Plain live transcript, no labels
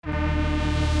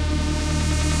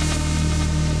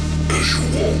as you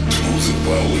walk through the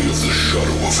valley of the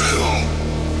shadow of hell,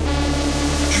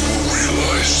 you will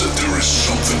realize that there is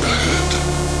something ahead.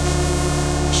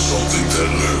 Something that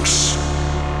lurks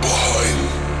behind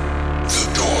the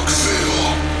dark veil.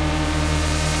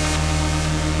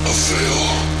 A veil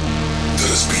that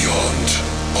is beyond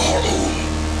our own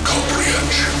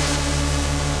comprehension.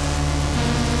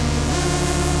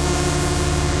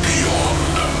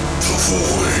 Beyond the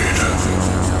void.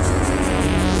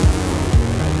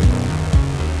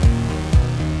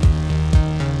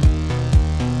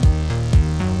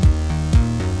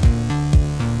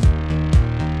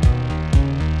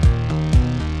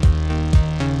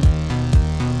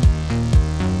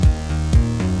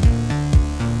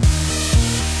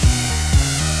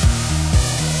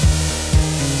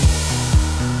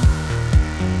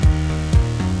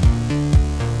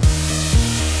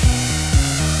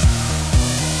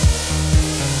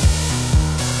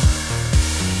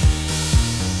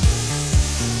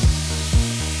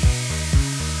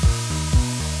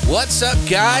 What's up,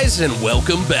 guys, and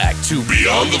welcome back to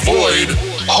Beyond the Void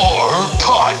Horror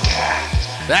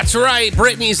Podcast. That's right,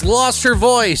 Brittany's lost her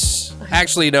voice.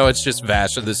 Actually, no, it's just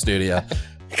Vash in the studio.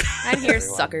 I'm here,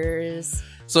 suckers.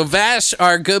 So Vash,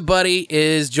 our good buddy,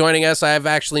 is joining us. I've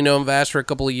actually known Vash for a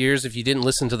couple of years. If you didn't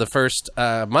listen to the first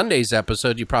Monday's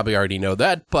episode, you probably already know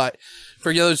that. But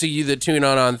for those of you that tune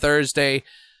on Thursday,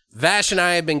 Vash and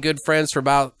I have been good friends for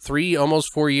about 3,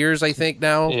 almost 4 years, I think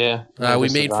now. Yeah. We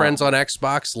made friends on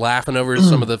Xbox, laughing over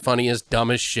some of the funniest,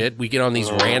 dumbest shit. We get on these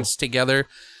rants together.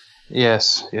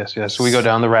 Yes. We go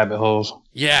down the rabbit holes.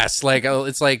 Yes, like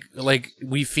it's like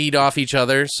we feed off each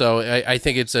other. So I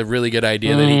think it's a really good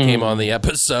idea that he came on the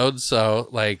episode. So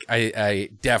like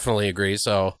I definitely agree.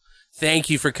 So thank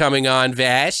you for coming on,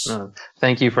 Vash.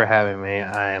 Thank you for having me.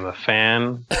 I am a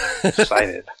fan.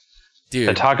 Excited. Dude,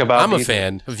 to talk about I'm a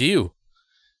fan of you.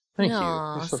 Thank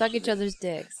Aw, you. suck each other's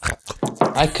dicks.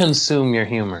 I consume your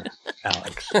humor,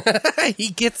 Alex. He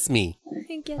gets me.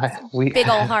 Big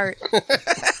ol' heart.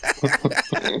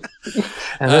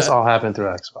 And this all happened through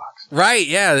Xbox. Right,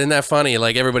 yeah, isn't that funny?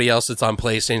 Like everybody else that's on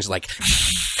PlayStation's like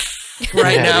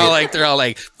right now, like they're all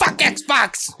like, fuck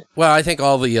Xbox. Well, I think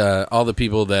all the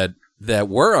people that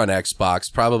were on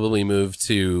Xbox probably moved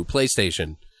to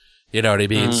PlayStation. You know what I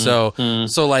mean? So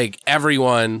like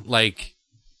everyone, like,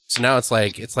 so now it's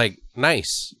like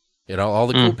nice. You know, all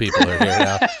the cool people are here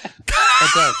now.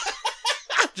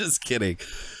 Just kidding.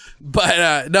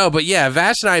 But but yeah,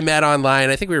 Vash and I met online.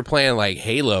 I think we were playing like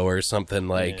Halo or something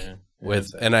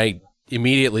and I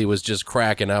immediately was just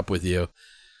cracking up with you.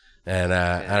 And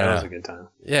I don't know. That was a good time.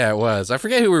 Yeah, it was. I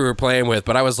forget who we were playing with,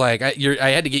 but I was like, I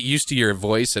had to get used to your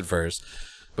voice at first.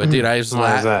 But dude, I was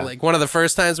like one of the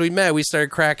first times we met, we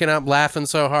started cracking up, laughing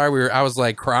so hard. I was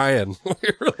like crying. We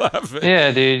were laughing.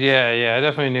 Yeah, dude. Yeah. I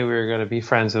definitely knew we were going to be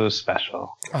friends. It was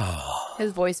special. Oh.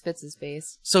 His voice fits his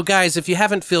face. So guys, if you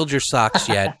haven't filled your socks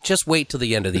yet, just wait till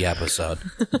the end of the episode.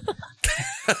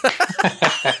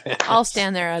 I'll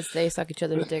stand there as they suck each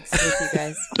other's dicks with you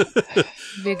guys.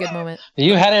 It'll be a good moment.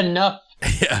 You had enough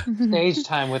stage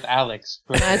time with Alex.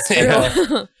 That's true.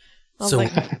 I was So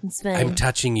like, it's fine. I'm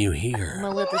touching you I'm here.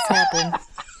 gonna let this happen.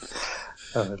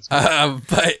 Oh, that's good.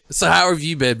 But so how have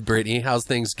you been, Brittany? How's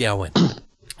things going?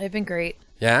 I've been great.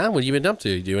 Yeah, what have you been up to?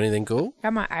 You do anything cool?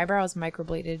 Got my eyebrows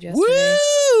microbladed yesterday.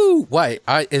 Woo! Why?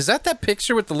 Is that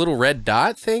picture with the little red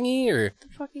dot thingy, or What the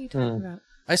fuck are you talking about?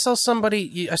 I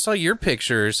saw your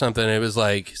picture or something. It was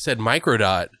like said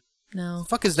microdot. No. The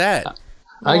fuck is that?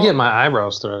 I get my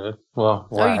eyebrows threaded. Well,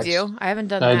 waxed. Oh, you do? I haven't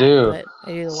done I that, do. but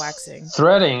I do the waxing.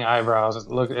 Threading eyebrows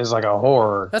is like a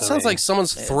horror. That to sounds me. like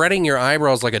someone's threading your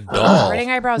eyebrows like a doll.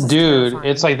 Threading eyebrows is Dude, terrifying.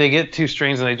 it's like they get 2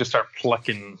 strings and they just start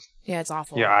plucking Yeah, it's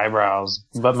awful. your eyebrows.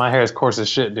 But my hair is coarse as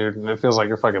shit, dude, and it feels like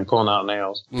you're fucking pulling out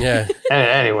nails. Yeah.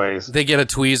 Anyways, They get a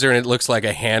tweezer and it looks like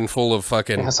a handful of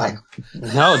fucking it's like,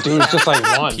 no, dude, it's just like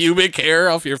one. pubic hair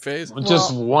off your face.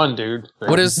 Just one, dude.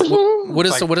 What is Like-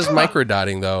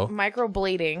 microdotting though?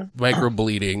 Microblading.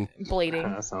 Microbleeding.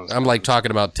 Blading. That sounds I'm like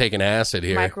talking about taking acid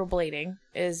here. Microblading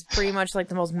is pretty much like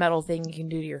the most metal thing you can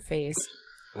do to your face.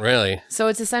 Really? So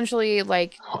it's essentially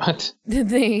like what?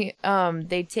 they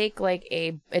take like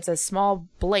it's a small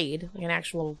blade, like an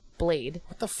actual blade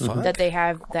What the fuck? that they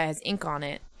have that has ink on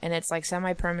it, and it's like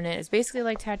semi-permanent. It's basically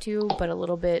like tattoo, but a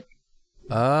little bit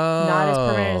not as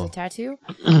permanent as a tattoo.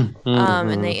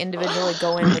 And they individually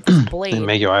go in with this blade.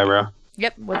 Make your eyebrow.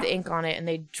 Yep, with the ink on it, and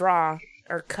they draw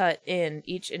or cut in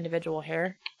each individual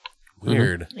hair.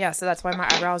 Weird. Yeah, so that's why my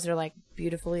eyebrows are like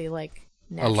beautifully like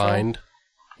natural Aligned.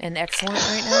 and excellent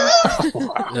right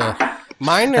now. Yeah.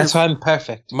 Mine That's is, why I'm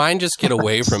perfect. mine just get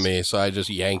away from me, so I just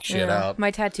yank shit Yeah. out. My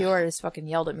tattoo artist fucking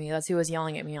yelled at me. That's who was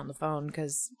yelling at me on the phone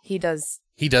because he doesn't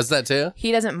that too?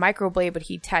 microblade, but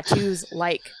he tattoos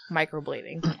like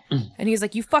microblading. And he's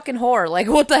like, you fucking whore. Like,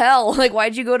 what the hell? Like,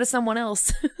 why'd you go to someone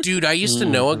else? Dude, I used to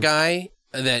know a guy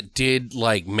that did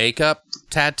like makeup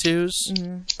tattoos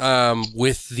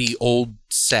with the old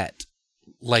set.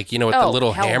 Like, you know, with the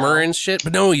little hell hammer no. and shit.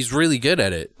 But no, he's really good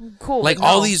at it. Cool. Like, but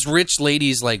all no. these rich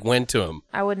ladies, like, went to him.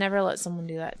 I would never let someone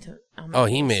do that to Oh,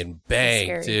 he made bank,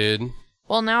 scary. dude.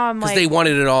 Well, now I'm Because like... they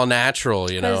wanted it all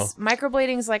natural, you know? Because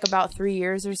microblading's like about 3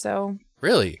 years or so.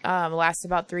 Really? Lasts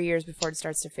about 3 years before it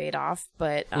starts to fade off.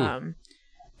 But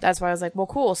that's why I was like, well,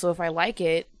 cool. So if I like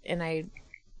it and I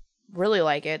really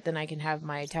like it, then I can have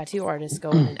my tattoo artist go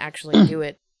in and actually do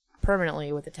it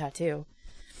permanently with a tattoo.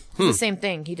 The same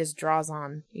thing. He just draws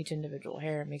on each individual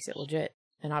hair and makes it legit.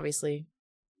 And obviously,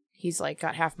 he's like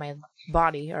got half my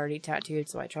body already tattooed,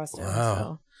 so I trust him. Wow.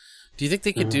 So. Do you think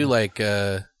they could do, like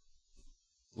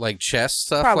chest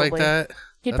stuff Probably. like that?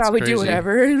 He'd That's probably do crazy.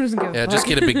 whatever. He doesn't give a Yeah, just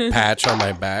fuck. get a big patch on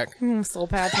my back. Soul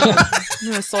patch.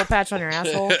 A soul patch on your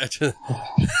asshole.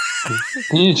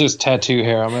 You just tattoo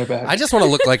hair on my back. I just want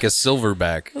to look like a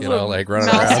silverback, you know, like running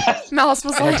around. Mouse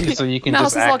was like, So you can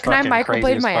Mouse just was like, act can I fucking crazy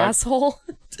microblade as my fuck." asshole?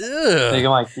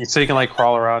 Ugh. So you can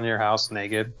crawl around your house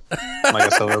naked, like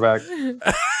a silverback.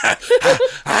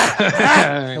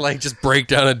 Like just break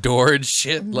down a door and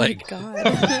shit. Like,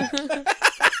 God.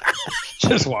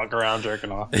 Just walk around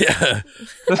jerking off. yeah.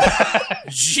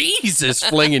 Jesus,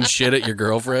 flinging shit at your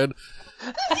girlfriend.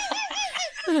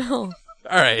 No,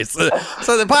 All right, so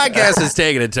the podcast is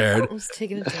taking a turn. I was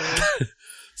taking a turn.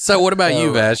 So what about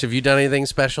you, Vash? Have you done anything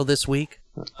special this week?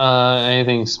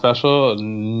 Anything special?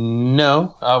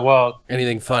 No. Well,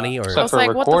 Anything funny or? except for like,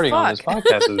 what the recording on this fuck?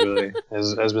 podcast is really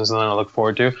has been something I look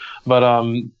forward to. But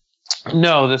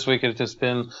no, this week it's just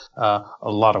been a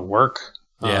lot of work.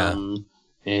 Yeah.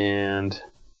 And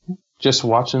just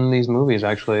watching these movies.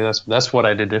 Actually, that's what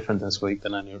I did different this week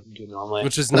than I do normally.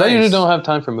 Which is 'Cause I nice. usually don't have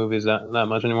time for movies that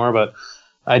much anymore, but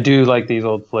I do like these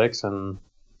old flicks, and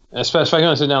especially if I'm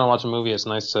going to sit down and watch a movie, it's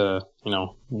nice to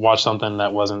watch something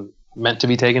that wasn't meant to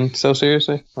be taken so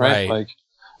seriously, right? Right.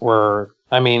 Like,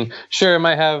 I mean, sure, it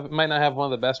might not have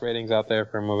one of the best ratings out there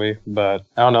for a movie, but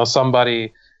I don't know,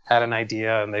 somebody had an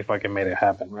idea and they fucking made it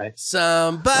happen, right?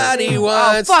 Somebody Oh,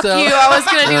 wants fuck to. you. I was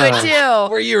going to do it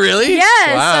too. Were you really?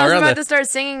 Yes, Wow, I was we're on about the- to start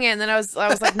singing it, and then I was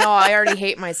like, no, I already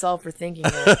hate myself for thinking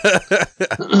it.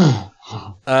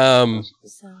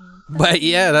 But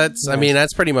yeah,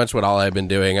 that's pretty much what all I've been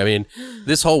doing. I mean,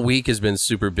 this whole week has been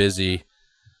super busy,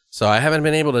 so I haven't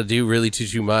been able to do really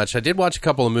too much. I did watch a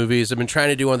couple of movies. I've been trying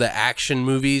to do one of the action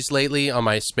movies lately on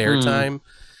my spare time,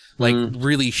 like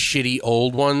really shitty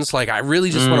old ones. Like I really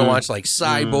just want to watch like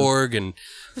Cyborg and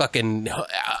fucking.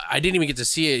 I didn't even get to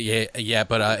see it yet,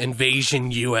 but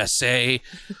Invasion USA.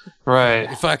 Right.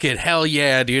 Fucking hell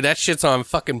yeah, dude! That shit's on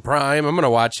fucking Prime. I'm gonna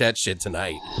watch that shit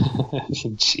tonight.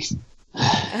 Jeez. I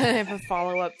have a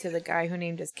follow-up to the guy who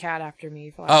named his cat after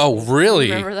me. Oh, really?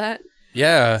 Remember that?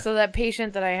 Yeah. So that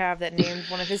patient that I have that named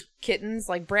one of his kittens,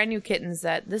 like brand new kittens,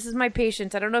 this is my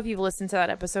patient. I don't know if you've listened to that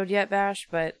episode yet, Vash,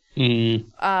 but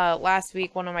last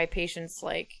week one of my patients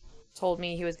told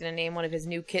me he was going to name one of his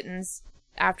new kittens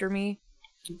after me.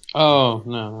 Oh,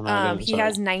 no. I didn't, He sorry.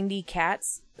 has 90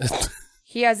 cats.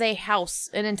 He has a house,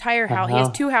 an entire house. He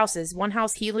has 2 houses. One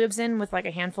house he lives in with like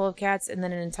a handful of cats, and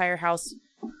then an entire house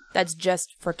that's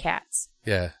just for cats.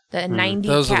 Yeah. That 90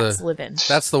 Those are cats live in.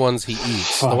 That's the ones he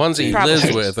eats. The Fuck, ones he Probably.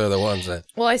 lives with are the ones that.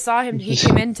 Well, I saw him. He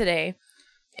came in today,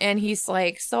 and he's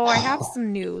like, "So I have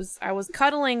some news. I was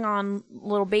cuddling on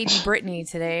little baby Brittany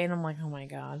today, and I'm like, oh my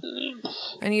god."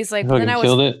 And he's like, Fucking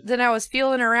killed it. then I was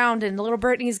feeling around, and little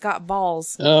Brittany's got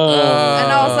balls, Oh.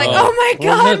 and I was like, oh my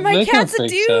Well, god, that- my they can cat's a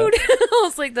fix dude. I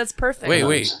was like, that's perfect.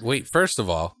 Wait. First of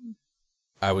all,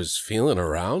 I was feeling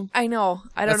around. I know.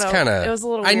 I don't That's know. kind of. It was a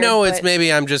little. I weird, know it's but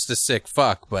maybe I'm just a sick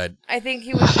fuck, but I think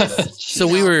he was just. so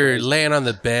we were laying on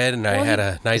the bed and I Well, had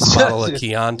a nice bottle of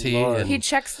Chianti Lord. and He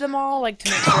checks them all to make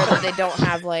sure that they don't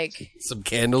have some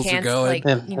candles are cancer, going.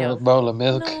 And a bowl of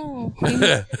milk.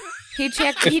 No. He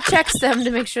checks them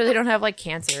to make sure they don't have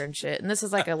cancer and shit. And this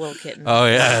is like a little kitten. Oh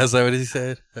yeah, is that what he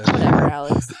said? Whatever,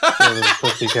 Alex. Little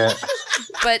pussy cat.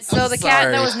 But so the cat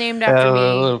sorry. that was named after me,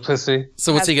 little pussy.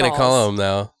 So what's he Has gonna call balls. him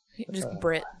now? just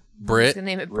Brit. He's Brit? gonna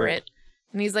name it Brit.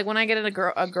 And he's like, when I get a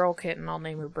girl kitten, I'll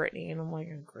name her Brittany. And I'm like,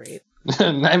 oh, great.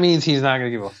 That means he's not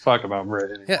gonna give a fuck about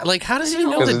Brittany. Yeah, how does he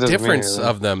know 'Cause it the doesn't mean difference anything.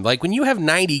 of them? When you have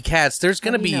 90 cats, there's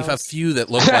gonna He be a knows. few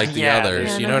that look like the Yeah, others.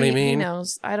 Yeah, you no, know what I he mean?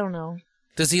 knows. I don't know.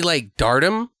 Does he like dart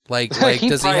him? Like He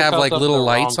does he probably have felt like up little the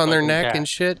lights wrong on their fucking neck cat. and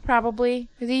shit? Probably.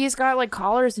 He's got like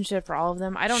collars and shit for all of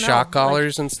them. I don't know. Shock Like,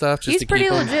 collars and stuff. Just he's to pretty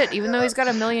keep 'em- legit, even though he's got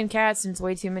a million cats and it's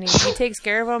way too many. He takes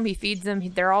care of them. He feeds them.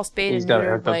 They're all spayed He's and got it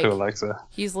neutered. hooked up Like, to Alexa.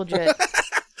 he's legit.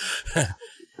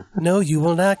 No, you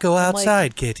will not go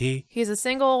outside, Kitty. He's a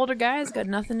single older guy. He's got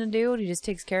nothing to do. He just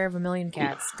takes care of a million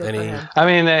cats. Good And for he- him. I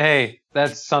mean, hey,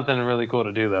 that's something really cool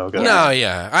to do, though. 'cause No,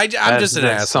 yeah. I'm just an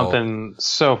that's asshole. something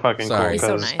so fucking Sorry. cool. He's so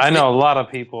 'Cause nice. I know a lot of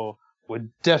people would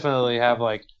definitely have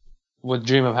would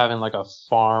dream of having like a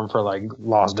farm for like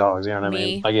lost dogs. You know what I Me.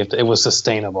 mean? Like if it was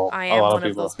sustainable, I a am lot one of of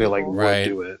people those feel like people. would Right.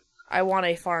 do it. I want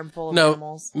a farm full of No,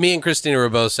 animals. me and Christina were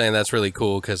both saying that's really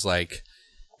cool because like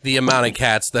the amount of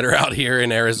cats that are out here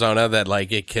in Arizona that like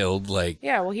get killed, like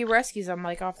Yeah, well, he rescues them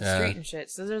like off the Yeah. street and shit.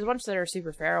 So there's a bunch that are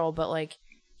super feral, but like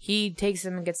he takes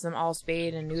them and gets them all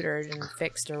spayed and neutered and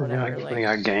fixed or whatever. They Like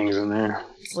got gangs in there.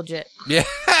 it's legit. yeah,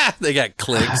 they got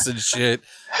clicks and shit.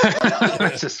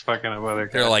 Just fucking up other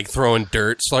They're cats. like throwing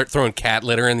dirt, start throwing cat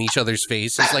litter in each other's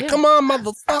faces. Like, come on,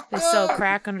 motherfucker! They sell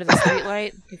crack under the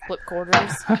streetlight. They flip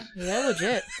quarters. Yeah,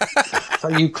 legit. So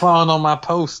you clawing on my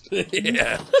post?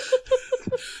 Yeah.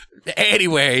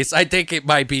 Anyways, I think it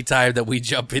might be time that we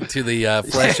jump into the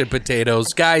flesh and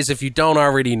potatoes. Guys, if you don't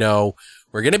already know,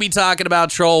 we're going to be talking about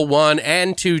Troll 1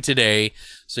 and 2 today.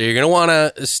 So you're going to want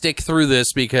to stick through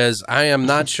this because I am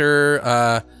not sure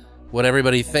what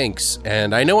everybody thinks.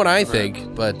 And I know what I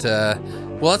think, but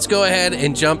well, let's go ahead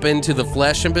and jump into the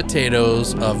flesh and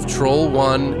potatoes of Troll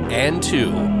 1 and 2.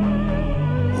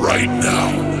 Right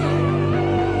now.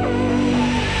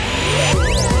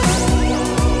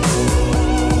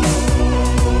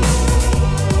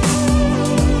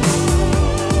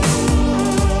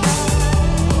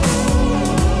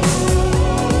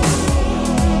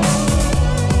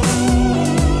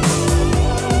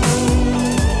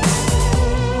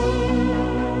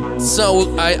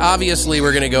 So, obviously,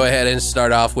 we're going to go ahead and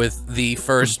start off with the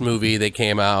first movie that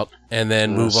came out and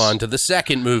then move on to the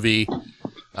second movie.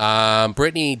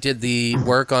 Brittany did the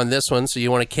work on this one, so you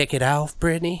want to kick it off,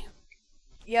 Brittany?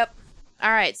 Yep.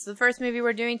 All right. So the first movie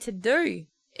we're doing today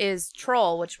is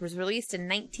Troll, which was released in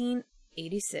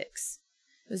 1986.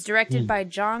 It was directed by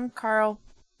John Carl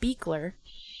Buechler.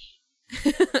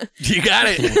 You got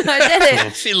it. I did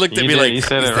it. She looked at You me did- like, you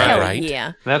said is it that right. right?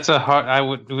 Yeah. That's a hard.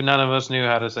 None of us knew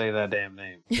how to say that damn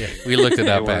name. Yeah, we looked it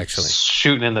up, It was actually.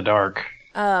 shooting in the dark.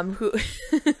 Who?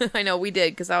 I know we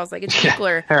did because I was like, it's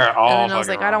Buechler. They're all And then I was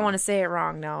fucking like, I don't wrong. want to say it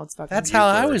wrong. No, it's fucking. That's how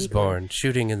I Buechler. was born,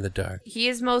 shooting in the dark. He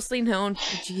is mostly known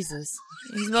for Jesus.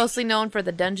 He's mostly known for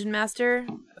the Dungeon Master,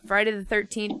 Friday the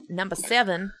 13th, number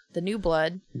 7, The New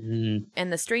Blood,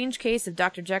 and The Strange Case of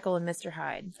Dr. Jekyll and Mr.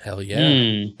 Hyde. Hell yeah.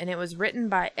 And it was written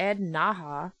by Ed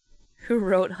Naha, who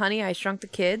wrote Honey, I Shrunk the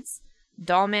Kids,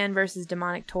 Dollman vs.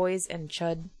 Demonic Toys, and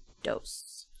Chud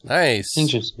Dose. Nice.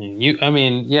 Interesting.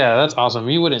 Yeah, that's awesome.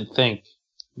 You wouldn't think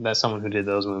that someone who did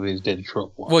those movies did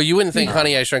Troll 1. Well, you wouldn't think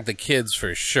Honey, I Shrunk the Kids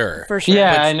for sure. For sure.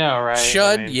 yeah, but I know, right?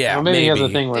 Chud, yeah, well, maybe he has a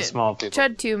maybe. thing with small people.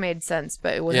 Chud 2 made sense,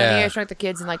 but with Yeah. Honey, I Shrunk the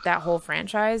Kids and like that whole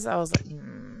franchise, I was like,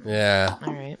 Yeah.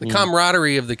 all right. The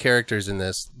camaraderie of the characters in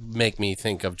this make me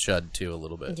think of Chud too a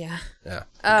little bit. Yeah. Yeah.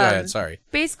 Go ahead, sorry.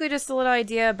 Basically, just a little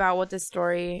idea about what this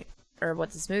story or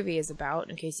what this movie is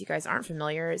about, in case you guys aren't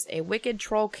familiar, is a wicked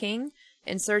troll king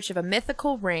in search of a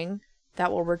mythical ring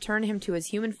that will return him to his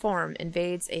human form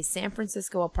invades a San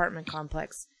Francisco apartment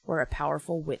complex where a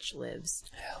powerful witch lives.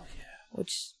 Hell yeah.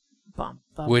 Which...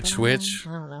 Which witch?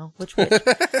 I don't know. Which witch?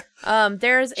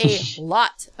 There's a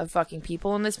lot of fucking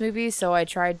people in this movie, so I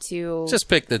tried to Just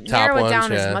pick the top narrow it ones.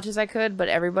 down Yeah. as much as I could, but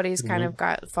everybody's kind of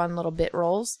got fun little bit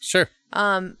roles. Sure.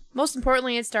 Most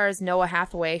importantly, it stars Noah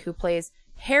Hathaway, who plays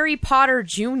Harry Potter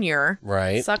Jr.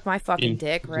 Right. Suck my fucking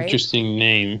dick, right? Interesting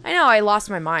name. I know, I lost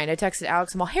my mind. I texted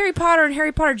Alex, I'm all, Harry Potter and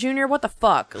Harry Potter Jr., what the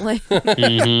fuck? Like,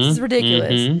 this is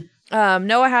ridiculous.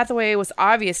 Noah Hathaway was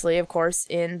obviously, of course,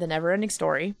 in The Neverending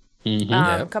Story.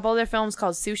 A couple other films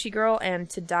called Sushi Girl and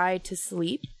To Die to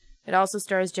Sleep. It also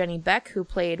stars Jenny Beck, who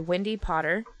played Wendy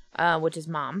Potter, which is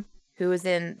Mom, who was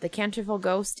in The Canterville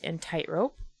Ghost and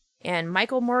Tightrope, and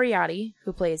Michael Moriarty,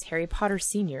 who plays Harry Potter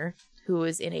Sr., who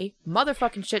is in a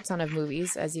motherfucking shit ton of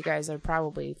movies, as you guys are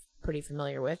probably pretty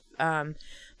familiar with. But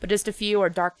just a few are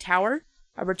Dark Tower,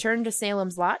 A Return to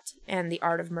Salem's Lot, and The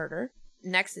Art of Murder.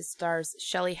 Next, it stars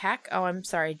Shelley Hack. Oh, I'm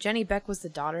sorry. Jenny Beck was the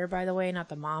daughter, by the way, not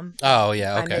the mom. Oh,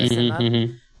 yeah, I okay. mixed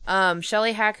them up.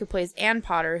 Shelley Hack, who plays Ann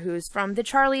Potter, who's from the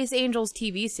Charlie's Angels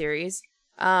TV series,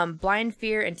 Blind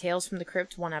Fear and Tales from the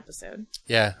Crypt, one episode.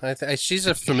 Yeah, she's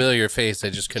a familiar face. I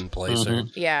just couldn't place her.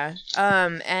 Yeah.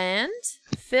 And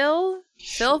Phil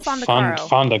Fondacaro.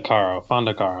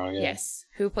 Fondacaro, yeah. Yes.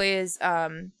 who plays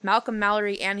Malcolm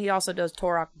Mallory, and he also does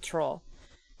Turok the Troll.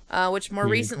 Which more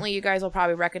recently, you guys will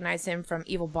probably recognize him from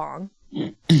Evil Bong.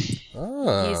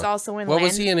 Oh. He's also in What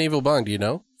was he in Evil Bong? Do you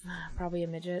know? Probably a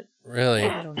midget. Really?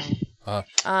 I don't know.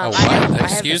 What?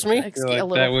 Excuse me? I feel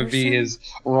like that would be his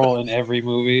role in every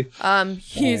movie.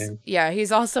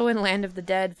 He's also in Land of the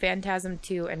Dead, Phantasm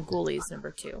 2, and Ghoulies number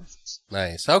 2.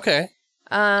 Nice. Okay.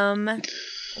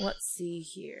 Let's see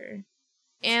here.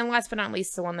 And last but not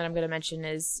least, the one that I'm going to mention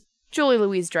is Julie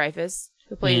Louise-Dreyfus,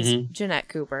 who plays Jeanette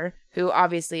Cooper, who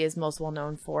obviously is most well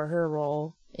known for her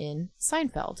role in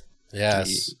Seinfeld.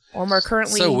 Yes. Or more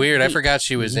currently... So weird. I forgot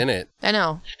she was in it. I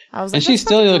know. I was like, And she "That's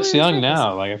still fucking looks Julie young Louise-Dreyfus."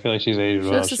 now. Like, I feel like she's aged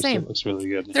well. looks the She same. still looks really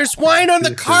good. There's wine on the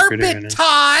She's a pretty carpet, good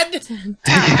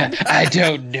Todd. I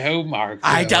don't know, Marco.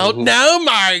 I don't know,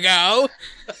 Margot.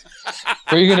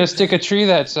 Where are you going to stick a tree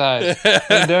that size?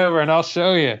 Bend over and I'll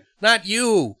show you. Not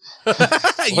you. You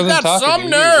Wasn't got talking some to you.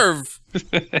 nerve.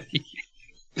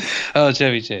 Oh,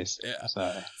 Chevy Chase. Yeah.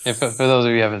 Sorry. If, for those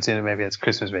of you who haven't seen it, maybe it's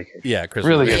Christmas Vacation. Yeah, Chris.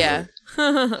 Really good. Yeah.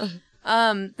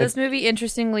 This movie,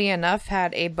 interestingly enough,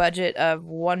 had a budget of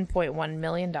 $1.1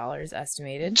 million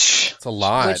estimated, It's a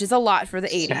lot. which is a lot for the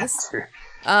 80s.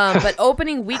 But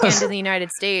opening weekend in the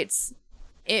United States,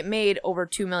 it made over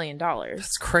 $2 million.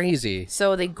 It's crazy.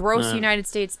 So the gross United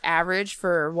States average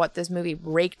for what this movie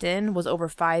raked in was over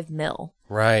 $5 million,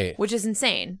 Right. which is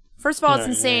insane. First of all, it's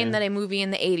insane that a movie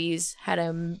in the 80s had a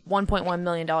 $1.1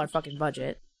 million fucking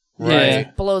budget. Right.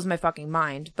 It blows my fucking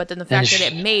mind. But then the fact that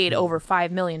it made over $5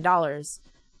 million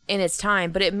in its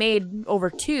time, but it made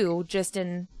over $2 just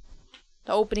in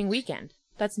the opening weekend.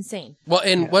 That's insane. Well,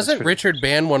 and wasn't Richard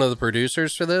Band one of the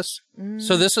producers for this?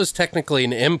 So this was technically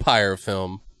an Empire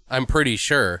film, I'm pretty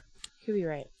sure. Could be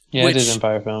right. Yeah, Which- it is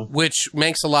Empire film. Which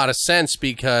makes a lot of sense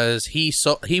because he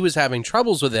was having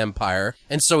troubles with Empire,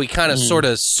 and so he kind of sort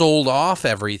of sold off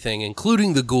everything,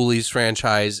 including the Ghoulies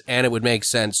franchise, and it would make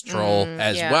sense Troll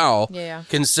as yeah. well, Yeah.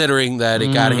 considering that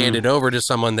it got handed over to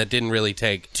someone that didn't really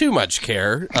take too much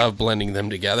care of blending them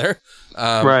together.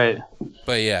 Right.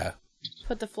 But yeah.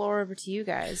 Put the floor over to you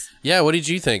guys. Yeah, what did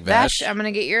you think, Vash? Vash, I'm going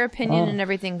to get your opinion and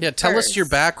everything. Yeah, tell us first. your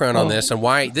background on this and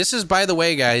why. This is, by the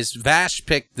way, guys, Vash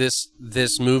picked this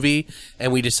movie,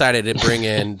 and we decided to bring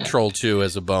in Troll 2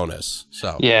 as a bonus.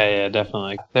 So Yeah,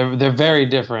 definitely. They're very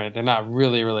different. They're not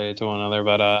really related to one another,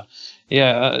 but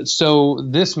so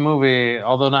this movie,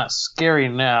 although not scary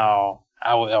now,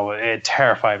 it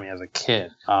terrified me as a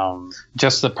kid.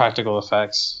 Just the practical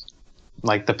effects.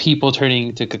 Like the people turning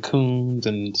into cocoons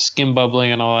and skin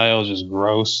bubbling and all that, it was just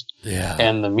gross. yeah,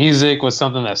 And the music was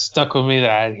something that stuck with me that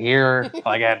I'd hear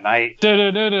like at night.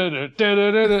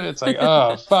 It's like,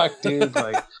 oh fuck, dude!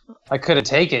 Like I couldn't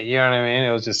take it. You know what I mean?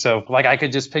 It was just so like I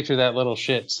could just picture that little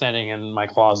shit standing in my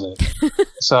closet.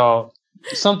 So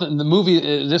the movie.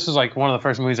 This was like one of the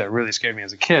first movies that really scared me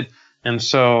as a kid. And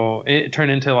so it turned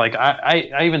into like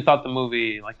I even thought the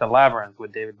movie like The Labyrinth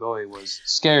with David Bowie was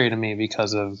scary to me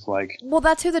because of like Well,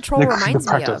 that's who the troll reminds me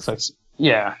practical of. effects.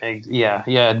 Yeah,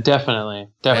 definitely.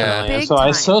 Yeah. Big And so I time.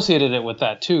 associated it with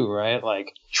that too, right?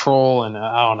 Like Troll and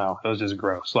I don't know, it was just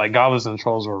gross. Like goblins and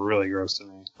trolls were really gross to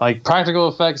me. Like practical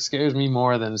effects scares me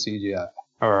more than CGI,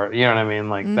 or you know what I mean,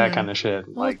 like that kind of shit.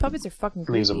 Well, Like those puppets are fucking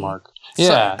creepy. leaves a mark. So,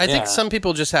 Yeah, I think yeah. some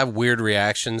people just have weird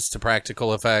reactions to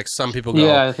practical effects. Some people go,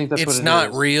 Yeah, I think that's it's what it not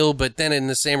is. real, but then in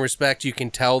the same respect, you can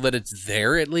tell that it's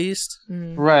there at least.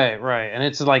 Right, and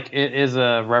it's like it is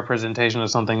a representation of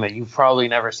something that you've probably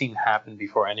never seen happen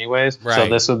before, anyways. So Right.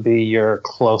 this would be your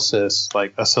closest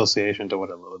like association to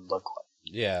what it would look like.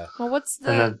 Yeah. Well, what's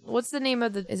And the name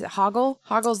of the? Is it Hoggle?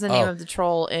 Hoggle's the name Oh. of the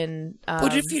troll in.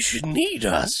 But if you should need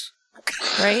us.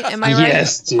 right? Am I right?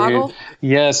 Yes, dude. Hoggle.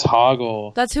 Yes,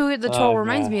 Hoggle. That's who the troll Oh,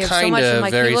 reminds yeah. me of so Kinda, much. And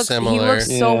like very he looks similar.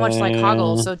 so much like Yeah.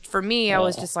 Hoggle. So for me, I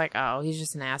was just like, oh, he's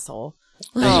just an asshole.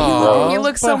 Aw, he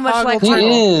looks so but much like Hoggle-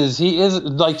 Hoggle. He is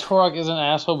like Turok is an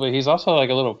asshole, but he's also like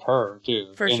a little perv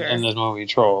too. For sure. In this movie,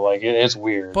 Troll, like it's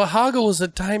weird. But Hoggle was a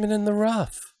diamond in the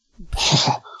rough.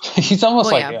 He's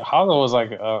almost Well, like yeah. Hoggle was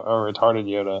like a retarded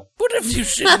Yoda. What if you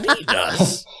should need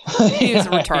us? He was a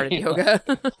retarded yoga.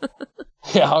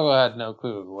 Yeah, Hoggle had no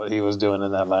clue what he was doing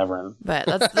in that labyrinth. But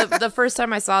that's the first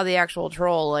time I saw the actual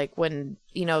troll, like when,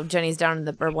 Jenny's down in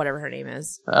the, or whatever her name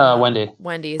is. Wendy.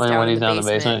 Wendy's When down, Wendy's in the down in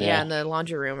the basement. basement, Yeah, yeah. in the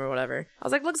laundry room or whatever. I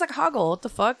was like, looks like Hoggle. What the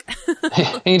fuck?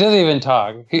 He doesn't even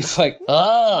talk. He's like,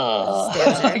 oh,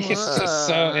 Stands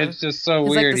there. it's just so He's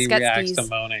like weird. the he Skeksis. reacts to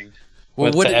moaning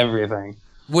Well, with to everything.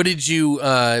 What did you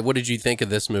think of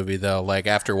this movie though? Like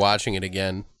after watching it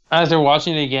again? after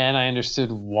watching it again, I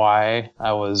understood why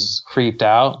I was creeped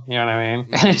out. You know what I mean?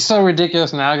 And it's so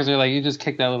ridiculous now because you're like, you just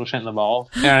kick that little shit in the ball.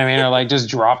 You know what I mean? Or like just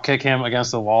drop kick him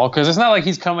against the wall. Because it's not like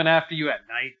he's coming after you at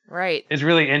night. Right. It's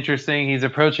really interesting. He's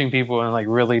approaching people in like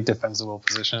really defensible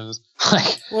positions.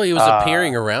 Like, Well, he was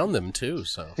appearing around them too,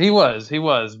 so. he was,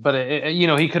 but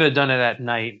he could have done it at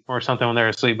night or something when they're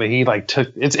asleep. But he like took.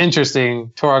 It's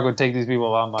interesting. Turok would take these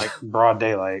people on like broad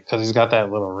daylight because he's got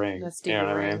that little ring. That's you know what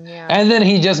I ring, mean? yeah. And then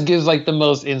he just gives like the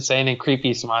most insane and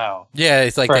creepy smile. Yeah,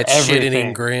 it's like For that shit-eating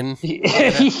everything. grin.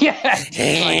 Yeah.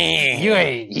 You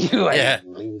ain't. Yeah.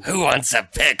 Who wants a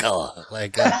pickle?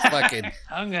 Like a fucking.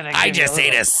 I'm gonna. I give you just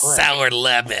ate a little prick. sour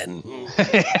lemon.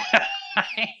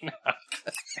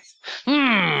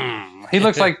 He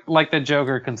looks like the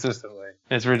Joker consistently.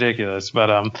 It's ridiculous, but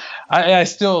I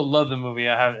still love the movie.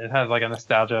 It has like a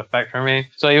nostalgia effect for me.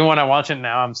 So even when I watch it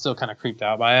now, I'm still kind of creeped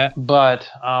out by it. But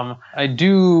I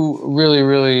do really,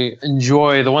 really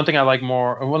enjoy the one thing I like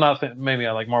more. Well, not maybe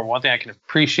I like more. But one thing I can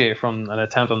appreciate from an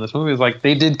attempt on this movie is like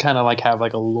they did kind of like have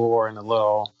like a lore and a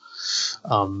little.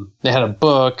 They had a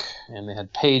book and they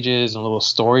had pages and a little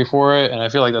story for it, and I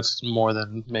feel like that's more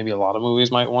than maybe a lot of movies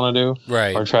might want to do,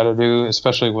 Right. or try to do,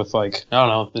 especially with like I don't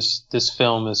know, this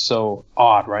film is so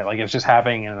odd, right? Like it's just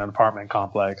happening in an apartment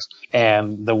complex,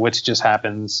 and the witch just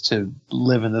happens to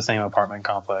live in the same apartment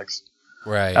complex.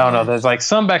 Right. I don't know. There's like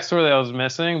some backstory that I was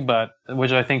missing, but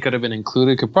which I think could have been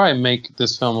included. Could probably make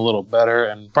this film a little better,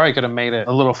 and probably could have made it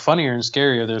a little funnier and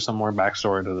scarier. There's some more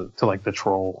backstory to like the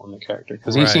troll and the character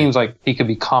because he Right. seems like he could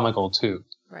be comical too.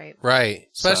 Right. Right.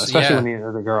 Especially Especially yeah. when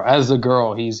he's the girl. As the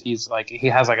girl, he's like he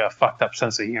has like a fucked up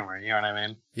sense of humor. You know what I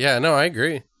mean? Yeah, no, I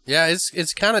agree. Yeah,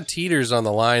 it's kind of teeters on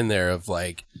the line there of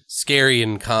like scary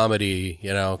and comedy,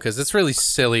 you know, because it's really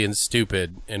silly and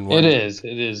stupid in one. It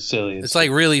is silly. It's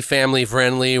like really family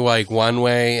friendly, like one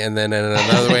way, and then in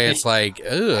another way, it's like,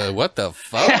 ugh, what the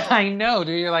fuck? I know,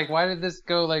 dude. You're like, why did this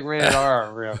go like rated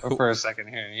R for a second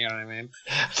here? You know what I mean?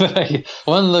 But like,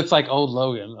 one looks like old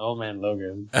man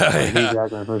Logan. Like, Hugh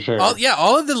Jackman for sure.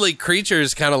 All of the like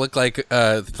creatures kind of look like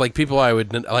people I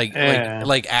would Yeah.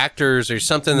 like actors or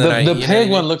something that the pig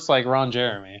one looks like Ron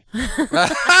Jeremy.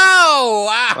 Oh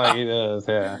wow! Like he does,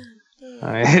 yeah.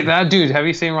 I mean, that dude, have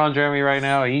you seen Ron Jeremy right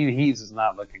now? He's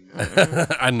not looking good.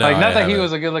 I know. Like, not I that he haven't.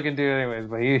 was a good looking dude, anyways,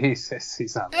 but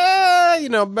he's not. You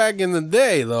know, back in the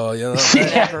day, though, you know.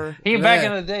 Whatever. Back Yeah.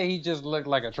 in the day, he just looked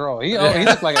like a troll. He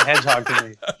looked like a hedgehog to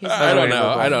me. I don't know.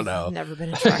 I don't know. Never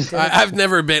been attractive. I've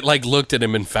never been like looked at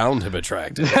him and found him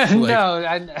attractive.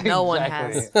 Like, No one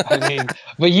exactly. I mean,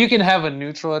 but you can have a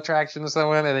neutral attraction to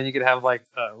someone, and then you can have like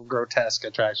a grotesque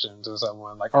attraction to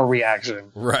someone, like or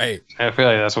reaction. right. I feel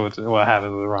like that's what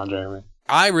happens with Ron Jeremy.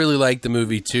 I really like the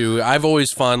movie too. I've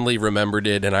always fondly remembered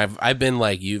it, and I've been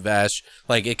like you, Vash.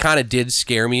 Like it kind of did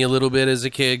scare me a little bit as a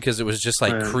kid because it was just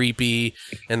like Right. creepy,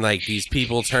 and like these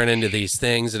people turn into these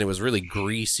things, and it was really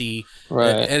greasy. Right.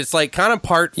 And it's like kind of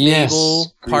part Yes,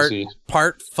 fable, greasy.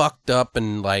 part fucked up,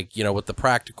 and like you know with the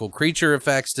practical creature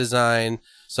effects design.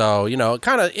 So, you know,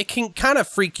 it can kind of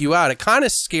freak you out. It kind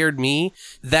of scared me.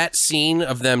 That scene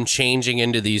of them changing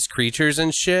into these creatures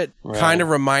and shit Right. kind of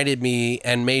reminded me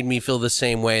and made me feel the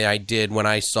same way I did when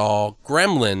I saw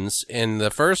Gremlins in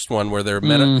the first one where they're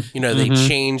they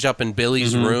change up in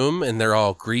Billy's room and they're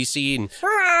all greasy and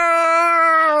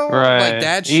Right. like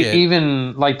that shit.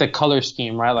 Even like the color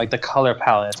scheme, right? Like the color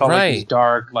palette. It's all like Right. these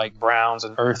dark, like browns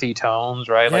and earthy tones,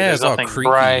 right? Like Yeah, there's it's all nothing creepy.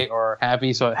 bright or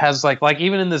happy. So it has like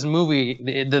even in this movie,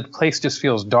 the place just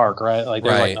feels dark, right? Like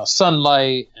there's Right. like no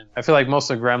sunlight. And I feel like most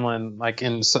of Gremlin, like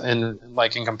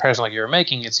in comparison, like you were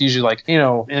making, it's usually like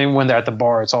and when they're at the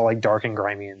bar, it's all like dark and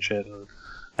grimy and shit. And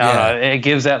I don't know, it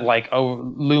gives that like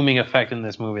looming effect in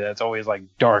this movie that's always like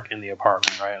dark in the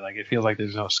apartment, right? Like it feels like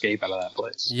there's no escape out of that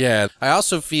place. Yeah. I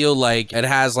also feel like it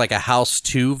has like a House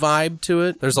 2 vibe to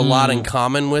it. There's a lot in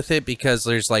common with it because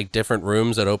there's like different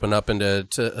rooms that open up into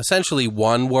essentially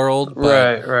one world.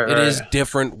 But Right. it is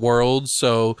different worlds.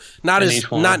 So not In each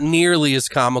one. not nearly as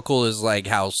comical as like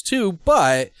House 2,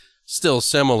 but still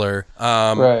similar.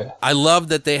 Right. I love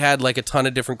that they had like a ton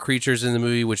of different creatures in the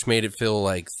movie, which made it feel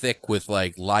like thick with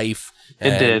like life.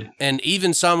 It did. And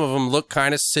even some of them look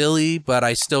kind of silly, but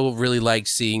I still really like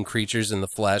seeing creatures in the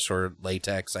flesh or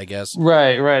latex, I guess.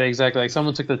 Right, exactly. Like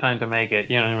someone took the time to make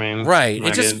it. You know what I mean? Right.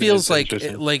 Like, It just feels it's like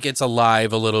interesting. it's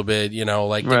alive a little bit, you know,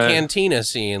 like the Right. cantina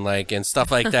scene, like and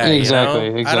stuff like that. Exactly,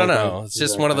 You know? I don't know. exactly, It's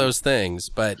just one of those things.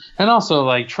 But And also,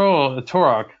 like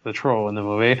Turok, the troll in the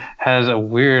movie, has a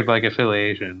weird, like like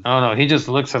affiliation. I don't know. He just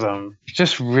looks at him,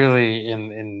 just really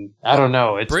in I don't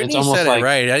know. It's Brittany almost said like it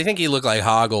right. I think he looked like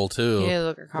Hoggle too. Yeah,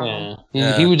 look at Carl.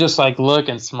 yeah. He would just like look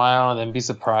and smile and then be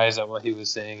surprised at what he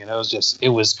was saying, and it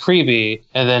was creepy.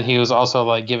 And then he was also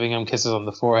like giving him kisses on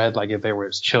the forehead, like if they were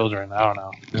his children. I don't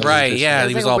know. Right? Yeah,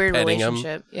 he was all weird petting him.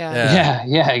 relationship. Yeah.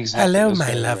 Yeah, exactly. Hello, It was my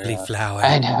very lovely weird. flower.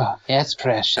 I know. It's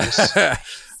precious.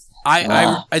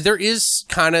 I there is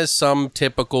kind of some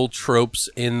typical tropes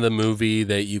in the movie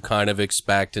that you kind of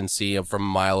expect and see from a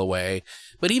mile away.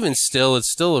 But even still, it's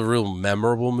still a real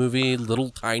memorable movie, little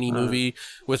tiny movie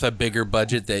with a bigger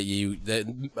budget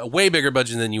a way bigger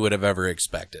budget than you would have ever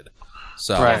expected.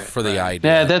 So for the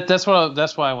idea, Yeah, that's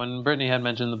why when Brittany had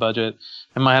mentioned the budget,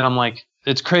 in my head I'm like,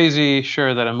 it's crazy,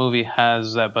 sure, that a movie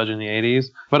has that budget in the 80s,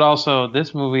 but also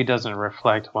this movie doesn't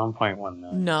reflect 1.1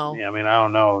 million. No. Yeah, I mean, I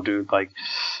don't know, dude. Like,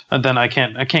 and then I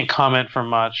can't comment for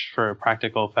much for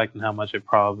practical effect and how much it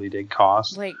probably did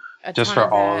cost. Like a Just ton for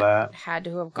of all of that that. had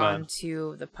to have gone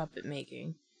to the puppet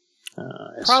making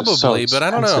It's Probably, just so but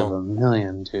I don't expensive, know. $1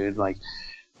 million, dude. Like,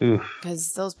 oof.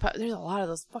 because there's a lot of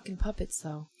those fucking puppets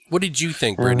though. what did you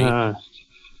think, Brittany?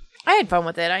 I had fun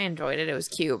with it. I enjoyed it. It was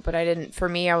cute, but I didn't. For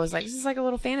me, I was like, this is like a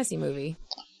little fantasy movie.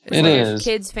 It's It like is. a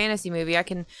kids fantasy movie.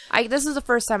 This is the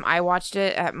first time I watched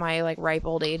it at my like ripe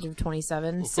old age of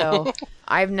 27. So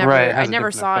I Right, it has a never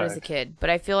different saw it as a effect. kid.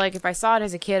 But I feel like if I saw it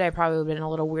as a kid, I probably would have been a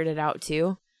little weirded out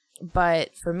too.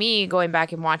 But for me, going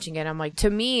back and watching it, I'm like,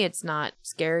 to me, it's not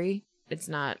scary. It's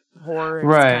not horror. It's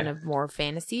Right. kind of more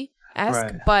fantasy-esque.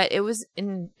 Right. But it was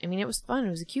it was fun. It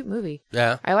was a cute movie.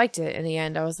 Yeah. I liked it. In the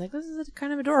end, I was like, this is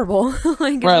kind of adorable.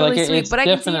 like, it's Right, really like, sweet. it's But I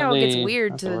can see how it gets definitely-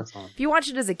 weird that's to. worth it. If you watch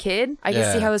it as a kid, I can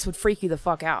see Yeah. how this would freak you the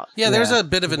fuck out. Yeah, there's Yeah. a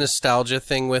bit of a nostalgia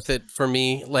thing with it for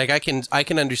me. Like I can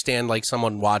understand like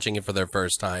someone watching it for their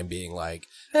first time being like,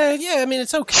 yeah, I mean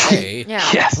it's okay. Yeah.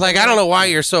 Yes. Like I don't know why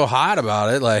you're so hot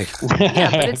about it. Like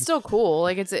Yeah, but it's still cool.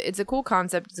 Like it's a cool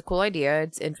concept. It's a cool idea.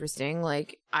 It's interesting.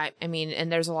 Like I mean,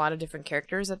 and there's a lot of different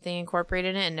characters that they incorporate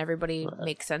in it, and everybody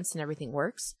makes sense and everything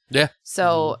works. yeah,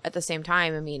 So at the same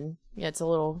time, I mean, yeah, it's a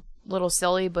little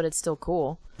silly, but it's still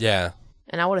cool. yeah.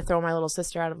 And I would have thrown my little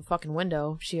sister out of a fucking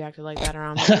window if she acted like that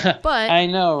around me. But I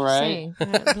know, right? saying,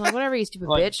 I'd be like, whatever, you stupid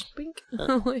Like- bitch. Bink.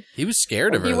 He was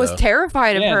scared of her. He was though.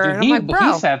 terrified of her. dude, And I'm like,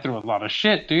 bro. he sat through a lot of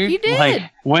shit, dude. He did.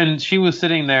 Like when she was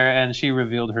sitting there and she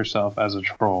revealed herself as a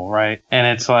troll, right? And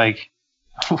it's like,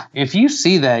 if you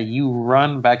see that, you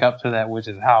run back up to that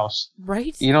witch's house.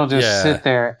 Right? You don't just Yeah. sit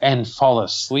there and fall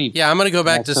asleep. Yeah, I'm gonna go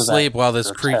back Next to to that sleep while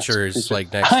this grotesque creature is creature.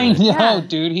 like next to I me. know, Yeah.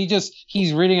 dude.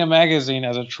 He's reading a magazine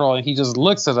as a troll, and he just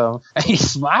looks at him and he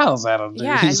smiles at him. Dude.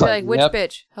 Yeah, He's I'd be like, which "Yep."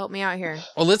 bitch? Help me out here.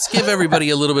 Well, let's give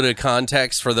everybody a little bit of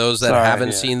context for those that Sorry, haven't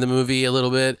yeah. seen the movie a little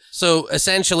bit. So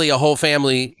essentially, a whole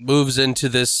family moves into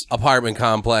this apartment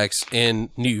complex in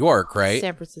New York, right?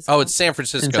 San Francisco. Oh, it's San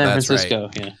Francisco. in San That's Francisco.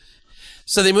 right. Yeah.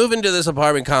 So they move into this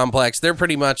apartment complex. They're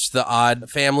pretty much the odd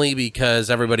family because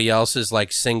everybody else is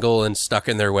like single and stuck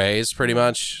in their ways, pretty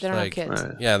much. They don't like, have kids.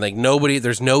 Right. Yeah, like nobody.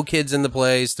 There's no kids in the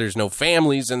place. There's no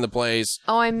families in the place.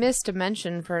 Oh, I missed a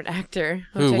mention for an actor.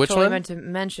 Who, I which totally one? meant to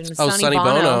mention. Oh, Sonny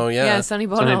Bono, yeah. Yeah, Sonny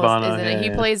Bono, Sonny Bono, is in it. yeah, He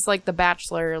yeah. plays like the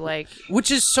Bachelor, like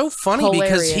Which is so funny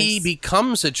because he Hilarious.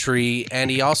 becomes a tree and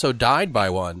he also died by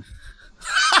one.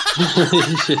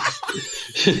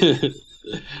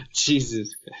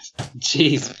 Jesus Christ.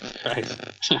 Jesus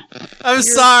Christ. I'm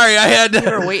sorry. I had you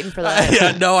were waiting for that.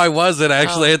 Yeah, no, I wasn't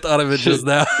actually. Oh. I thought of it just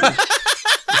now.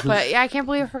 But yeah, I can't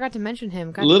believe I forgot to mention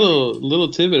him. God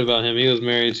little tidbit about him. He was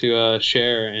married to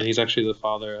Cher, and he's actually the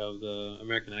father of the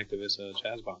American activist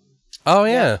Chaz Bono. Oh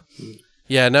yeah,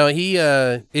 yeah. No, he.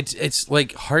 It's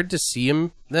like hard to see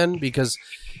him then because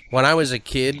when I was a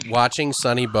kid, watching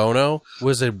Sonny Bono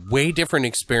was a way different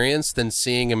experience than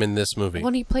seeing him in this movie.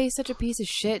 when he plays such a piece of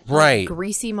shit, Right.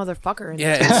 greasy motherfucker. In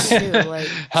Yeah, this too, like,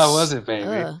 How was it, baby?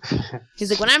 ugh. He's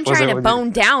like, when I'm Was trying it to when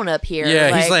bone down up here.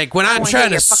 Yeah, he's like, when I I'm wanna trying hit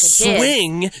to your fucking kid."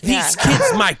 swing, Yeah. these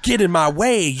kids might get in my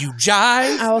way. You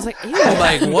jive. I was like, ew.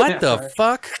 Like, what the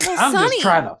fuck? Well, I'm Sonny, just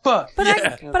trying to fuck. But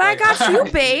I got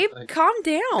you, babe. Calm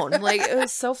down. Like, it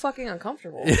was so fucking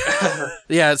uncomfortable.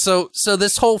 Yeah, so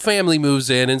this whole family moves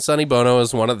in, and Sonny Bono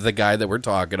is one of the guy that we're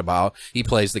talking about. He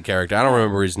plays the character. I don't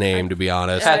remember his name, to be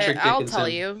honest. Patrick I'll Dickinson. tell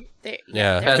you. There,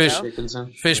 Yeah, there we Fish- go.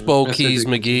 Dickinson. Fishbowl Mr. Keys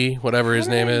Dickinson. McGee, whatever his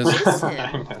name is.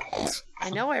 I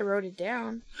know I wrote it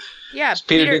down. Yeah,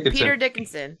 Peter Peter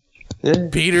Dickinson. Dickinson.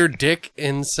 Peter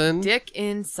Dickinson. Dick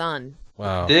in Son.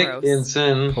 Wow.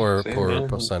 Dickinson. Poor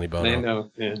Yeah. Sonny I Bono.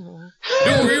 know. Yeah. Do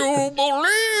you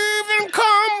believe in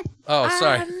come? Oh,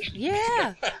 sorry.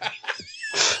 Yeah.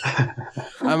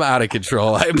 I'm out of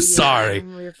control. I'm sorry.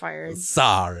 We're fired.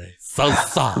 Sorry. So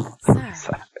sorry.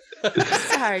 Sorry.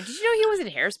 Sorry, did you know he was in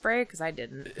Hairspray? Because I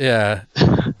didn't. Yeah.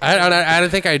 I don't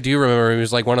think I do remember. He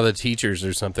was like one of the teachers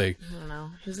or something. I don't know.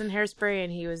 He was in Hairspray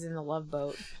and he was in The Love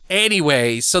Boat.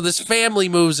 Anyway, so this family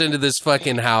moves into this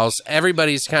fucking house.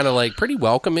 Everybody's kind of like pretty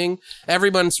welcoming.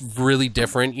 Everyone's really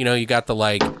different. You know, you got the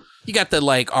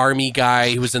army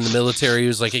guy who was in the military,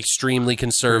 who's like extremely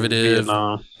conservative.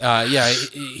 Vietnam. Yeah,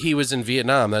 he was in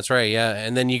Vietnam. That's right. Yeah,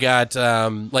 and then you got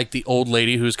like the old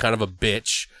lady who's kind of a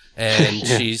bitch, and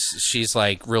she's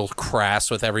like real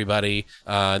crass with everybody.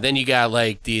 Then you got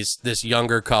like this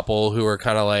younger couple who are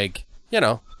kind of like, you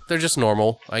know, they're just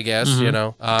normal, I guess. Mm-hmm. You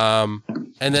know.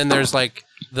 And then there's like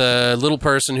the little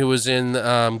person who was in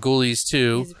Ghoulies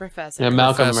too. He's a professor. Yeah,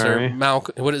 Malcolm Professor Murray.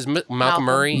 What is Malcolm Malcolm.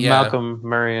 Murray? Yeah. Malcolm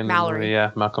Murray and Mallory.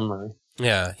 Yeah, Malcolm Murray.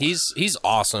 Yeah, he's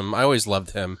awesome. I always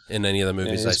loved him in any of the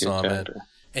movies Yeah, I he's a saw good him in. character.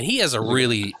 And he has a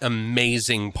really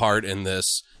amazing part in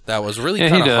this that was really Yeah,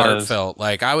 he kind of does. heartfelt.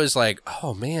 Like, I was like,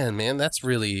 oh, man, that's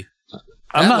really...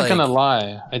 I'm That, not like- gonna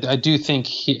lie. I do think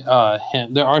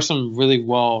there are some really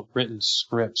well written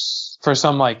scripts for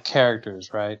some like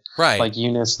characters, right? Right. Like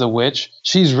Eunice the witch.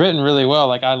 She's written really well.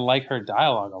 Like I like her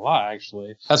dialogue a lot,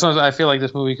 actually. That's why I feel like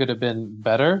this movie could have been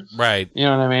better. right. You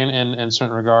know what I mean? In a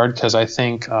certain regard, because I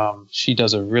think she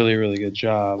does a really, really good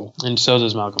job, and so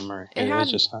does Malcolm Murray. It Yeah, had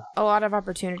it's just a lot of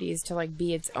opportunities to like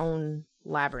be its own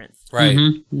labyrinth. Right.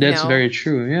 Mhm. That's know, very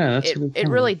true. Yeah, that's a good It point.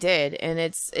 really did, and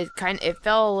it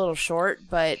fell a little short,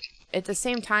 but at the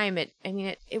same time, it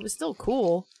was still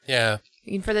cool. Yeah. I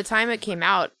mean, for the time it came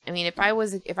out, I mean, if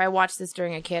I watched this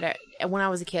during when I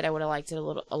was a kid, I would have liked it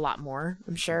a lot more,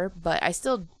 I'm sure. But I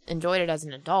still enjoyed it as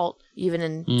an adult, even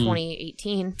in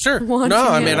 2018. Sure. Watching No,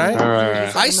 I it. mean,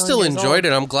 Right. I still enjoyed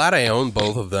it. I'm glad I own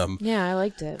both of them. Yeah, I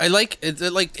liked it. I like it,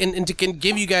 and to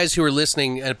give you guys who are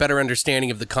listening a better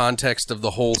understanding of the context of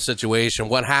the whole situation.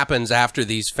 What happens after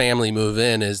these family move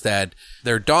in is that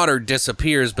their daughter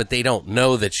disappears, but they don't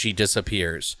know that she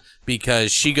disappears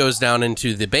because she goes down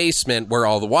into the basement where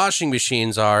all the washing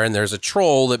machines are, and there's a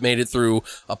troll that made it through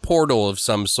a portal of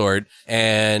some sort,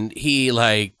 and he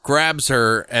like grabs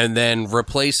her and then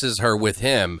replaces her with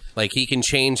him. Like he can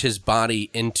change his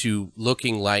body into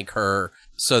looking like her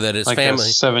so that his like family... a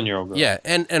 7-year-old girl. Yeah,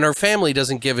 and her family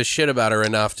doesn't give a shit about her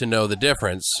enough to know the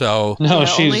difference. So No,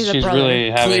 Yeah, only she's the brother. really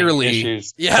having Clearly.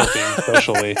 issues Yeah. coping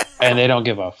socially, and they don't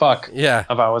give a fuck yeah,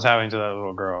 about what's happening to that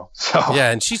little girl. So yeah,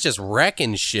 and she's just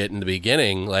wrecking shit in the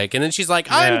beginning, like, and then she's like,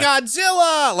 "I'm Yeah.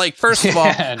 Godzilla!" Like, first of all,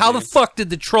 Yeah, how the dude. fuck did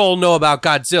the troll know about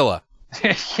Godzilla?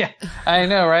 yeah, I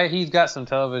know, right? He's got some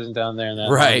television down there in that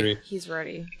Right. laundry. He's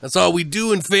ready. That's all we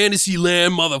do in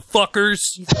Fantasyland,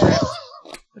 motherfuckers. He's prepped.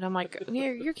 But I'm like,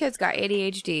 your kid's got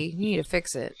ADHD. You need to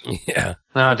fix it. Yeah,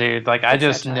 No, dude, like I Fix that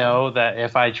just child. know that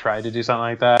if I tried to do something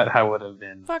like that, I would have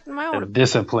been Fuck, my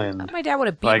disciplined. dad would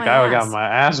have beat Like my I would ass. got my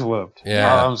ass whooped.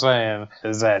 Yeah. All I'm saying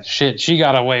is that shit she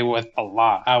got away with a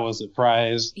lot. I was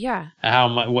surprised Yeah. at how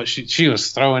much what she was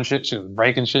throwing shit, she was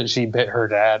breaking shit, she bit her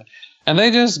dad. And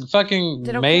they just fucking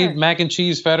They don't made care. mac and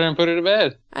cheese fed her and put her to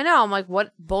bed. I know. I'm like,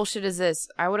 what bullshit is this?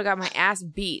 I would have got my ass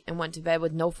beat and went to bed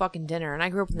with no fucking dinner. And I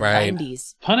grew up in the Right.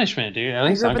 90s. Punishment, dude. At I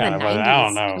least grew some up in kind the of 90s. I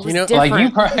don't It know. was You know,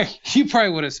 different. Like you probably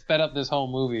would have sped up this whole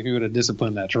movie if you would have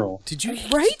disciplined that troll. did you?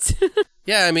 Right?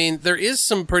 Yeah, I mean, there is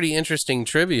some pretty interesting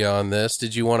trivia on this.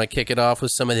 Did you want to kick it off with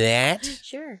some of that?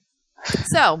 Sure.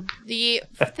 So, the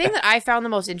thing that I found the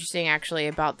most interesting actually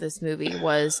about this movie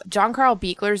was John Carl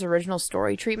Buechler's original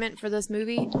story treatment for this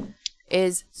movie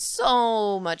is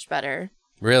so much better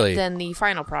Really? than the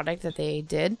final product that they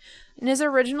did. In his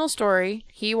original story,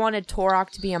 he wanted Turok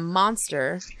to be a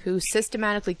monster who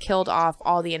systematically killed off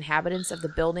all the inhabitants of the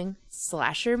building,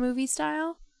 slasher movie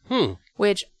style.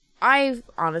 Which I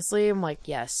honestly am like,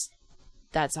 yes,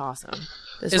 that's awesome.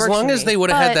 This As works long for as me. they would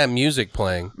have had But- that music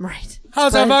playing. Right.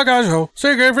 How's But- that fuck go?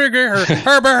 Figure,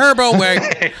 herbo way.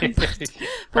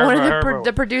 But one of Herbo.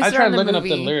 the producer I tried on the looking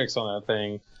movie, up the lyrics on that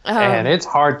thing, Oh. and it's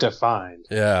hard to find.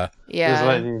 Yeah. yeah, Just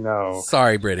letting you know.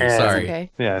 Sorry, Brittany. Yeah. Sorry.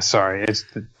 okay. Yeah, sorry. It's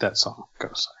that song. Go,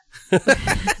 sorry.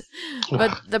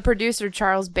 But the producer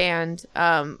Charles Band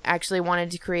actually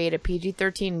wanted to create a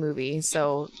PG-13 movie,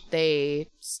 so they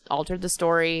altered the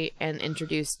story and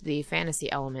introduced the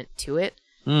fantasy element to it.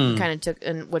 Kind of took,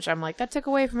 and which I'm like, that took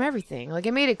away from everything. Like,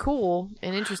 it made it cool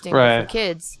and interesting Right. for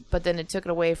kids, but then it took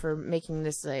it away for making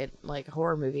this like a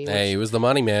horror movie, which Hey, he was the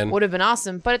money man. would have been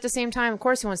awesome. But at the same time, of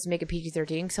course, he wants to make a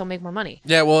PG-13 because he'll make more money.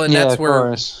 Yeah, well, and Yeah, that's of where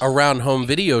course. around home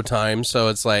video time, so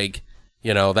it's like,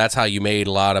 you know, that's how you made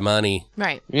a lot of money.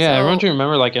 Right. Yeah, So- everyone do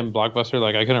remember, like, in Blockbuster,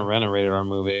 like, I couldn't rent a rated R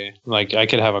movie. Like, I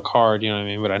could have a card, you know what I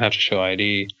mean? But I'd have to show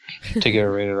ID to get a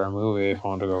rated R movie if I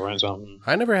wanted to go rent something.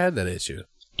 I never had that issue.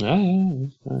 Yeah.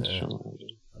 That's true.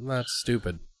 I'm not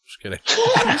stupid. Just kidding.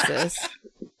 Jesus.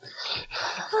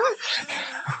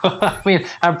 I mean,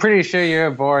 I'm pretty sure you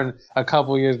were born a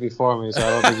couple years before me, so I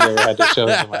don't think you ever had to show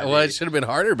them. Well, it should have been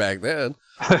harder back then.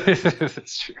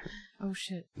 That's true. Oh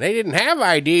shit. They didn't have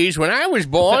IDs when I was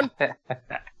born.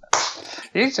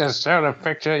 You just showed a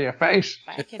picture of your face.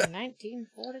 Back in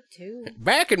 1942.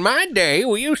 Back in my day,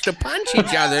 we used to punch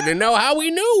each other to know how we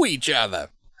knew each other.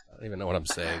 I don't even know what I'm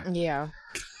saying. Yeah.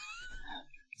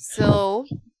 So,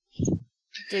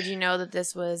 did you know that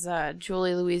this was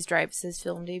Julie Louis-Dreyfus'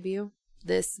 film debut?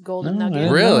 This Golden No, I Nugget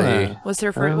didn't Really? know that. was her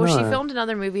I first. didn't Well, know she that. filmed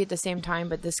another movie at the same time,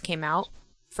 but this came out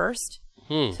first.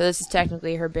 Hmm. So this is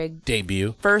technically her big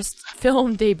Debut. first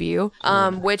film debut,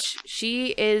 which she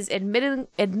is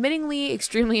admittingly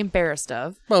extremely embarrassed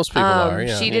of. Most people are,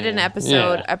 yeah. She did an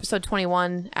episode, Yeah. episode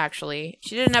 21, actually.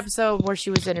 She did an episode where she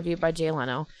was interviewed by Jay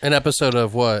Leno. An episode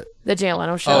of what? The Jay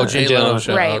Leno show. Oh, Jay Leno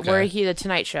show. Right, okay. where The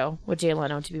Tonight Show with Jay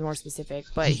Leno, to be more specific.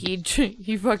 But he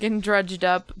fucking drudged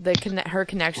up her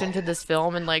connection to this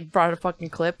film and like brought a fucking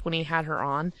clip when he had her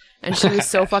on, and she was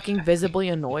so fucking visibly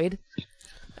annoyed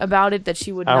about it that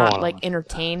she would I not wanna- like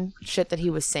entertain shit that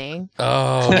he was saying,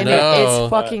 Oh, and no. it's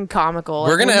fucking comical. We're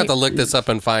Like, going to when have you- to look this up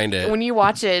and find it. when you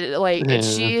watch it, like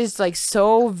she is like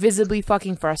so visibly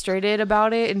fucking frustrated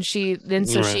about it, and so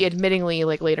she admittingly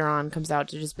like later on comes out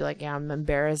to just be like, yeah, I'm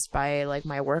embarrassed by like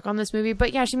my work on this movie.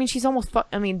 But yeah, she's almost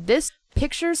this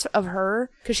pictures of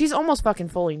her because she's almost fucking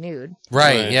fully nude.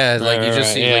 Right, Right. yeah. Like, you Right, just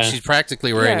right, see, yeah. like, she's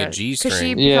practically wearing a because G-string.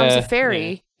 she becomes Yeah, a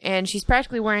fairy. And she's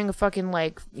practically wearing a fucking,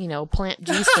 like, plant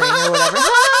G-string or whatever.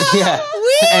 Yeah.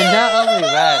 And not only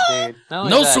that, dude. Not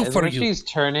only No that, soup is for when you. she's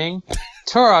turning,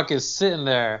 Turok is sitting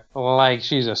there like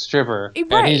she's a stripper.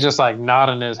 Right. And he's just like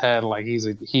nodding his head like he's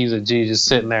a G, just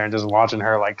sitting there and just watching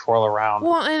her like twirl around.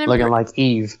 Well, and looking like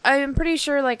Eve. I'm pretty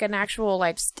sure, like, an actual,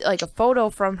 like a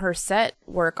photo from her set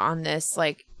work on this,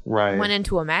 like, Right. went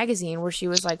into a magazine where she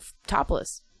was, like,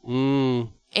 topless. Mm.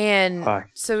 And Fuck.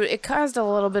 so it caused a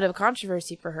little bit of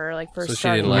controversy for her, like first So she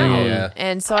starting didn't like out. it, yeah.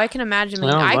 And so I can imagine,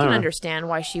 I don't I blame can her. understand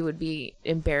why she would be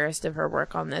embarrassed of her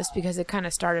work on this because it kind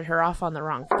of started her off on the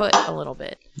wrong foot a little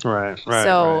bit. Right.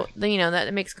 So right.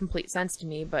 that makes complete sense to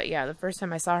me. But yeah, the first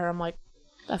time I saw her, I'm like,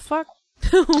 the fuck,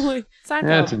 like, Seinfeld.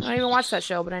 Yeah, I don't even watch that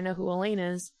show, but I know who Elaine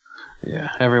is. Yeah,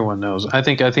 everyone knows. I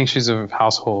think she's a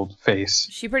household face.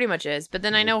 She pretty much is. But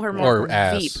then I know her more Or from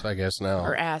ass, Veep. I guess now.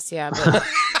 Or ass, yeah. But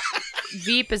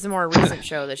Veep is a more recent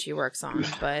show that she works on,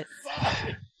 but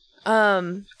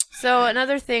so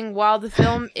another thing, while the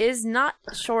film is not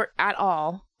short at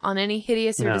all on any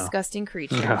hideous or No. disgusting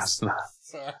creatures, No, it's not.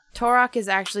 Torok is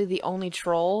actually the only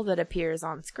troll that appears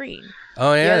on screen.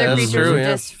 Oh, The yeah, other that's creatures true, are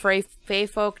yeah. just fey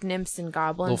folk, nymphs, and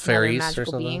goblins, Little and other fairies or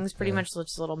magical something? beings. Pretty Yeah. much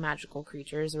just little magical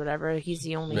creatures or whatever. He's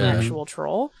the only Yeah. actual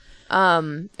troll.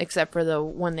 Except for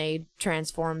when they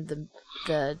transformed the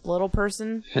little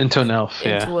person Into an elf,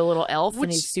 yeah. into a little elf, and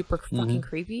Which- he's super fucking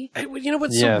creepy. Hey, you know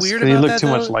what's Yes, so weird 'cause he about looked that, too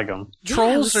much though? like him.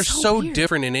 Trolls Yeah, it are was so weird.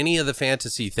 different in any of the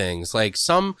fantasy things. Like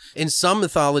in some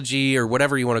mythology or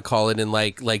whatever you want to call it, in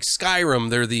like Skyrim,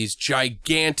 they're these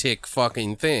gigantic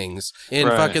fucking things. In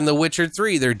Right. fucking The Witcher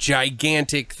 3, they're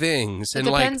gigantic things. It And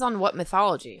depends on what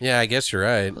mythology. yeah, I guess you're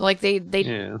right. Like they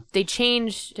Yeah. they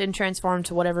changed and transformed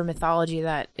to whatever mythology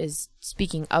that is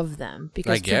speaking of them.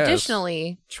 Because I guess.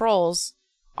 traditionally trolls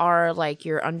are like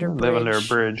your underbridge. Live under a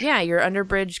bridge. Yeah, your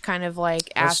underbridge kind of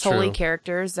like That's assholey true.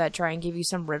 characters that try and give you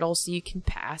some riddles so you can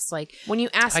pass. Like when you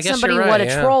ask I guess somebody you're what right, a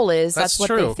yeah. troll is, That's that's what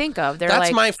true. they think of. They're That's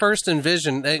like my first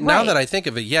envision. Now Right. that I think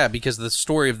of it, yeah, because the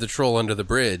story of the troll under the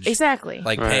bridge. exactly.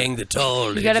 Like Right. paying the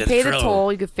toll. You gotta pay the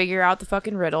toll. You can figure out the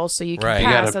fucking riddle so you can Right. You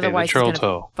pass. gotta pay the Otherwise, troll he's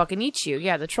gonna toll. fucking eat you.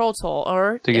 Yeah, the troll toll.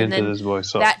 Or To get and into then this boy's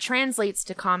soul. that translates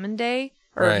to common day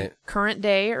or Right. current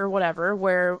day or whatever,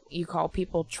 where you call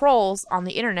people trolls on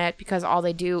the internet because all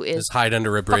they do is Just hide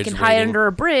under a bridge. fucking hide waiting. under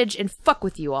a bridge and fuck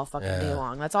with you all fucking day Yeah.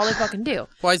 long. That's all they fucking do.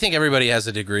 Well, I think everybody has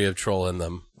a degree of troll in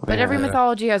them. But every Yeah.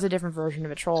 mythology has a different version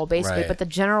of a troll, basically. Right. But the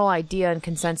general idea and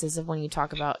consensus of when you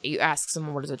talk about, you ask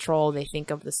someone what is a troll, they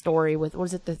think of the story with, what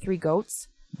is it, the three goats?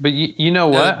 But you know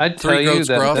what? I'd Three tell you Goats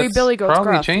that Gruff. Three that's Billy Goats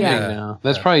probably Gruff, changing yeah. now.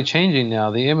 That's probably changing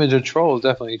now. The image of troll is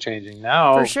definitely changing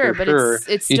now. For sure, but it's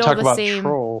you still talk the about same-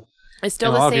 troll. It's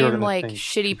still And a lot the of people are same, gonna like, think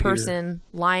shitty computer. person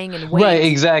lying in wait. Right,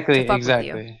 exactly, to fuck with you.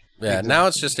 exactly. Yeah, now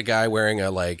it's just a guy wearing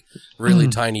a like really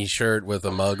tiny shirt with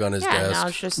a mug on his Yeah, now desk.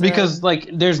 it's just Because like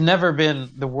there's never been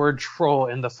the word troll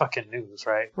in the fucking news,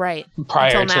 right? right.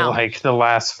 Prior Until to now. like the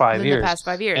last 5 In years. the past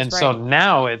 5 years, And right. so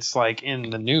now it's like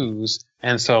in the news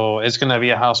And so it's going to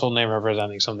be a household name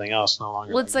representing something else, no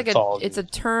longer. Well, it's like it's a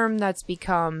term that's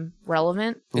become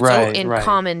relevant, in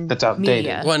common that's outdated.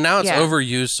 media. Well, now it's Yeah.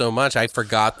 overused so much. I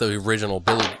forgot the original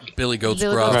Billy Goat's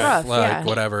Billy Gruff, Goat's Gruff, like yeah.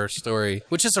 whatever story,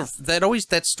 which is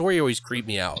that story always creeped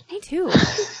me out. Me too.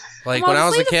 Like Come when on, I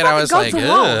was a leave the kid, I fucking was like, goats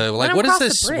alone. ugh, Let like them what is cross the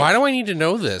this? bridge. Why do I need to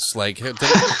know this? Like,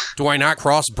 do I not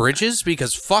cross bridges?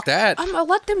 Because fuck that.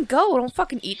 Let them go. Don't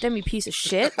fucking eat them, you piece of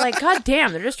shit. Like,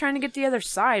 goddamn, they're just trying to get to the other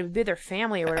side, be their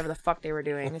family or whatever the fuck they were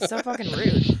doing. It's so fucking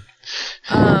rude.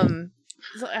 I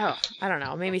don't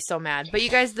know. It made me so mad. But you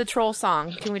guys, the troll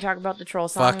song. Can we talk about the troll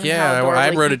song? Fuck and yeah! how I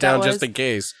adorably wrote cute it down that just was? in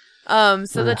case.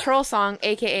 So the troll song,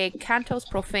 aka Cantos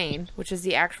Profane, which is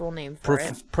the actual name for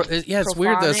it. It's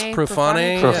weird. That's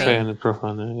Profane.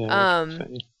 profane. Yeah.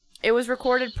 It was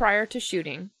recorded prior to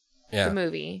shooting Yeah. the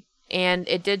movie, and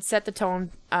it did set the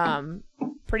tone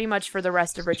pretty much for the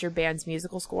rest of Richard Band's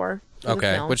musical score. For the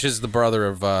Okay, film. which is the brother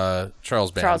of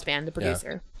Charles Band. Charles Band, the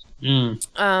producer. Mm.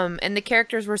 And the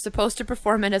characters were supposed to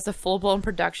perform it as a full-blown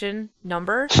production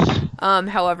number.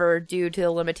 However, due to the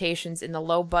limitations in the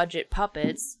low-budget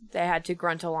puppets, they had to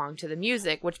grunt along to the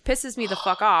music, which pisses me the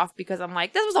fuck off because I'm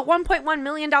like, this was a $1.1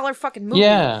 million fucking movie.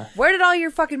 Yeah. Where did all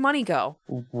your fucking money go?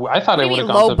 I thought it would have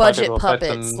gone to low-budget practical effects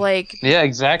puppets. and- Like, yeah, what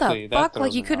exactly. the fuck?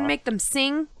 Like, you couldn't make them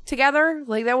sing together?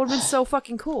 Like, that would have been so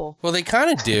fucking cool. Well, they kind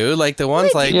of do. Like the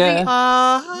ones like Yeah.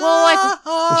 Well, like,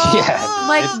 Yeah.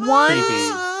 like it's one,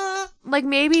 creepy. like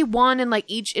maybe one in like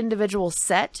each individual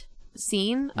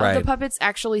scene of the Right. puppets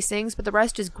actually sings, but the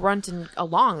rest is grunting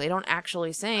along. They don't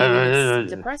actually sing. And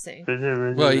it's depressing.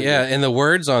 Well, yeah, and the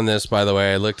words on this, by the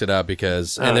way, I looked it up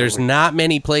because, and there's not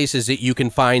many places that you can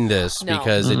find this No.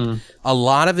 because a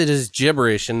lot of it is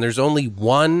gibberish, and there's only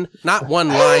not one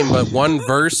line, but one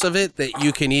verse of it that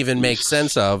you can even make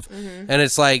sense of, and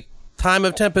it's like, time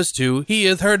of tempest too, he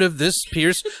hath heard of this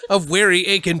pierce of weary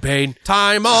ache and pain.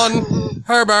 Time on,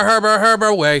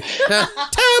 herber way.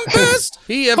 Tempest,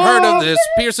 he have heard of this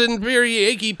piercing weary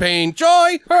achy pain.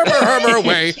 Joy, herber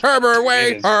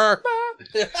way, her.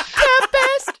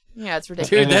 Tempest. Yeah, it's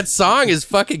ridiculous. Dude, that song is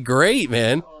fucking great,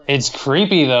 man. It's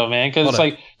creepy though, man, because Hold it's on.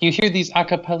 like you hear these a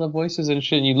cappella voices and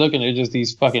shit, and you look and they're just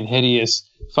these fucking hideous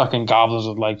fucking goblins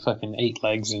with like fucking 8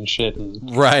 legs and shit.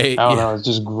 And Right. I don't yeah. know, it's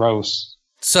just gross.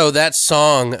 So that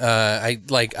song, I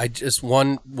just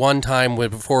one time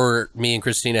before me and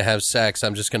Christina have sex,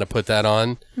 I'm just gonna put that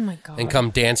on Oh my god. and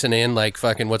come dancing in like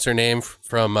fucking what's her name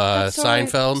from That's totally-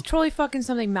 Seinfeld It's totally fucking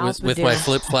something Mouse would with do. my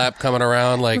flip flap coming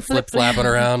around like flip flapping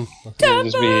around,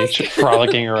 You just be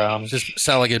frolicking around. just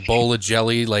sound like a bowl of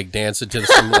jelly like dancing to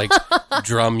some like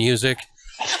drum music.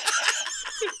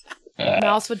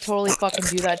 Mouse would totally fucking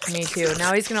do that to me too.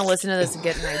 Now he's gonna listen to this and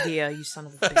get an idea. You son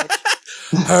of a bitch.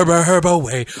 Herber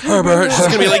away, Herber. She's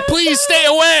gonna be like, please stay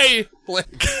away.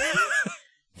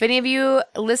 If any of you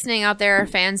listening out there are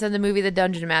fans of the movie The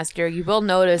Dungeon Master, you will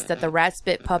notice that the rat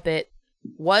spit puppet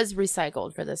was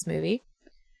recycled for this movie.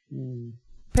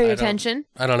 Pay attention.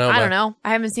 I don't know. I but don't know.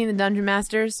 I haven't seen The Dungeon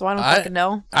Master, so I don't I- fucking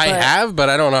know. I But- have, but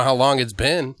I don't know how long it's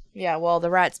been. Yeah, well, the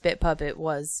rat spit puppet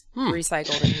was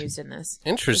recycled and used in this.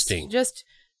 Interesting. Just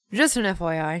an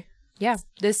FYI. Yeah,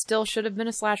 this still should have been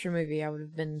a slasher movie. I would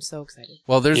have been so excited.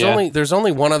 Well, there's Yeah.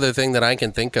 only one other thing that I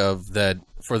can think of that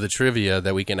for the trivia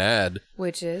that we can add.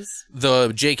 Which is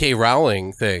The J.K.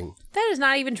 Rowling thing. that is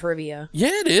not even trivia.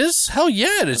 Yeah, it is. Hell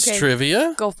yeah, it's Okay.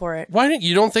 trivia. Go for it. Why don't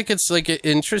you don't think it's like an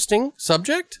interesting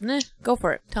subject? Go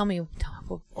for it. Tell me.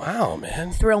 Wow,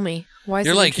 man. Thrill me. Why is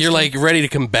You're it like interesting? ready to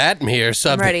combat me or I'm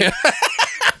something. ready.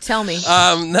 Tell me.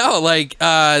 No, like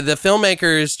the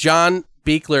filmmakers John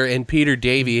Buechler and Peter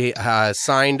Davey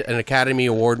signed an Academy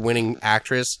Award-winning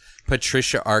actress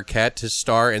Patricia Arquette to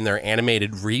star in their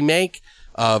animated remake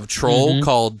of Troll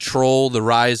called Troll: The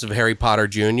Rise of Harry Potter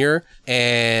Jr.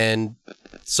 And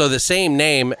so the same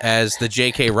name as the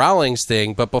J.K. Rowling's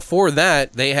thing, but before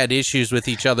that, they had issues with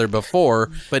each other before,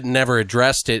 but never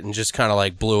addressed it and just kind of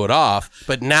like blew it off.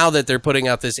 But now that they're putting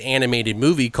out this animated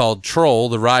movie called Troll: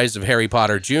 The Rise of Harry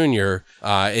Potter Jr.,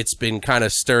 it's been kind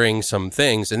of stirring some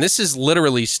things. And this is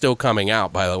literally still coming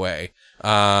out, by the way.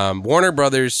 Warner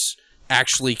Brothers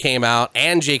actually came out,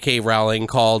 and J.K. Rowling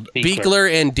called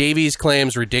Buechler and Davies'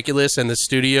 claims ridiculous, and the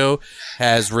studio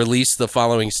has released the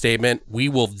following statement: "We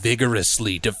will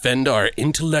vigorously defend our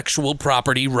intellectual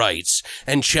property rights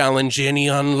and challenge any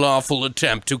unlawful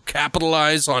attempt to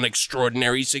capitalize on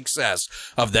extraordinary success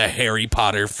of the Harry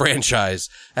Potter franchise,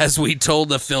 as we told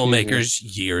the filmmakers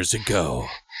years ago."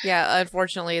 Yeah,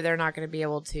 unfortunately, they're not going to be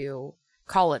able to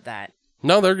call it that.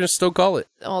 No, they're going to still call it.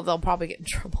 Oh, they'll probably get in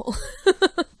trouble.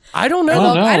 I don't know.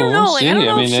 I don't know. We'll Like, I don't see.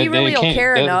 know if they she really will can't-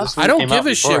 care this enough. movie I don't came give out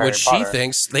a shit before what Harry she Potter.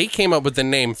 thinks. They came up with the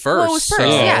name first. Well, it was first.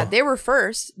 so- Yeah, they were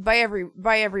first by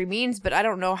every means, but I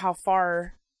don't know how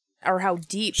far or how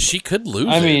deep. She could lose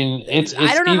I it. mean, it's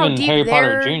I don't know how even deep Harry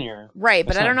Potter their- Jr. Right,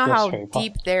 but It's I don't not know just how Harry Potter.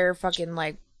 deep their fucking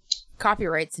like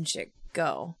copyrights and shit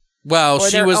go. Well, or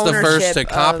she their was the first to ownership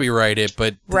of- copyright it,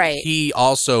 but Right. he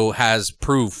also has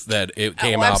proof that it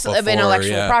came out before. Of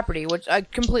intellectual yeah. property, which I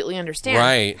completely understand.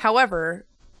 Right. However,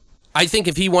 I think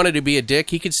if he wanted to be a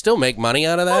dick, he could still make money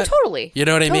out of oh, that. totally. You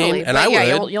know what I mean? Totally. And But I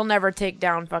yeah, would. You'll never take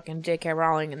down fucking J.K.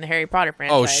 Rowling in the Harry Potter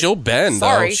franchise. Oh, she'll bend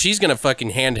Sorry. though. She's gonna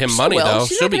fucking hand him She money will. though.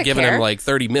 She's She'll not be gonna giving care. him like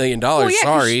 $30 million. Well, yeah,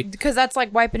 Sorry. because that's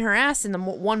like wiping her ass in the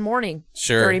one morning.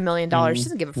 Sure. $30 million. She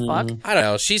doesn't give a fuck. I don't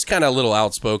know. She's kind of a little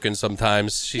outspoken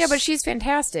sometimes. She's, Yeah, but she's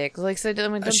fantastic. Like, so I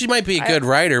mean, she might be a good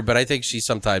writer, but I think she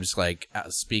sometimes like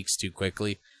speaks too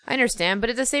quickly. I understand, but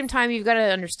at the same time, you've got to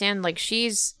understand, like,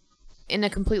 she's in a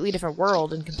completely different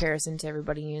world in comparison to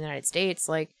everybody in the United States.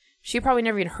 Like, she probably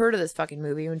never even heard of this fucking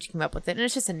movie when she came up with it, and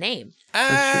it's just a name.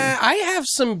 I have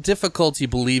some difficulty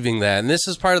believing that, and this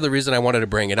is part of the reason I wanted to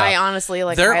bring it up. I honestly,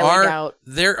 like, highly doubt.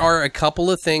 There are a couple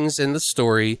of things in the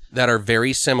story that are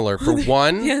very similar. For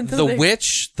one,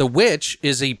 the witch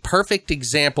is a perfect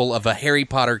example of a Harry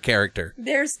Potter character.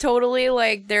 There's totally,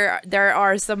 like, there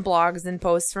are some blogs and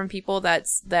posts from people that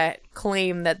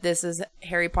claim that this is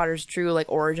Harry Potter's true, like,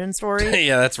 origin story.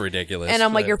 Yeah, that's ridiculous. And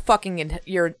I'm like, but- you're fucking,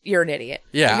 you're an idiot.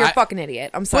 Yeah, You're a fucking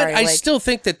idiot. I'm sorry. But I like, still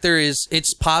think that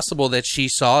it's possible that she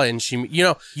saw it and she,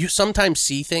 you sometimes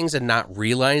see things and not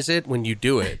realize it when you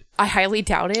do it. I highly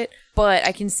doubt it, but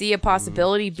I can see a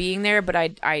possibility being there, but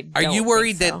I Are don't you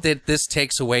worried think so. that this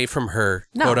takes away from her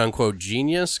No. quote unquote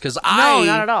genius? Because not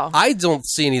at all. I don't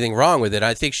see anything wrong with it.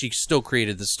 I think she still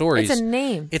created the stories. It's a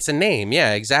name. It's a name,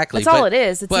 yeah, exactly. That's all it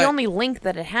is. It's but the only link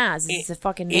that it has. It's a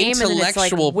fucking name, and then it's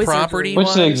like intellectual wizardry. property Which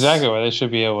is was- exactly why they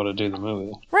should be able to do the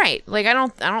movie. Right. Like, I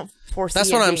don't foresee That's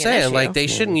it what I'm being an saying. issue. Like they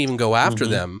shouldn't even go after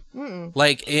them.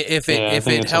 Like if Yeah, I it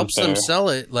think it's helps them unfair. sell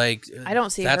it, like I don't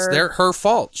see that's her- her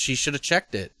fault. She should have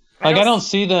checked it. Like, I don't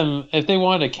see them, if they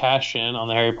wanted to cash in on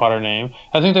the Harry Potter name,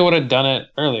 I think they would have done it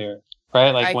earlier,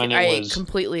 right? Like, I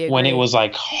completely agree. when it was,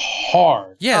 like,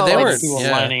 hard. Yeah, Oh, they like, weren't. People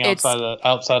Yeah. lining It's-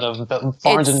 outside of the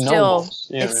Barnes and Nobles.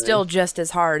 You know it's what I still mean? just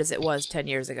as hard as it was 10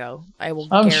 years ago. I will.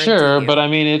 I'm guarantee sure, you. but I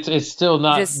mean, it's still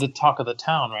not Just- the talk of the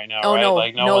town right now, Oh, right? no,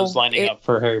 Like, no no, one's lining up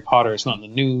for Harry Potter. It's not in the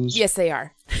news. Yes, they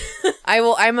are.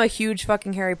 I'm a huge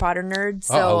fucking Harry Potter nerd,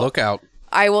 so Look out.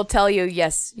 I will tell you,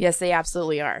 yes, they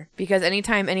absolutely are. Because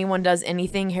anytime anyone does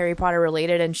anything Harry Potter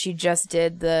related, and she just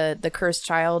did the Cursed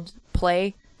Child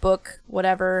play, book,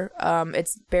 whatever,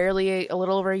 it's barely a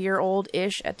little over a year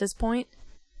old-ish at this point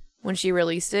when she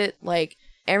released it. Like,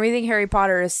 everything Harry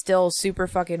Potter is still super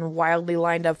fucking wildly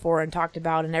lined up for and talked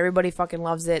about, and everybody fucking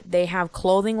loves it. They have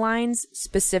clothing lines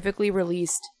specifically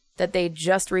released that they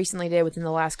just recently did within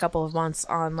the last couple of months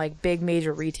on, like, big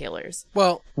major retailers.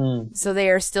 Well, So they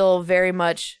are still very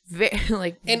much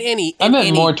like I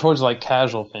meant more towards, like,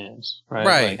 casual fans, right?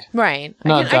 Right. Like, right.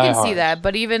 Not I can see diehards. that,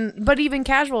 but even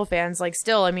casual fans, like,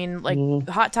 still, I mean, like,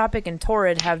 Hot Topic and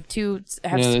Torrid have Yeah,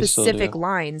 they still specific do.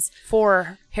 lines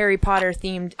for Harry Potter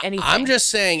themed anything. I'm just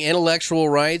saying intellectual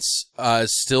rights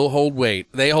still hold weight.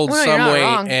 They hold Well, you're some not weight,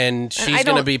 wrong. and And she's I going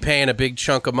to don't- be paying a big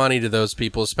chunk of money to those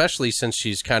people, especially since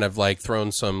she's kind of like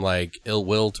thrown some like ill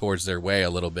will towards their way a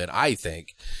little bit, I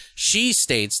think. She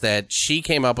states that she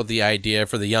came up with the idea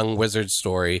for the Young Wizard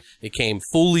story. It came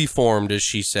fully formed, as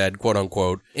she said, quote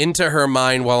unquote, into her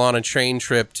mind while on a train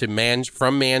trip to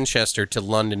from Manchester to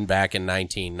London back in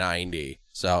 1990.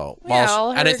 So,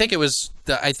 Well, and I her- think it was,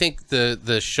 I think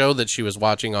the show that she was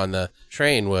watching on the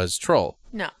train was Troll.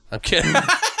 no. I'm kidding.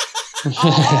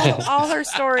 All her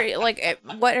story, like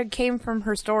what came from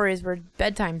her stories were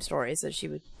bedtime stories that she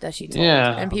told.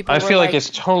 yeah. and people I were feel like it's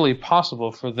totally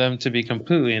possible for them to be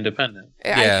completely independent.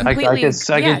 Yeah. I completely, could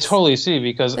yes. totally see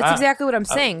because That's exactly what I'm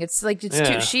saying. It's like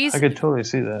she's I could totally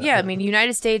see that. yeah. I mean,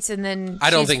 United States, and then I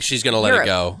don't think she's going to let Europe. it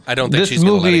go. I don't think This she's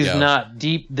going to let movie it is go. not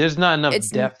deep. There's not enough It's-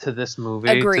 depth to this movie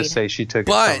Agreed. to say she took it.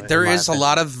 But from it, there in my is a opinion.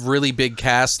 lot of really big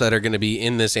casts that are going to be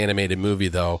in this animated movie,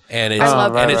 though, and it's I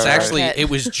love and it's Patricia actually Arquette. it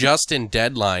was just in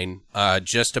Deadline,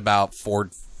 just about four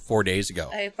days ago.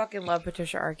 I fucking love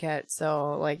Patricia Arquette,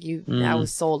 so like I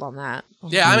was sold on that.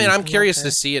 Yeah, I mean, I'm love curious her.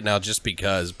 to see it now just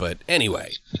because. But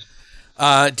anyway,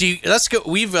 let's go.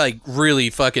 We've like really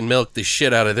fucking milked the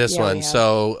shit out of this Yeah, we one. have.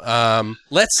 So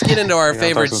let's get into our Yeah,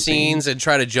 favorite talk some scenes and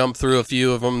try to jump through a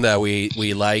few of them that we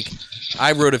like.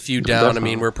 I wrote a few down. I Definitely.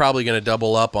 mean, we're probably going to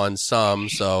double up on some.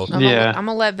 So I'm Yeah.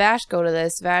 gonna let Vash go to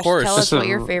this. Vash, course. tell us This what is-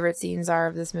 your favorite scenes are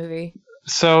of this movie.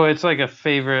 So it's like a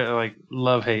favorite, like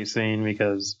love-hate scene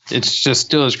because it's just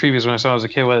still as creepy as when I saw it as a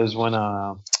kid. Was when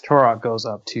Turok goes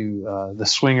up to the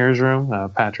swingers room,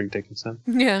 Patrick Dickinson,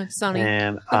 Yeah, Sonny.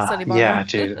 and Sonny Bono. yeah,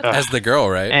 dude, As the girl,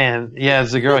 right? and yeah,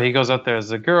 as the girl, he goes up there as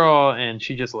the girl, and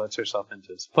she just lets herself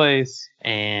into his place,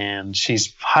 and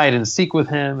she's hide and seek with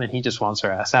him, and he just wants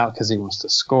her ass out because he wants to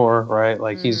score, right?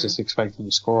 Like he's just expecting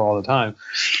to score all the time,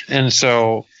 and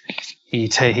so. He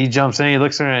jumps in, he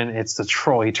looks at her, and it's the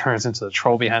troll. He turns into the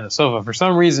troll behind the sofa. For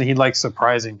some reason, he likes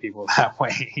surprising people that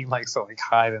way. He likes to like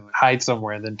hide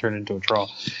somewhere and then turn into a troll.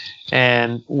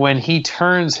 And when he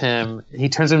turns him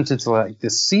into like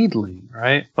this seedling,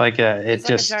 right? Like It's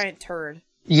like a giant turd.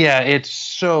 yeah, it's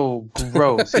so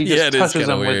gross. He Yeah, just it is touches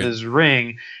kinda him weird. with his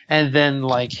ring, and then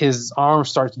like his arm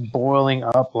starts boiling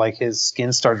up, like his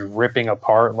skin starts ripping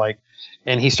apart, like.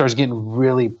 And he starts getting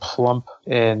really plump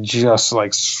and just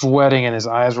like sweating, and his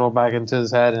eyes roll back into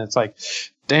his head. And it's like,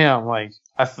 damn, like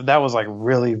that was like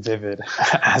really vivid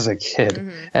as a kid. Mm-hmm.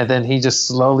 And then he just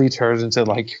slowly turns into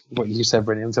like what you said,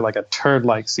 Brittany, into like a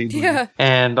turd-like seedling. Yeah.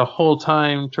 And the whole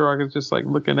time, Turok is just like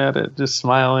looking at it, just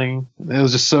smiling. It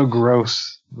was just so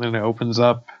gross. Then it opens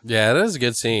up. Yeah, that is a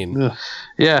good scene. Ugh.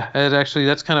 Yeah, it actually,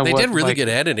 that's kind of They what, did really like, good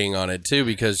editing on it too,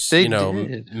 because They you know,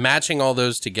 did. matching all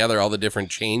those together, all the different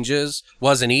changes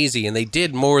wasn't easy, and they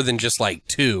did more than just like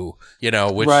 2. You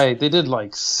know, which right, they did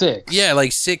like 6. yeah,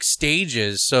 like 6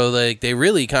 stages. So like they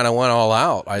really kind of went all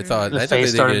out. I thought. The I thought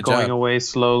face they did a started good going job. away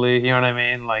slowly. You know what I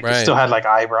mean? Like Right. he still had like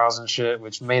eyebrows and shit,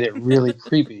 which made it really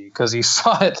creepy because you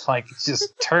saw it like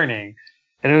just turning,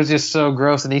 and it was just so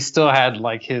gross. And he still had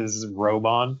like his robe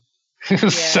on. It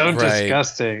was Yeah. so Right.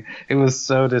 disgusting. It was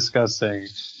so disgusting.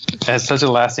 It had such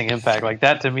a lasting impact. Like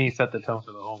that to me set the tone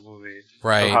for the whole movie.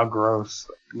 Right. Of how gross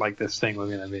like this thing was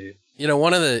gonna be. You know,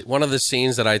 one of the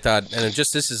scenes that I thought, and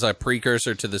this is a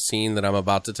precursor to the scene that I'm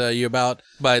about to tell you about.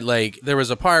 But like, there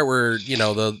was a part where you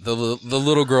know the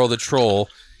little girl, the troll,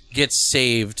 gets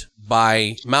saved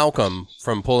by Malcolm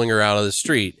from pulling her out of the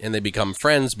street, and they become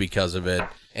friends because of it.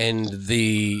 And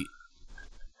the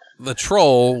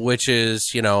troll, which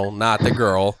is, you know, not the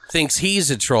girl, thinks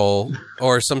he's a troll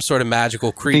or some sort of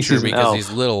magical creature he's an because elf.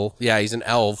 he's little. Yeah, he's an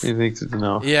elf. He thinks it's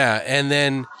no. Yeah, and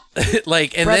then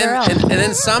like and Brother then elf. and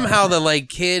then somehow the like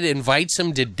kid invites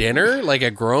him to dinner, like a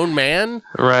grown man,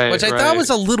 Right. which I thought was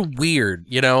a little weird,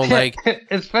 you know, like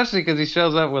especially because he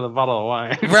shows up with a bottle of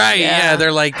wine. right, yeah,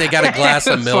 they're like they got a glass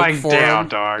of It's milk like, for damn, him.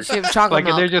 dog. She have chocolate Like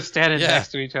milk. they're just standing Yeah. next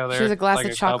to each other. She has a glass like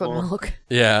of chocolate couple. milk.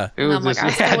 Yeah. It And was I'm like, just, I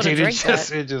still yeah, would've dude, drank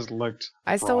that. it just looked.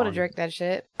 I still would have wrong. drank that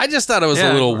shit. I just thought it was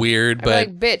Yeah. a little weird, I'd be but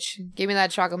like, bitch, give me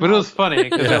that chocolate But it milk. was funny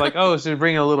because they're like, oh, she's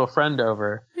bringing a little friend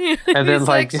over. And then, He's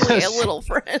like, actually a little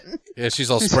friend. yeah, she's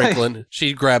all sprinkling.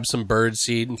 She grabs some bird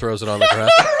seed and throws it on the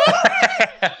ground.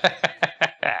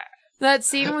 That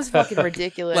scene was fucking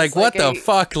ridiculous. Like, what the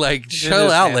fuck? Like, chill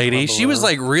just out, hands lady. on She was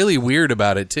below. like really weird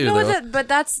about it too, No, though. but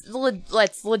that's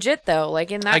legit though.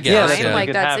 Like in I that guess, time, yeah. like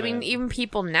Could that's. I happen. mean, even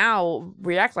people now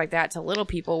react like that to little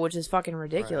people, which is fucking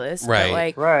ridiculous. Right. But,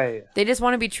 like right. they just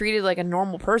want to be treated like a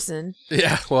normal person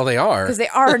Yeah, well, they are. because they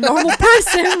are a normal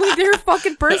person. Like they're a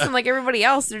fucking person like everybody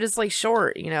else. They're just like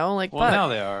short, you know. Like, Well, fuck. now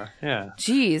they are. Yeah.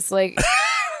 Jeez, like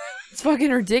it's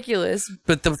fucking ridiculous.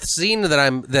 But the scene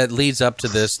that leads up to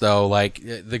this, though, like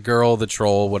the girl, the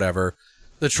troll, whatever,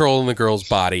 the troll in the girl's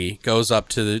body goes up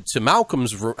to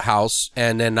Malcolm's house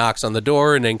and then knocks on the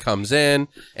door and then comes in,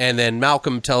 and then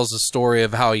Malcolm tells the story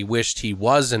of how he wished he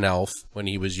was an elf when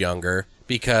he was younger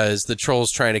because the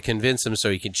troll's trying to convince him so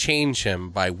he can change him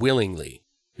by willingly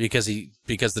because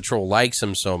the troll likes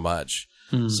him so much.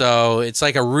 So it's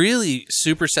like a really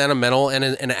super sentimental and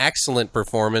an excellent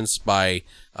performance by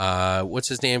what's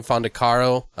his name,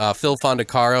 Fondacaro, Phil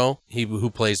Fondacaro, who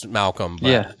plays Malcolm.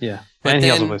 But, Yeah. But And he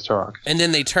also then- plays Turok. And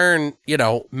then they turn, you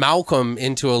know, Malcolm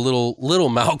into a little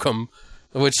Malcolm,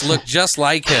 which looked just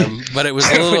like him, but it was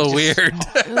a little weird.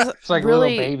 It's like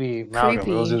Really little baby Malcolm.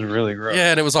 creepy. It was just really gross.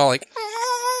 Yeah, and it was all like,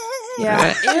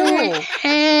 Yeah. Ew.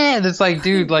 And it's like,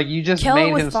 dude, like you just Kill it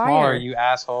made with him fire. smaller, you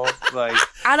asshole. Like,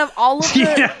 Out of all of the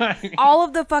yeah. all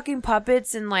of the fucking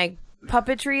puppets and like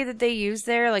puppetry that they used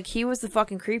there, like he was the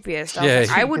fucking creepiest. I, was Yeah, like,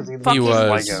 I he- would he fucking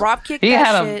was. drop kick He that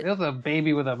had shit. it was a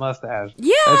baby with a mustache.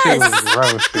 Yes! That shit was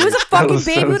gross. It was a dude. That fucking was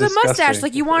baby so with a mustache. disgusting.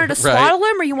 Like you wanted to Right. swaddle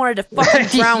him or you wanted to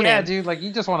fucking drown yeah, him. dude. Like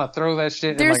you just want to throw that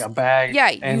shit There's- in like a bag.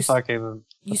 yeah, and you- fucking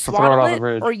You throw it swaddle off the it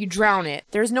bridge. or you drown it.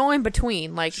 There's no in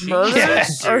between. Like murder Yeah,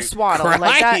 or dude. swaddle. Like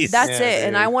that. Christ. That's Yeah, it.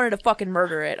 And dude. I wanted to fucking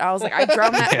murder it. I was like, I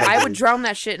drown that. Yeah, I would dude. drown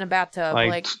that shit in a bathtub. like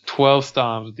Like 12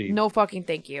 stomps deep. no fucking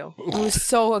thank you. It was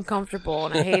so uncomfortable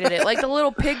and I hated it. Like the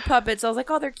little pig puppets. I was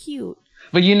like, oh, they're cute.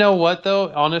 But you know what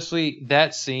though? Honestly,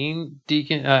 that scene,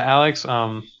 Deacon Alex,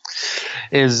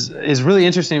 is really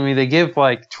interesting to me. They give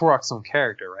like Turok some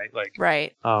character, right? Like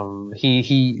Right.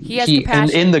 he has in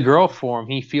compassion. the girl form,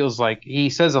 he feels like he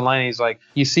says a line. He's like,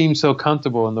 "You seem so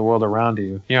comfortable in the world around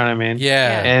you." You know what I mean?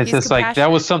 Yeah. And it's He's just like that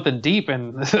compassionate. was something deep,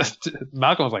 and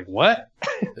Malcolm was like, "What?"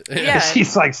 Yeah.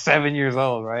 She's like 7 years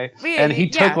old, right? Yeah, And he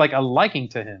yeah. took like a liking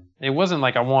to him. It wasn't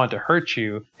like I wanted to hurt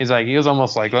you. He was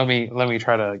almost like, let me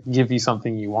try to give you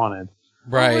something you wanted.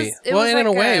 Right. it Well, was and in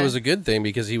a like way, it a- was a good thing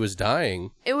because he was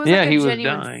dying. It was Yeah, like a he was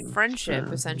genuine dying. friendship,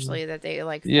 Yeah. essentially, that they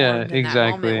like formed Yeah, in that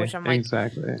exactly. moment, which I'm like,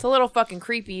 Exactly. it's a little fucking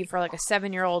creepy for like a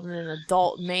 7-year-old and an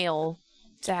adult male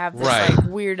to have this Right. like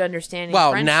weird understanding.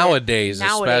 Well, friendship. nowadays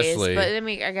especially. But I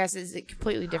mean, I guess it's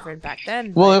completely different back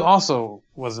then. Well, but- it also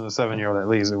wasn't a 7-year-old. At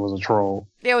least it was a troll.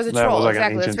 yeah, it was a that troll, was like an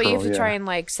exactly. That's ancient why you have troll, to try yeah. and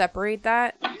like separate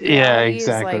that. Yeah, reality is,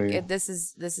 exactly. Like, this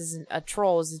is a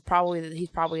troll. He's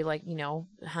probably like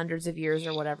hundreds of years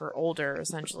or whatever older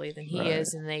essentially than he Right.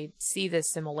 is, and they see this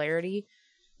similarity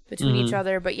between Mm-hmm. each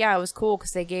other. But yeah, it was cool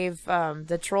because they gave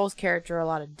the troll's character a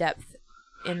lot of depth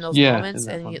in those Yeah, moments, in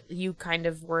that and one. you kind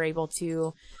of were able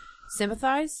to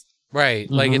sympathize. Right.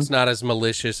 Like Mhm. it's not as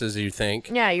malicious as you think.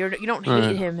 Yeah, you don't hate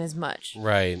Right. him as much.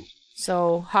 Right.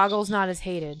 So Hoggle's not as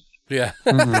hated. Yeah.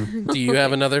 Mhm. Do you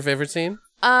have another favorite scene?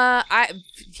 Can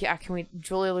we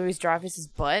Julia Louis-Dreyfus's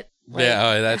butt? Like, Yeah,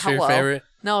 oh, that's your hello? favorite?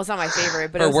 No, it's not my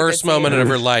favorite. But it Her was a good worst scene. moment of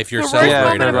her life, you're The worst celebrating.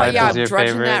 moment of her my life yeah, is your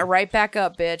drudging favorite? that right back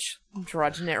up, bitch. I'm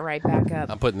drudging it right back up.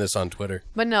 I'm putting this on Twitter.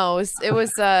 But no, it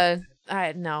was a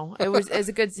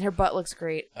good. Her butt looks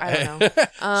great. I don't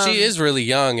know. She is really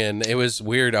young, and it was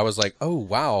weird. I was like, oh,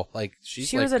 wow. Like, she's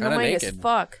She like was kind of annoying as naked.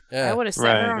 fuck. Yeah. I would have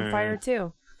set her Right, on fire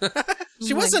too.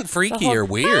 She wasn't freaky whole- or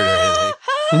weird or anything.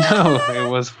 No, it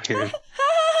was weird.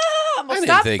 Well, didn't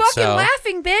stop think fucking so.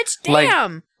 laughing, bitch! Like,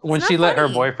 Damn. When It's she not let her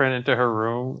funny. boyfriend into her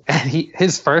room, and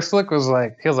his first look was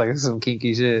like, he was like, this is some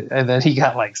kinky shit, and then he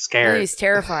got like scared. He's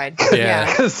terrified. Yeah. Yeah.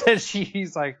 Because then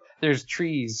he's like, there's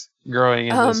trees growing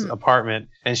in this apartment,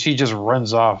 and she just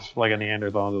runs off like a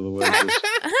Neanderthal into the woods.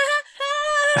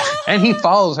 And he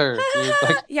follows her. Dude.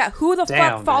 Like, Yeah, who the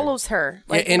Damn, fuck follows her?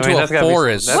 Yeah, Like, into I mean, a that's gotta be-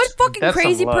 forest. that's- what fucking that's some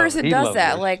crazy love. person He does loves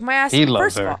that? her. Like, my ass. He loves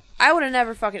First of her. all, I would have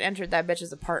never fucking entered that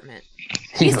bitch's apartment.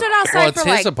 He stood outside Well, it's for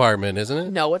his like. apartment, isn't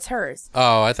it? No, it's hers.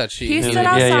 Oh, I thought she... He stood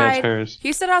yeah, it's outside. hers.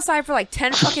 He stood outside for like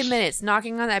 10 fucking minutes,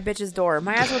 knocking on that bitch's door.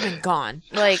 My ass would have been gone.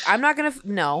 Like, I'm not gonna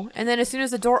no. And then as soon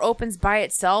as the door opens by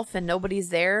itself and nobody's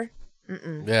there,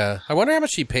 Yeah. I wonder how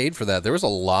much she paid for that. There was a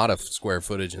lot of square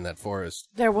footage in that forest.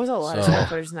 there was a lot of So- square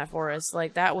footage in that forest.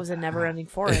 Like, that was a never-ending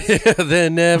forest. The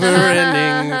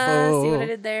never-ending See what I forest.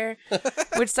 did there?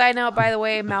 Which, side note, by the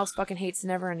way, Mouse fucking hates the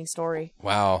Never-Ending Story.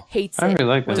 Wow. Hates I it. really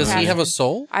like that with Does he movie. have a passion.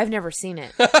 soul? I've never seen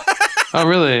it. Oh,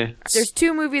 really? There's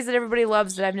 2 movies that everybody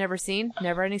loves that I've never seen: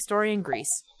 Never-Ending Story and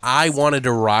Grease. I wanted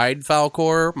to ride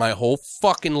Falcor my whole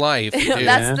fucking life, dude.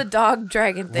 That's the dog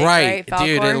dragon thing, right? dude.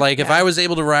 Falcor? And like, if Yeah. I was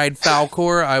able to ride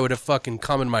Falcor, I would have fucking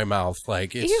come in my mouth.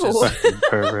 Like, it's Ew. just.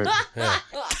 Perfect.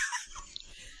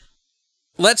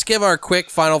 Let's give our quick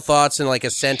final thoughts in like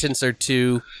a sentence or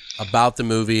two about the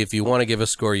movie. If you want to give a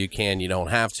score, you can. You don't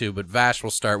have to. But Vash, we'll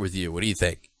start with you. What do you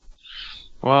think?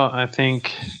 Well, I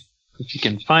think if you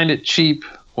can find it cheap,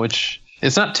 which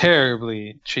it's not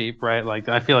terribly cheap, right? Like,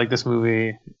 I feel like this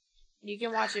movie You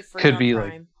can watch it free Could on be, like,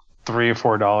 Prime. $3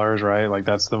 or $4, right? Like,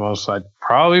 that's the most I'd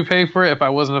probably pay for it if I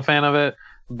wasn't a fan of it.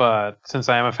 But since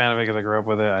I am a fan of it because I grew up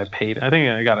with it, I paid. I think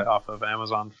I got it off of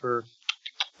Amazon for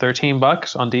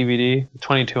 $13 on DVD,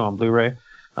 22 on Blu-ray.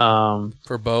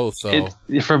 For both, though.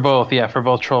 For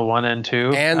both Troll 1 and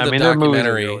 2. And I the mean, they're movies that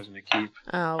documentary. you're always gonna keep.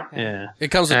 Oh, okay. Yeah. It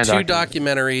comes with And 2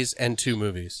 documentary. documentaries and 2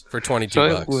 movies for $22.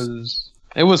 So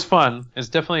it was fun. It's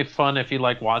definitely fun if you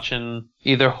like watching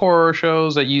either horror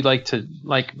shows that you like to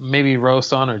like maybe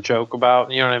roast on or joke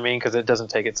about. You know what I mean? Because it doesn't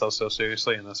take it so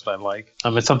seriously, and that's what I like.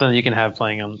 It's something that you can have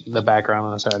playing on the background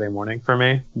on a Saturday morning for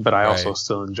me, but I also Right.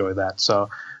 still enjoy that. So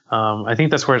I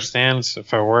think that's where it stands.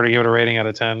 If I were to give it a rating out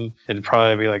of 10, it'd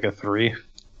probably be like a 3.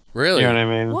 Really? You know what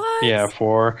I mean? What? Yeah,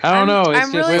 4. I don't know. It's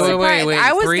I'm just really like, surprised.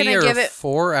 I was 3 gonna or give it-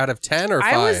 4 out of 10 or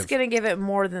 5? I was gonna give it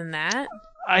more than that.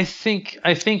 I think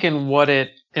in what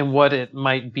it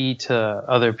might be to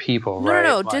other people, No, right?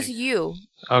 no, Like- just you.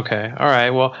 Okay. All right.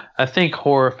 Well, I think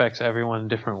horror affects everyone in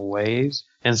different ways.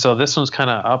 And so this one's kind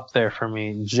of up there for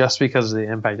me just because of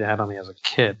the impact it had on me as a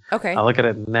kid. Okay. I look at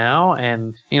it now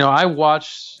and, I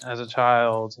watched as a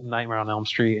child Nightmare on Elm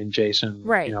Street and Jason,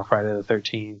 Right. Friday the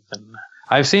 13th. And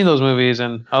I've seen those movies,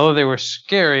 and although they were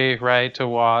scary, right, to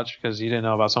watch because you didn't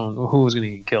know about someone who was going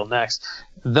to get killed next,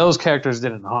 those characters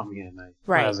didn't haunt me at night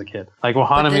when I was a kid. Like what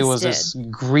haunted me was this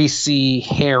greasy,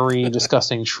 hairy,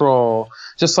 disgusting troll.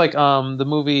 Just like the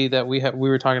movie that we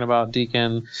were talking about,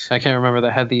 Deacon. I can't remember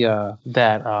that had the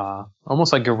that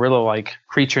almost like gorilla like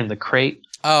creature in the crate.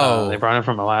 Oh, they brought him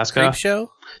from Alaska. Creepshow?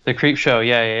 The Creepshow,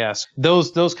 yeah.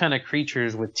 Those kind of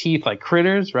creatures with teeth, like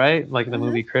critters, right? Like the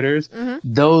movie Critters.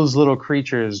 Those little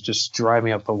creatures just drive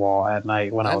me up the wall at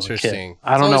night when I was a kid.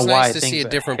 I don't know why. It's nice to see a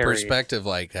different perspective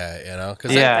like that, you know?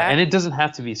 And it doesn't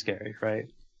have to be scary, right?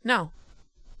 No.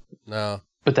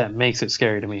 But that makes it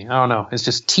scary to me. I don't know. It's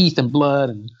just teeth and blood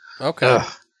and. Okay.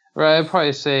 Right. I'd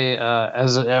probably say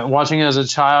watching it as a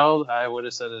child, I would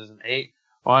have said it as an 8.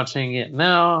 Watching it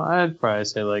now, I'd probably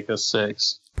say like a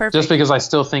 6. Perfect. Just because I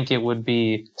still think it would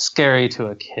be scary to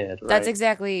a kid. Right? That's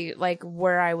exactly like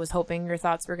where I was hoping your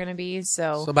thoughts were going to be.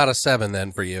 So about a 7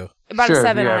 then for you. About a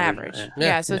 7 on average.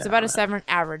 Yeah, so it's about a 7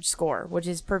 average score, which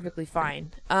is perfectly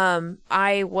fine.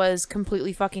 I was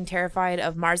completely fucking terrified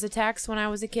of Mars Attacks when I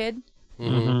was a kid.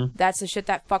 Mm-hmm. That's the shit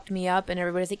that fucked me up, and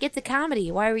everybody's like, it's a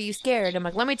comedy. Why were you scared? I'm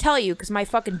like, let me tell you, because my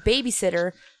fucking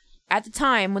babysitter, at the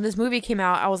time when this movie came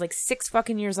out, I was like 6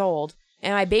 fucking years old.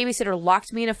 And my babysitter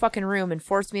locked me in a fucking room and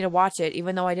forced me to watch it,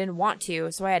 even though I didn't want to.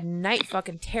 So I had night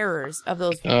fucking terrors of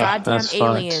those goddamn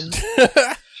aliens.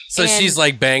 So she's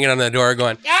like banging on the door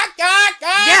going, knock, knock,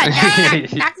 knock. Yeah,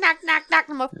 knock, knock, knock, knock.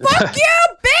 I'm like, fuck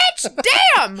you, bitch!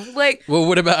 Damn! Like, well,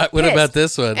 what about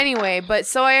this one? Anyway, but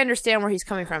so I understand where he's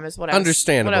coming from is what I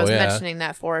was mentioning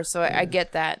that for. So I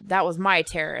get that. That was my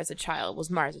terror as a child, was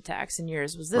Mars Attacks, and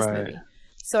yours was this movie.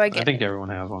 So I think everyone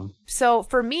has one. So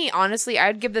for me, honestly,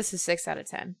 I'd give this a 6 out of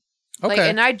 10. Okay.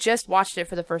 And I just watched it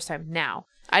for the first time now.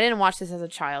 I didn't watch this as a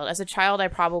child. As a child, I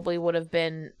probably would have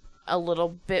been a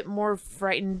little bit more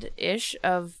frightened-ish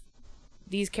of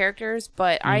these characters,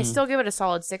 but I still give it a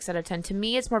solid 6 out of 10. To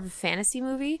me, it's more of a fantasy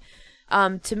movie.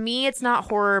 To me, it's not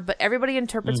horror, but everybody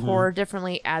interprets horror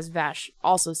differently, as Vash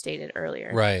also stated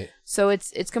earlier. Right. So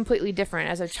it's completely different.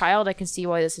 As a child, I can see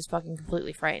why this is fucking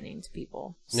completely frightening to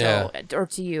people. So, or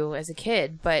to you as a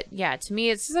kid. But yeah, to me,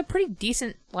 it's a pretty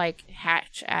decent like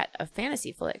hatch at a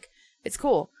fantasy flick. It's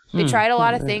cool. They tried a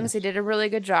lot of things. They did a really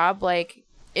good job. Like,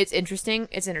 it's interesting.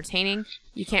 It's entertaining.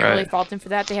 You can't really fault them for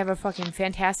that. They have a fucking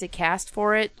fantastic cast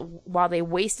for it. While they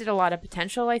wasted a lot of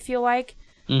potential, I feel like.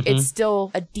 It's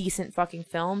still a decent fucking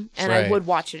film, and I would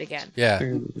watch it again. Yeah.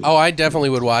 Oh, I definitely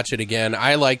would watch it again.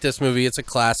 I like this movie. It's a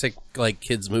classic, like,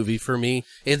 kids movie for me.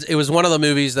 It was one of the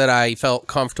movies that I felt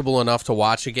comfortable enough to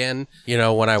watch again, you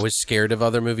know, when I was scared of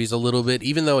other movies a little bit,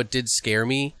 even though it did scare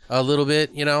me a little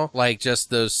bit, you know, like just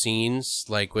those scenes,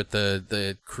 like with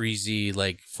the crazy,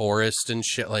 like, forest and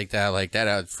shit like that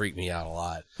would freak me out a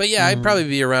lot. But yeah, I'd probably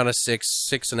be around a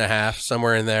 6.5,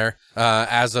 somewhere in there.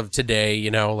 As of today,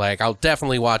 you know, like, I'll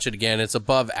definitely watch it again. It's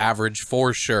above average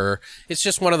for sure. It's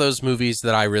just one of those movies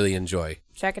that I really enjoy.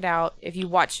 Check it out. If you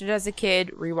watched it as a kid,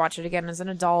 rewatch it again as an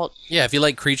adult. Yeah, if you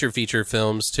like creature feature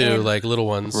films too, And like little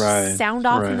ones. Sound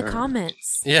off in the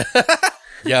comments. Yeah.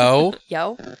 Yo.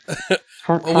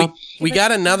 Well, we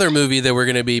got another movie that we're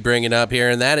going to be bringing up here,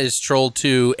 and that is Troll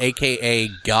 2, a.k.a.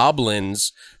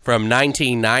 Goblins, from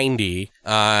 1990.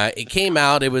 It came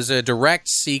out. It was a direct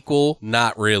sequel.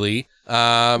 Not really.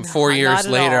 4 years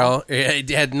later, it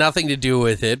had nothing to do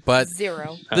with it. But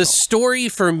Zero. The story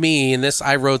for me, and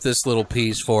I wrote this little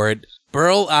piece for it.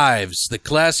 Burl Ives, the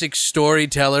classic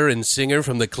storyteller and singer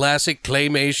from the classic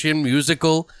claymation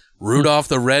musical Rudolph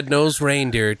the Red-Nosed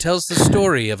Reindeer, tells the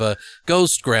story of a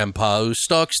ghost grandpa who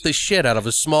stalks the shit out of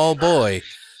a small boy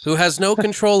who has no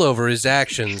control over his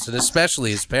actions, and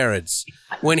especially his parents.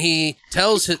 When he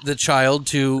tells the child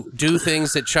to do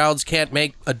things that childs can't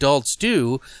make adults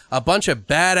do, a bunch of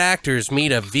bad actors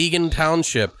meet a vegan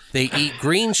township. They eat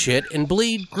green shit and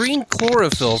bleed green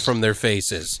chlorophyll from their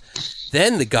faces.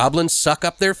 Then the goblins suck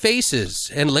up their faces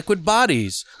and liquid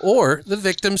bodies, or the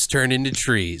victims turn into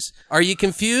trees. Are you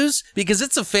confused? Because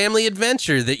it's a family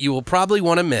adventure that you will probably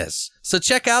want to miss. So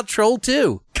check out Troll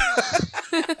 2.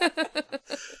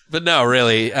 But no,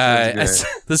 really,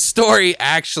 the story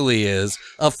actually is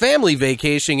a family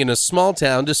vacationing in a small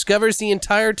town discovers the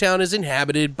entire town is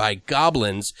inhabited by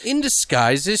goblins in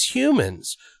disguise as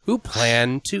humans who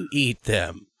plan to eat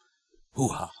them.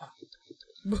 Hoo-ha.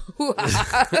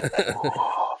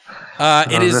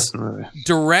 It is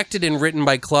directed and written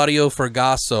by Claudio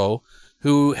Fragasso,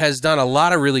 who has done a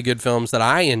lot of really good films that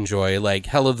I enjoy, like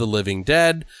Hell of the Living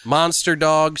Dead, Monster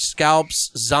Dog, Scalps,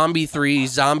 Zombie 3,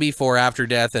 Zombie 4 After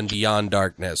Death, and Beyond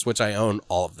Darkness, which I own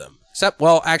all of them. Except,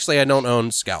 well, actually, I don't own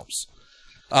Scalps.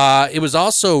 It was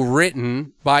also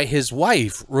written by his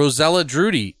wife, Rosella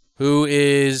Drudy, who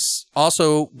is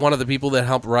also one of the people that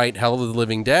helped write Hell of the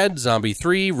Living Dead, Zombie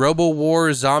 3, Robo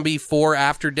War, Zombie 4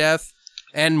 After Death,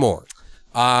 and more.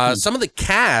 Some of the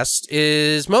cast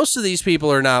is, most of these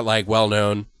people are not like well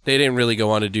known. They didn't really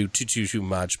go on to do too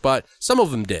much, but some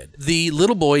of them did. The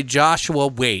little boy, Joshua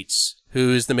Waits,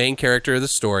 who is the main character of the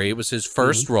story. It was his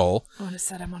first role. I want to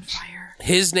set him on fire.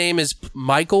 His name is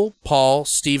Michael Paul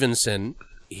Stevenson.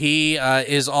 He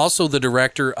is also the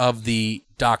director of the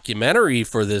documentary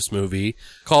for this movie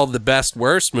called The Best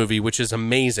Worst Movie, which is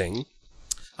amazing.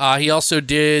 He also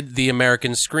did The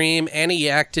American Scream, and he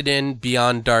acted in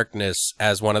Beyond Darkness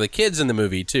as one of the kids in the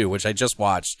movie, too, which I just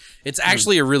watched. It's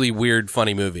actually a really weird,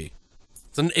 funny movie.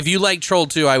 So if you like Troll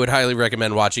 2, I would highly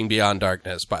recommend watching Beyond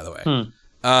Darkness, by the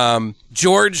way.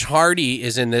 George Hardy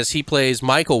is in this. He plays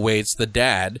Michael Waits, the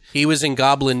dad. He was in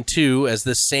Goblin 2 as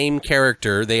the same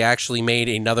character. They actually made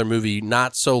another movie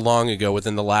not so long ago,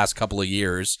 within the last couple of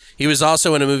years. He was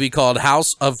also in a movie called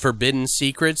House of Forbidden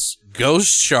Secrets,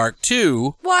 Ghost Shark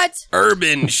 2, What?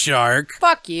 Urban Shark,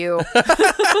 Fuck you.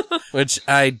 which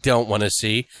I don't want to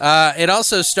see. It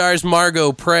also stars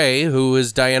Margot Prey, who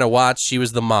is Diana Watts. She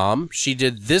was the mom. She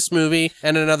did this movie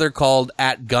and another called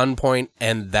At Gunpoint,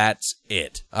 and that's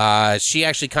it. She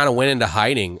actually kind of went into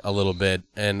hiding a little bit,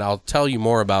 and I'll tell you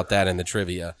more about that in the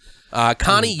trivia.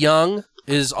 Connie Young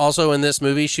is also in this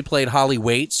movie. She played Holly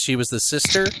Waits. She was the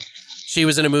sister. She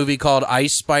was in a movie called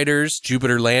Ice Spiders,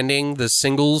 Jupiter Landing, The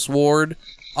Singles Ward.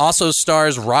 Also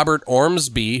stars Robert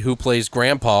Ormsby, who plays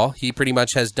Grandpa. He pretty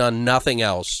much has done nothing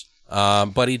else,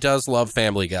 but he does love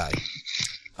Family Guy.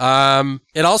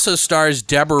 It also stars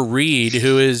Deborah Reed,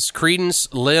 who is Credence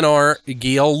Lenore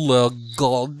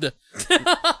Gielgud.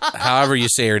 However you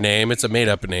say her name, it's a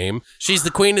made-up name. She's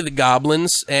the queen of the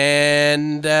goblins,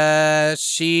 and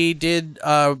she did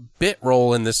a bit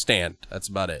role in The Stand. That's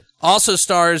about it. Also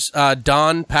stars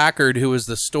Don Packard, who is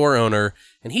the store owner,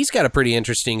 and he's got a pretty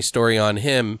interesting story on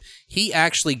him. He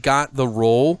actually got the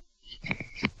role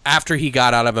after he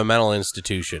got out of a mental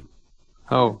institution.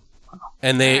 Oh.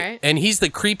 And Alright. and he's the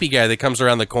creepy guy that comes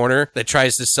around the corner that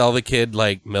tries to sell the kid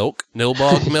like milk,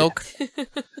 Nilbog milk.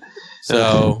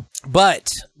 So,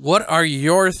 but what are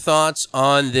your thoughts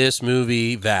on this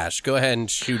movie, Vash? Go ahead and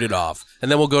shoot it off,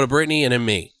 and then we'll go to Brittany and then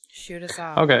me. Shoot us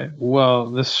off. Okay. Well,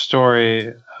 this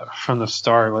story from the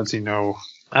start lets you know.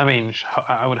 I mean,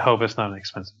 I would hope it's not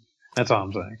expensive. That's all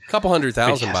I'm saying. A couple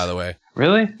 100,000, by the way.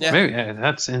 Really? Yeah. Maybe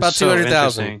that's About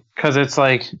 200,000. Because it's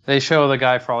like they show the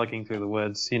guy frolicking through the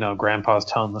woods. You know, Grandpa's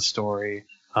telling the story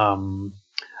of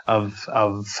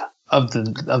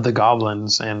the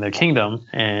goblins and their kingdom,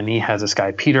 and he has this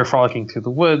guy Peter frolicking through the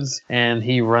woods, and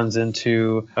he runs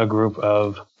into a group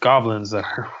of goblins that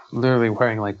are literally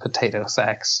wearing like potato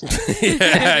sacks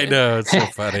Yeah, I know. It's so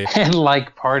funny. and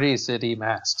like Party City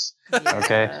masks.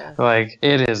 Okay, like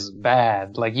it is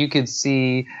bad. Like you could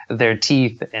see their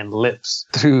teeth and lips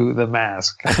through the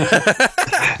mask.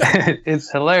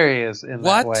 It's hilarious in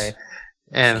that way.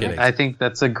 And Kidding. I think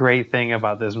that's a great thing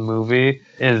about this movie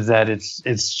is that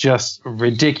it's just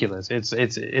ridiculous.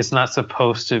 It's not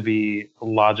supposed to be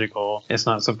logical. It's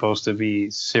not supposed to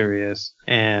be serious.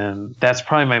 And that's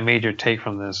probably my major take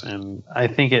from this. And I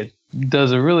think it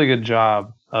does a really good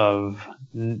job of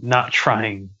not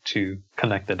trying to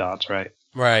connect the dots, right?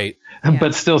 Right. Yeah.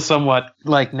 But still somewhat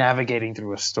like navigating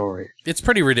through a story. It's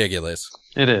pretty ridiculous.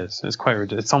 It is. It's quite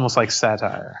ridiculous. It's almost like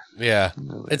satire. Yeah.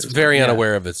 It's very Yeah.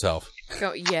 unaware of itself.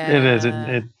 Yeah. It is.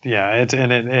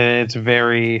 It's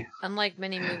very. Unlike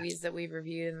many movies that we've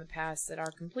reviewed in the past that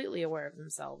are completely aware of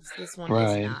themselves, this one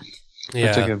Right. is not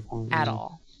That's a Yeah. good point. at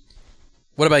all.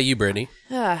 What about you, Brittany?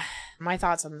 My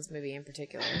thoughts on this movie in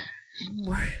particular.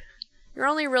 You're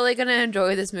only really going to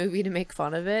enjoy this movie to make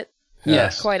fun of it.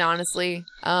 Yes. Quite honestly.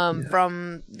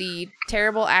 From the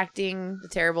terrible acting, the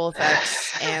terrible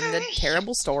effects, and the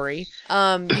terrible story,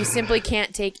 you simply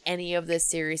can't take any of this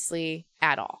seriously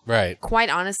at all. Right. Quite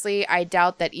honestly, I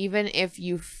doubt that even if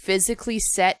you physically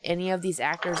set any of these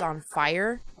actors on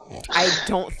fire, I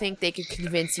don't think they could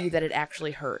convince you that it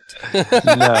actually hurt.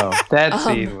 No, that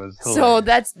scene was. So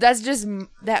hilarious.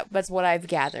 that's what I've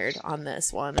gathered on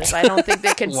this one. Is I don't think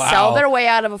they can Wow. sell their way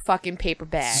out of a fucking paper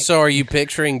bag. So are you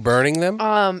picturing burning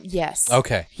them? Yes.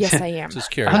 Okay. Yes, I am. Just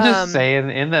curious. I'm just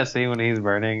saying, in that scene when he's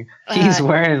burning, he's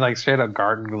wearing like straight up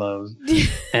garden gloves,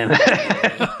 and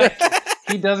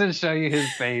he doesn't show you his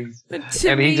face, To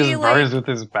and he me, just like, burns with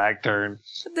his back turned.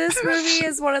 this movie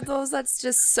is one of those that's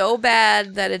just so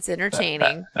bad that it's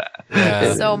entertaining.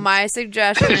 Yeah. So my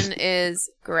suggestion is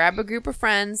grab a group of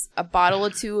friends, a bottle or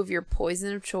two of your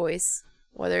poison of choice,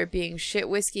 Whether it being shit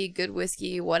whiskey, good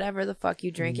whiskey, whatever the fuck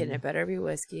you drink, and it better be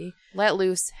whiskey. Let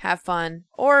loose, have fun,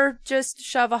 or just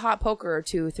shove a hot poker or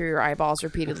two through your eyeballs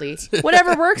repeatedly.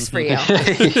 Whatever works for you.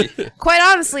 Quite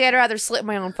honestly, I'd rather slit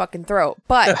my own fucking throat.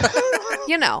 But,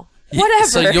 you know, whatever.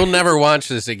 So you'll never watch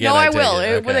this again? No, I take will. it.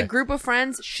 Okay. With a group of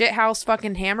friends, shithouse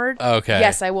fucking hammered. Okay.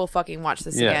 Yes, I will fucking watch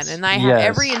this Yes. again. And I have Yes.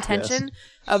 every intention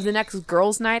of the next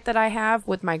girls' night that I have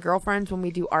with my girlfriends when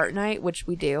we do art night, which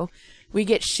we do. We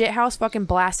get shithouse fucking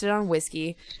blasted on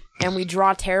whiskey, and we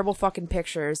draw terrible fucking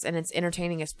pictures, and it's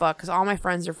entertaining as fuck, because all my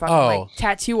friends are fucking like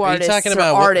tattoo Are you artists talking or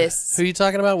about artists. Who are you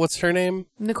talking about? What's her name?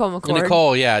 Nicole McCord.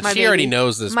 Nicole, yeah. My She already baby.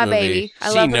 knows this My movie. baby. I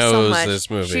She love her so knows much. this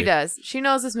movie. She does. She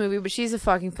knows this movie, but she's a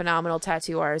fucking phenomenal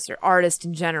tattoo artist or artist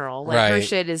in general. Like, her Right.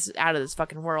 shit is out of this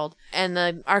fucking world.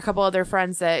 And our couple other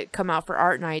friends that come out for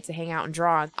art night to hang out and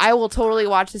draw. I will totally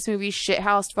watch this movie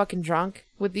shithoused fucking drunk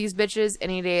with these bitches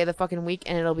any day of the fucking week,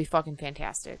 and it'll be fucking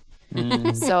fantastic.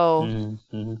 So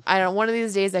I don't. One of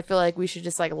these days, I feel like we should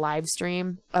just like live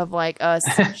stream of like us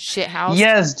shithouse.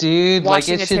 Yes, dude. Like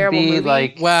Watching it a should terrible be movie.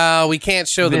 like Well, we can't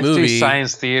show the let's do movie.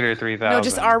 Science Theater 3000. No,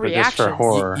 just our but just for reactions.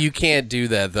 horror. You can't do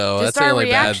that though. Just That's the our only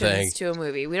bad reactions thing. to a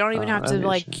movie. We don't even have to that'd be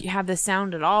like shit. have the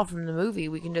sound at all from the movie.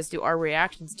 We can just do our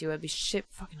reactions to it. It'd be shit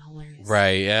fucking hilarious.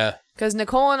 Right? Yeah. Because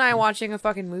Nicole and I watching a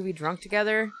fucking movie drunk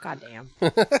together. Goddamn.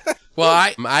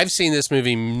 Well, I've seen this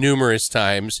movie numerous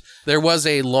times. There was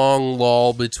a long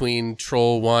lull between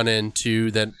Troll 1 and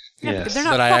 2 that Yeah, Yes. but they're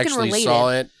not that I fucking actually related. saw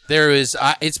it. There is,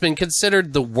 it's been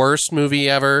considered the worst movie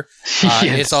ever. Yes.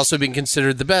 It's also been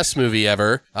considered the best movie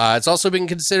ever. It's also been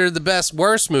considered the best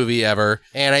worst movie ever.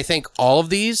 And I think all of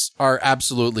these are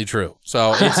absolutely true.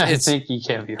 So I it's think you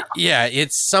can't be. yeah,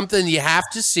 it's something you have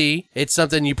to see. It's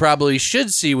something you probably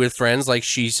should see with friends, like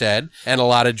she said, and a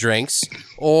lot of drinks,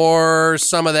 or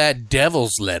some of that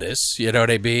devil's lettuce. You know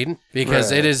what I mean?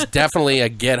 Because Right. it is definitely a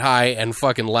get high and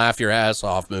fucking laugh your ass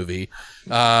off movie.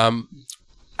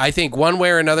 I think one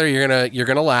way or another you're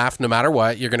gonna laugh no matter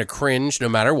what. You're gonna cringe no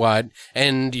matter what,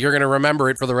 and you're gonna remember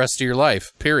it for the rest of your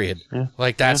life. Period.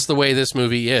 Like that's the way this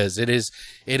movie is. It is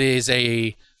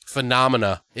a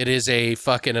phenomena. It is a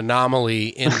fucking anomaly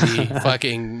in the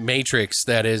fucking matrix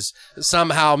that is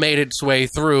somehow made its way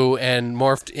through and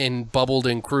morphed and bubbled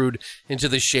and crewed into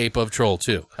the shape of Troll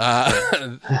 2.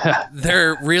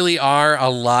 There really are a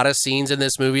lot of scenes in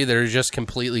this movie that are just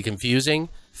completely confusing,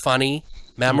 funny,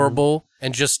 memorable,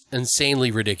 and just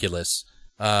insanely ridiculous.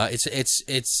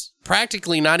 It's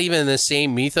practically not even the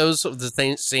same mythos of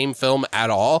the same film at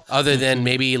all, other than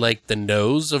maybe like the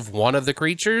nose of one of the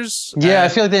creatures. Yeah, I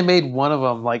feel like they made one of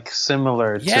them like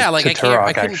similar. Yeah, to, like to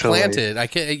I couldn't Turok, plant it. I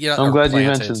can't. You know, I'm or glad you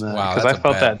plant mentioned it. that Wow, because that's I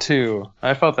felt bad. that too.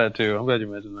 I'm glad you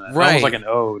mentioned that. Right. Almost like an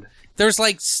ode.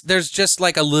 There's just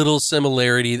like a little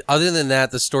similarity. Other than that,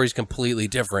 the story's completely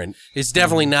different. It's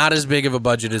definitely not as big of a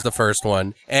budget as the first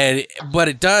one, but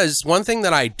it does. One thing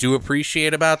that I do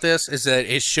appreciate about this is that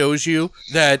it shows you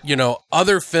that, you know,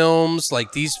 other films,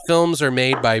 like these films are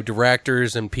made by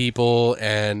directors and people,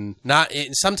 and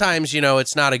sometimes, you know,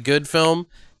 it's not a good film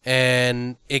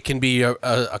and it can be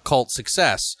a cult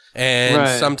success. And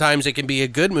Right. sometimes it can be a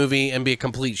good movie and be a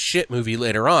complete shit movie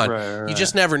later on. Right. You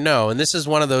just never know. And this is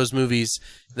one of those movies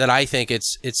that I think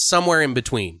it's somewhere in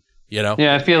between, you know?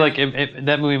 Yeah, I feel like if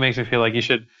that movie makes me feel like you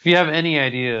should, if you have any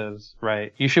ideas,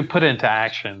 right, you should put it into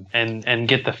action and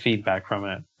get the feedback from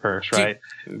it first, right?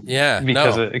 Yeah.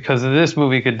 Because this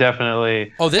movie could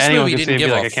definitely. Oh, this anyone movie could see didn't it and give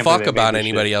be a like, I can't believe fuck they made about this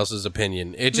anybody shit. else's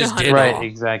opinion. It just No, did Right, it.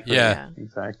 exactly. Yeah.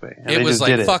 Exactly. And It they was just like,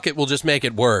 did it. fuck it, we'll just make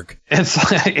it work. It's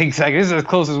like, exactly. This is as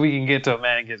close as we can get to a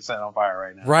man getting set on fire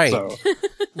right now. Right. So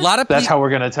A lot of that's how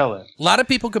we're gonna tell it. a lot of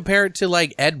people compare it to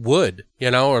like Ed Wood, you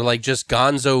know, or like just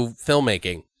gonzo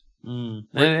filmmaking.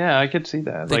 Yeah, I could see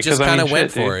that. They Like, just 'cause, I kind of mean,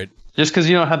 went shit, for dude. it. Just because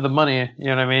you don't have the money, you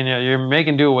know what I mean? You're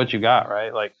making do with what you got,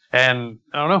 right? Like, and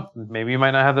I don't know, maybe you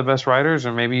might not have the best writers,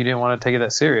 or maybe you didn't want to take it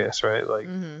that serious, right? Like,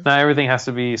 not everything has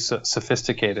to be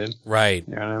sophisticated. Right.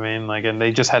 You know what I mean? Like, and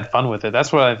they just had fun with it.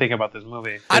 That's what I think about this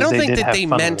movie. I is don't think did that have they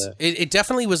fun with meant it. it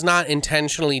definitely was not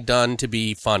intentionally done to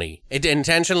be funny. It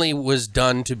intentionally was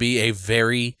done to be a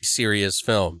very serious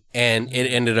film, and it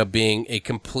ended up being a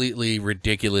completely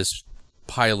ridiculous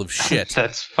pile of shit.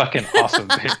 That's fucking awesome,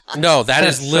 dude. No,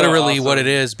 That's is so literally awesome. what it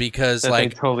is, because That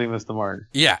like they totally missed the mark.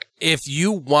 yeah, if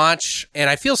you watch, and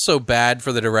I feel so bad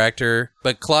for the director,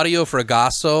 but Claudio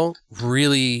Fragasso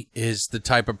really is the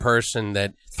type of person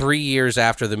that 3 years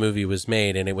after the movie was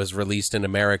made and it was released in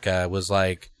America was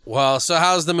like, well, so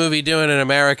how's the movie doing in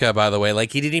America, by the way?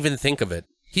 Like, he didn't even think of it.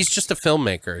 He's just a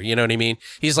filmmaker, you know what I mean?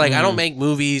 He's like, I don't make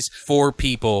movies for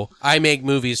people. I make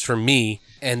movies for me,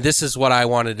 and this is what I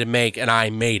wanted to make, and I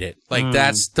made it. Like,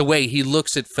 that's the way he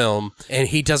looks at film, and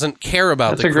he doesn't care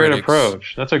about the critics.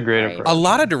 That's a great approach. A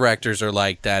lot of directors are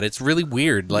like that. It's really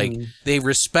weird. Like, they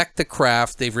respect the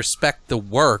craft, they respect the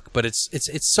work, but it's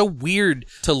so weird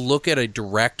to look at a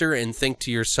director and think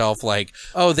to yourself, like,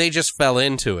 oh, they just fell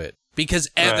into it. Because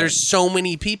there's so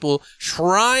many people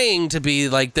trying to be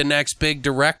like the next big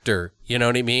director. You know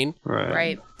what I mean?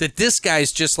 Right. That this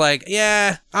guy's just like,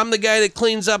 yeah, I'm the guy that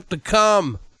cleans up the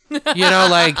cum. You know,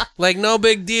 like no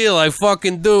big deal. I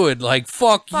fucking do it. Like,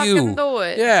 fuck you. Fucking do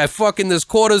it. Yeah, fucking there's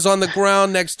quarters on the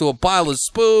ground next to a pile of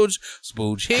spooge.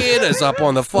 Spooge here, there's up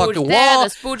on the fucking wall.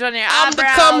 Spooge on your I'm the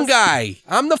eyebrows. cum guy.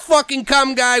 I'm the fucking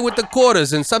cum guy with the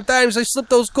quarters. And sometimes I slip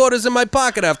those quarters in my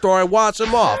pocket after I wash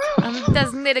them off. I'm the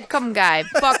designated cum guy.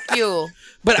 Fuck you.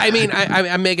 But I mean,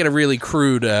 I'm making a really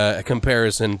crude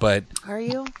comparison, but Are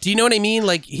you? do you know what I mean?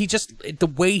 Like,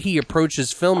 the way he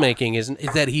approaches filmmaking is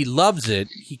that he loves it,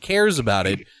 he cares about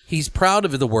it, he's proud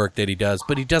of the work that he does,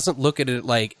 but he doesn't look at it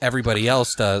like everybody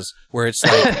else does, where it's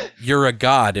like, you're a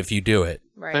god if you do it.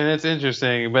 Right. And it's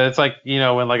interesting, but it's like, you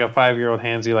know, when like a 5-year-old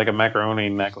hands you like a macaroni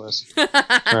necklace,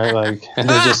 right? Like, and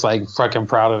they're just like fucking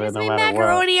proud of it, It's no my matter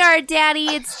macaroni art, Daddy.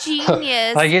 It's genius.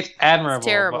 what. Like, it's admirable, It's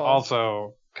terrible. but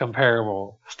also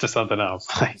comparable to something else.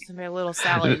 Like, It's my little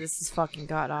Sally. This is fucking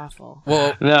god awful.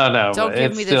 Well, no, Don't but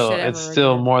give it's me this still shit ever it's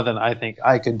still again. more than I think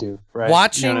I could do. Right?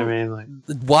 Watching- you know what I mean?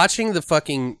 Like, watching the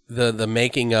fucking the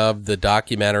making of the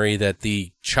documentary that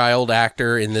the child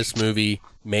actor in this movie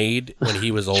made when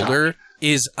he was older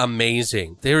is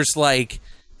amazing. There's like,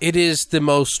 it is the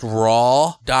most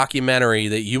raw documentary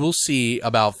that you will see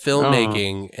about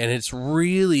filmmaking, and it's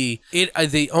really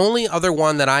the only other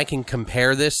one that I can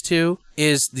compare this to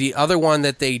is the other one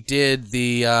that they did,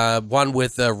 the one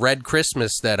with Red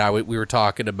Christmas that we were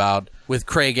talking about with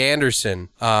Craig Anderson.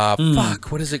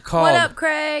 Fuck, what is it called? What up,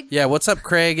 Craig? Yeah, what's up,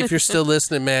 Craig? If you're still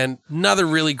listening, man, another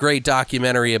really great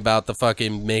documentary about the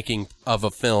fucking making of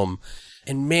a film.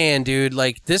 And man, dude,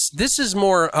 like this is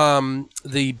more,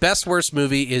 the Best Worst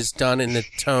movie is done in the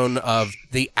tone of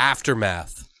the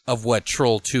aftermath of what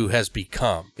Troll 2 has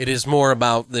become. It is more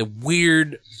about the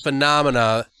weird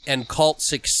phenomena and cult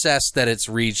success that it's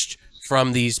reached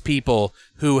from these people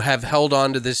who have held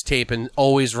on to this tape and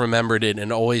always remembered it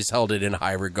and always held it in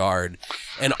high regard.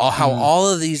 And how all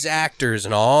of these actors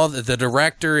and all the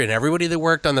director and everybody that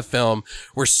worked on the film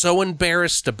were so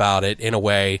embarrassed about it in a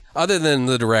way, other than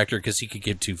the director because he could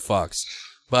give two fucks.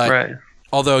 But right.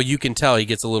 although you can tell he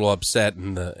gets a little upset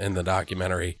in the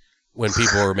documentary when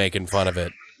people were making fun of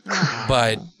it.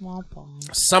 But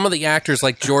some of the actors,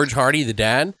 like George Hardy, the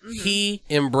dad, he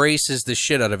embraces the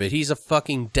shit out of it. He's a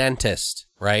fucking dentist,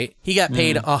 right? He got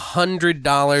paid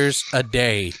 $100 a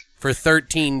day for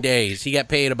 13 days. He got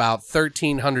paid about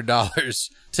 $1,300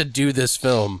 to do this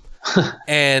film.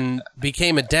 And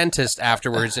became a dentist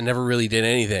afterwards and never really did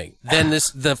anything. Then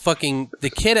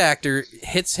the kid actor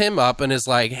hits him up and is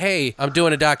like, hey, I'm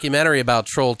doing a documentary about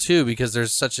Troll 2 because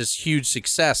there's such a huge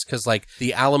success, because like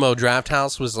the Alamo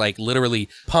Drafthouse was like literally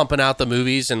pumping out the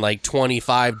movies in like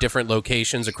 25 different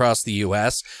locations across the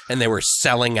US, and they were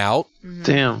selling out.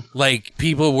 Damn. Like,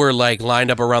 people were like lined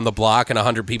up around the block and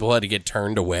 100 people had to get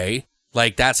turned away.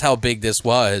 Like, that's how big this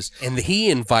was. And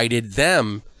he invited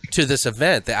them to this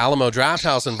event. The Alamo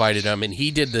Drafthouse invited him, and he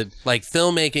did the like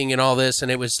filmmaking and all this, and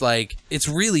it was like, it's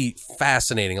really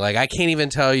fascinating. Like, I can't even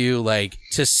tell you, like,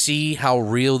 to see how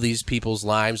real these people's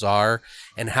lives are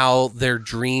and how their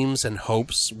dreams and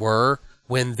hopes were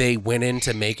when they went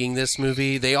into making this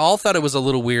movie. They all thought it was a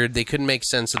little weird. They couldn't make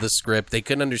sense of the script. They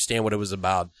couldn't understand what it was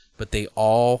about, but they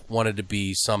all wanted to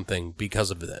be something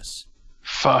because of this.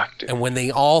 Fuck. Dude. And when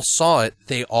they all saw it,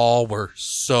 they all were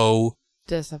so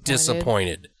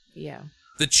disappointed. Yeah.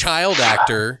 The child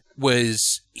actor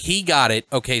he got it.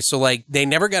 Okay, so like they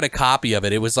never got a copy of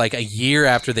it. It was like a year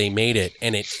after they made it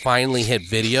and it finally hit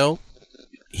video.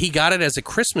 He got it as a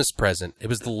Christmas present. It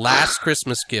was the last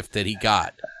Christmas gift that he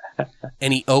got.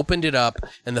 And he opened it up,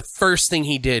 and the first thing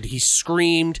he did, he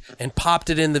screamed and popped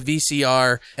it in the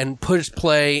VCR and pushed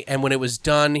play, and when it was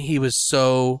done, he was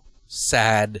so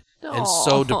sad and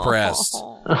so depressed.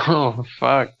 Oh,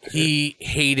 fuck. He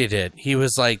hated it. He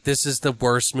was like, this is the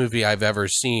worst movie I've ever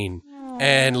seen.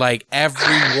 And like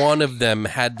every one of them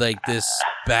had like this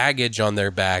baggage on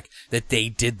their back that they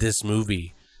did this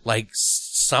movie. Like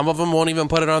some of them won't even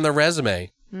put it on their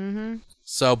resume.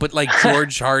 So, but like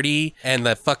George Hardy and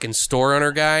the fucking store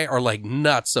owner guy are like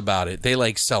nuts about it. They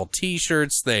like sell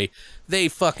T-shirts. They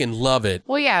fucking love it.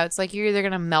 Well, yeah, it's like you're either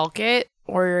gonna milk it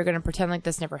or you're gonna pretend like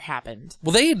this never happened.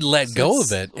 Well, they let go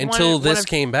of it until this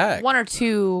came back. One or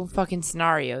two fucking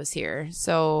scenarios here.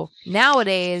 So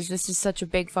nowadays, this is such a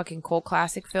big fucking cult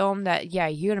classic film that, yeah,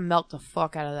 you're gonna milk the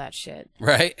fuck out of that shit.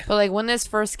 Right. But like when this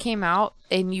first came out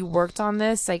and you worked on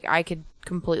this, like I could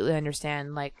completely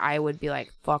understand. Like I would be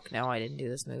like, fuck no, I didn't do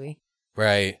this movie.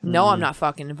 Right. No, I'm not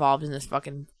fucking involved in this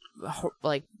fucking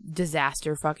like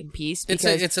disaster fucking piece.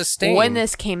 Because it's a stain. when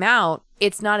this came out,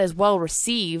 it's not as well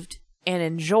received and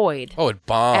enjoyed it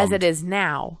bombed as it is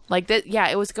now. Like that, yeah,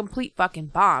 it was a complete fucking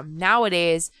bomb.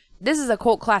 Nowadays, this is a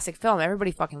cult classic film. Everybody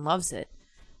fucking loves it.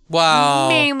 Wow.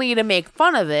 Mainly to make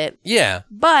fun of it. Yeah.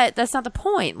 But that's not the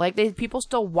point. Like people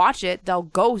still watch it. They'll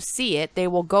go see it. They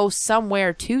will go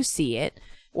somewhere to see it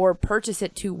or purchase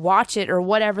it to watch it or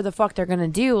whatever the fuck they're gonna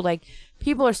do. Like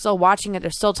people are still watching it.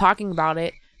 They're still talking about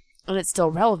it, and it's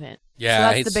still relevant. Yeah.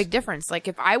 So that's the big difference. Like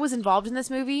if I was involved in this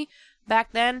movie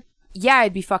back then, yeah,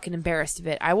 I'd be fucking embarrassed of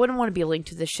it. I wouldn't want to be linked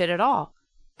to this shit at all.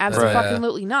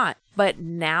 Absolutely not. But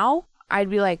now, I'd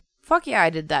be like, fuck yeah, I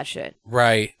did that shit.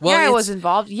 Right. Well, yeah, I was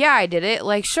involved. Yeah, I did it.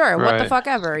 Like, sure, what the Right. fuck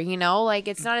ever, you know? Like,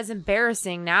 it's not as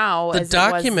embarrassing now the as it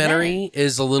was documentary then.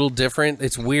 is a little different.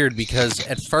 It's weird because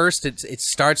at first it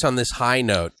starts on this high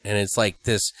note and it's like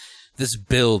this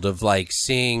build of like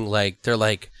seeing like they're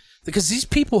like because these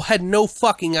people had no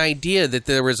fucking idea that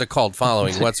there was a cult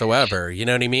following whatsoever. You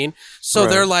know what I mean? So Right.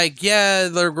 they're like, yeah,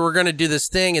 we're gonna do this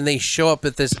thing, and they show up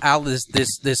at this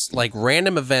like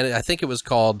random event. I think it was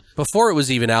called before it was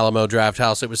even Alamo Draft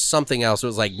House. It was something else. It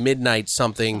was like midnight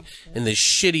something in this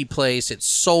shitty place. It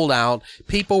sold out.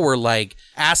 People were like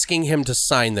asking him to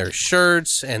sign their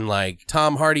shirts, and like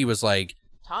Tom Hardy was like.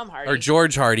 Tom Hardy. Or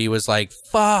George Hardy was like,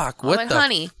 fuck, what like, the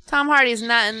honey, Tom Hardy's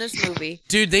not in this movie.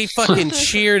 dude, they fucking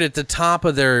cheered at the top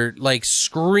of their, like,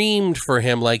 screamed for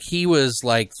him like he was,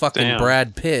 like, fucking Damn.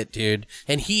 Brad Pitt, dude.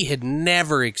 And he had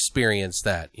never experienced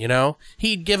that, you know?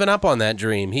 He'd given up on that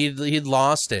dream. He'd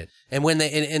lost it. And when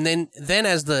then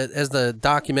as the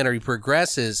documentary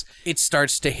progresses, it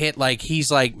starts to hit like he's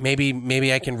like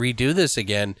maybe I can redo this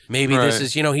again. Maybe this Right.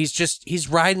 is, you know, he's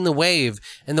riding the wave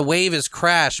and the wave has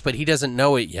crashed, but he doesn't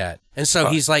know it yet. And so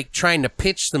he's like trying to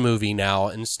pitch the movie now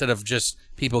instead of just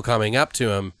people coming up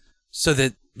to him, so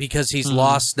that because he's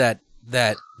lost that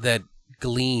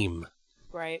gleam.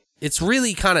 Right. It's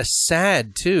really kind of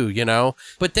sad too, you know.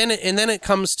 But then it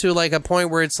comes to like a point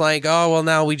where it's like, oh well,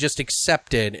 now we just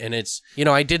accept it, and it's, you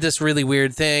know, I did this really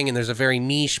weird thing, and there's a very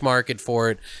niche market for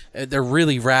it. They're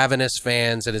really ravenous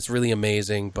fans, and it's really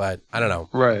amazing. But I don't know.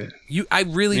 Right. I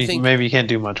really think Maybe you can't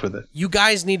do much with it. you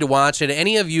guys need to watch it.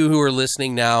 Any of you who are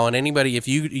listening now, and anybody, if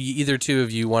you either two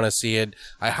of you want to see it,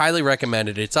 I highly recommend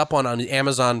it. It's up on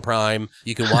Amazon Prime.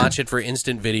 You can watch it for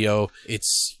instant video.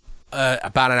 It's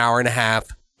about an hour and a half.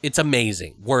 It's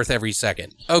amazing. Worth every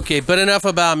second. Okay, but enough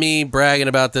about me bragging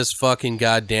about this fucking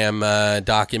goddamn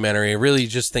documentary. I really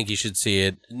just think you should see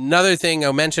it. Another thing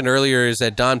I mentioned earlier is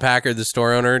that Don Packard, the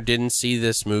store owner, didn't see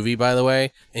this movie, by the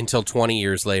way, until 20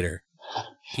 years later.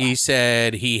 He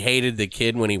said he hated the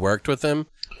kid when he worked with him.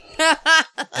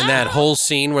 And that whole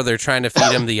scene where they're trying to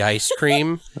feed him the ice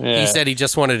cream, he Yeah. said he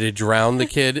just wanted to drown the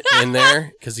kid in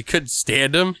there because he couldn't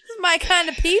stand him. This is my kind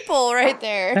of people right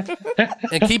there.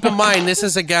 And keep in mind, this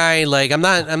is a guy, like, I'm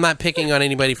not picking on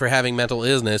anybody for having mental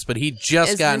illness, but he'd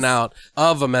just gotten out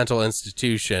of a mental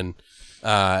institution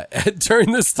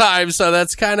during this time, so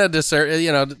that's kind of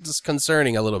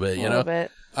disconcerting a little bit, you A know. little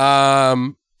bit.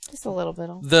 Just a little bit.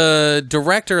 The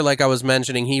director, like I was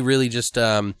mentioning, he really just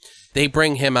they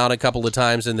bring him out a couple of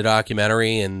times in the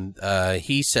documentary, and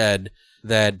he said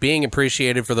that being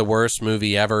appreciated for the worst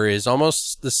movie ever is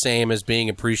almost the same as being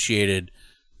appreciated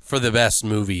for the best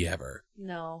movie ever.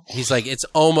 No. He's like, it's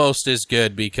almost as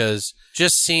good because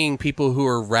just seeing people who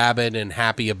are rabid and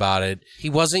happy about it, he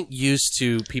wasn't used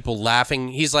to people laughing.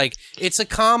 He's like, it's a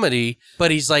comedy,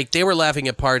 but he's like, they were laughing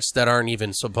at parts that aren't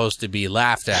even supposed to be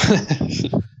laughed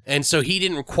at. And so he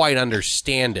didn't quite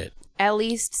understand it. At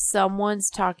least someone's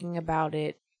talking about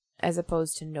it as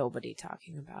opposed to nobody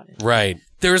talking about it. Right.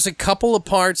 There's a couple of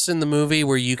parts in the movie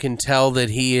where you can tell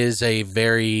that he is a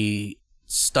very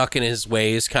stuck in his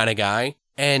ways kind of guy.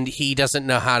 And he doesn't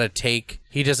know how to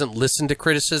he doesn't listen to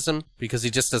criticism because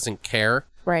he just doesn't care.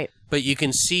 Right. But you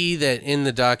can see that in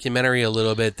the documentary a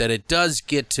little bit that it does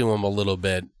get to him a little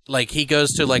bit. Like he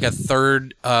goes to like a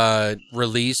third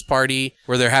release party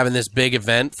where they're having this big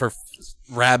event for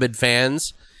rabid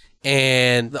fans.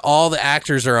 And all the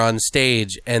actors are on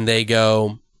stage and they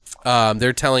go,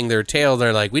 they're telling their tale.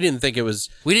 They're like, we didn't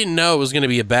know it was going to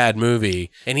be a bad movie.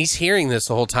 And he's hearing this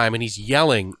the whole time, and he's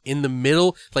yelling in the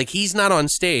middle, like he's not on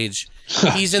stage.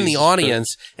 He's in the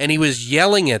audience, and he was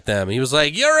yelling at them. He was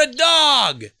like, "You're a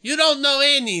dog. You don't know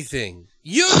anything.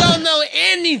 You don't know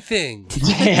anything."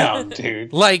 Damn,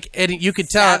 dude. Like, and you could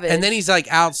tell, Savage. and then he's like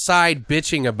outside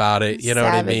bitching about it. You know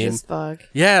what I Savage mean? as fuck.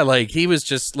 Yeah, like he was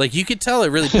just like, you could tell it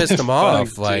really pissed him off.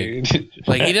 Fuck, Like, dude.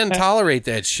 like he didn't tolerate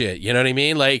that shit. You know what I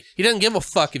mean? Like he doesn't give a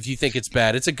fuck if you think it's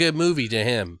bad. It's a good movie to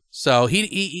him. So he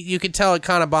you could tell it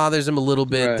kind of bothers him a little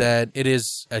bit Right. that it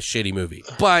is a shitty movie.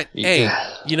 But hey,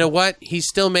 you know what? He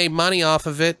still made money off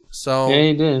of it. So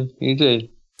Yeah, he did.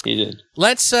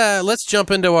 let's jump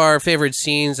into our favorite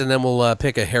scenes, and then we'll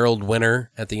pick a Herald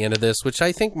winner at the end of this, which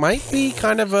I think might be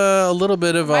kind of a little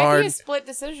bit of a Might hard. be a split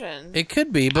decision. It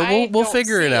could be, but I we'll don't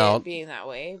figure see it out. being that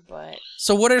way, but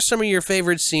So what are some of your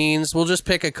favorite scenes? We'll just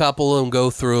pick a couple and go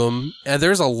through them.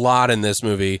 There's a lot in this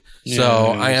movie,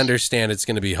 so Yeah, I understand it's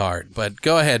going to be hard. But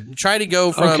go ahead. Try to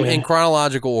go from Okay. in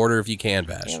chronological order if you can,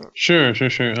 Bash. Sure.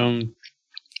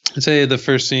 I'd say the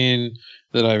first scene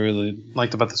that I really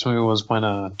liked about this movie was when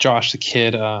Josh the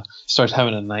kid starts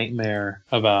having a nightmare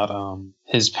about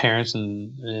his parents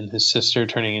and his sister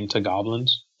turning into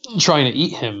goblins, trying to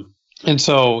eat him, and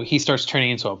so he starts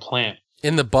turning into a plant.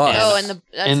 In the bus. oh, and the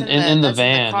that's in the that's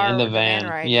van, car in the with van,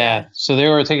 ride, yeah. So they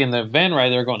were taking the van ride.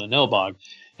 They were going to Nilbog,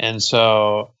 and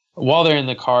so while they're in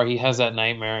the car, he has that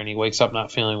nightmare, and he wakes up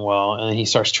not feeling well, and then he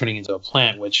starts turning into a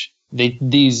plant. Which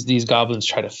these goblins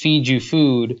try to feed you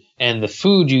food, and the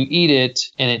food you eat it,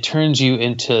 and it turns you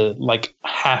into like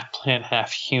half plant,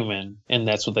 half human, and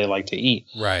that's what they like to eat.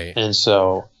 Right. And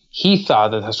so he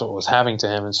thought that that's what was happening to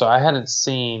him. And so I hadn't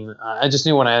seen, I just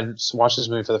knew when I had watched this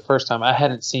movie for the first time, I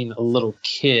hadn't seen a little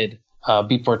kid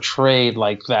be portrayed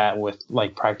like that with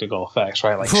like practical effects,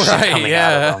 right? Like shit Right, coming yeah.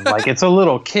 out of him. Like it's a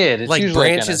little kid. It's Like usually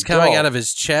branches an coming adult. out of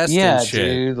his chest Yeah, and shit.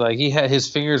 dude. Like he had his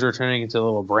fingers were turning into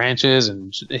little branches,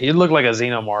 and he looked like a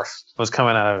xenomorph was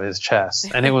coming out of his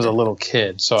chest, and it was a little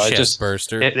kid. So I Chest just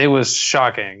burster. it was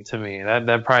shocking to me.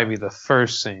 That'd probably be the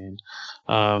first scene.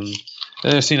 The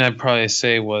other scene I'd probably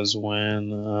say was when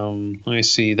let me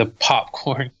see, the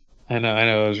popcorn. I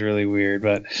know it was really weird,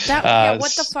 but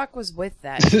what the fuck was with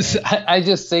that? shit? I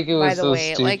just think it was By the so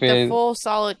way, stupid. like the full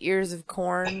solid ears of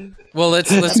corn. Well,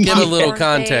 let's give a little Popcorn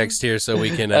context here so we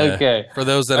can. Okay. For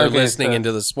those that are Okay, listening so-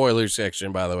 into the spoiler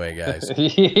section, by the way, guys.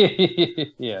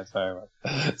 Yeah, sorry about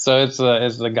that. So it's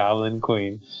the Goblin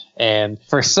Queen, and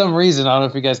for some reason, I don't know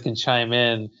if you guys can chime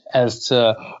in as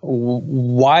to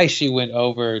why she went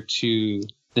over to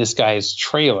this guy's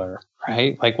trailer,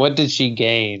 right? Like, what did she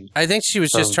gain? I think she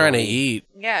was just trying to eat.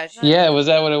 Yeah, Yeah, was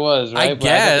that what it was? Right? I But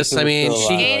guess. thought I this mean, was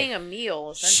still she- alive. gaining a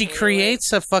meal. She essentially,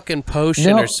 creates a fucking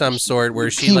potion No, or some sort where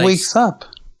she he like wakes up.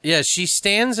 yeah, she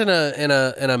stands in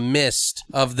a mist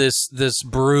of this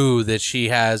brew that she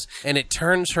has, and it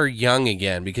turns her young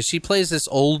again because she plays this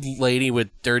old lady with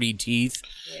dirty teeth.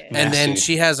 And then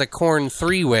Nasty. she has a corn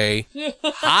three-way,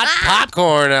 hot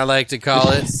popcorn, I like to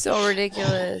call it. So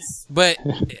ridiculous. But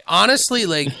honestly,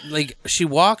 like she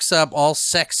walks up all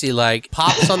sexy, like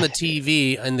pops on the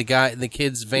TV in the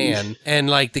kid's van, and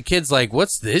like the kid's like,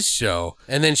 "What's this show?"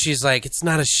 And then she's like, "It's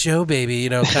not a show, baby," you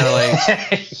know, kind of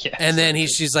like. Yes. And then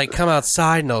she's like, "Come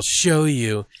outside and I'll show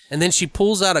you." And then she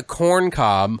pulls out a corn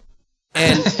cob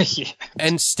and Yeah.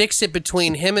 and sticks it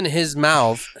between him and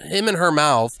her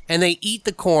mouth, and they eat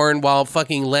the corn while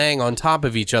fucking laying on top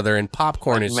of each other, and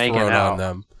popcorn is making thrown out. on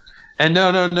them. And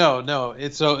no.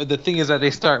 It's so the thing is that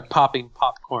they start popping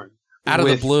popcorn Out of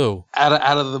the with- blue. out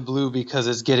of the blue because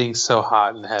it's getting so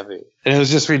hot and heavy. And it was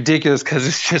just ridiculous because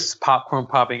it's just popcorn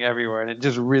popping everywhere, and it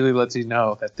just really lets you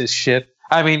know that this shit.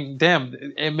 I mean, damn,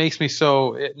 it makes me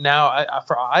so.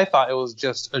 I thought it was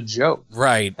just a joke.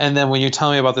 Right. And then when you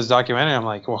tell me about this documentary, I'm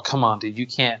like, well, come on, dude, you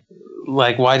can't.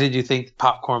 Like, why did you think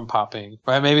popcorn popping?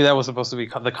 Right? Maybe that was supposed to be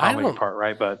the comedy don't- part,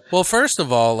 right? But Well, first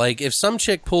of all, like if some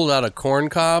chick pulled out a corn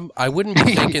cob, I wouldn't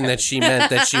be thinking that she meant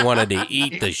that she wanted to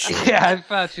eat the shit. yeah, I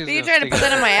thought she was. Are you gonna trying to stick put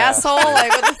that it in my her ass. asshole?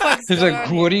 Like, what the fuck's He's going like,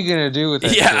 on what are here? you gonna do with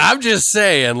that? Yeah, shit? I'm just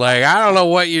saying, like, I don't know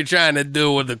what you're trying to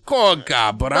do with the corn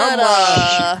cob, but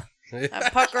I'm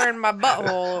I'm puckering my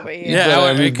butthole over here. yeah, better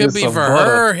well, leave it could this be some for butter.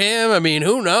 her, him. I mean,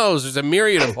 who knows? There's a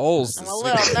myriad of holes. I'm a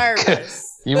little nervous.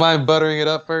 You mind buttering it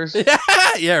up first? yeah,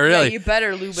 Yeah, really. you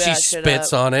better lube She that shit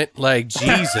spits up. on it like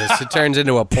Jesus. It turns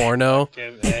into a porno.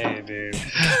 Hey, dude.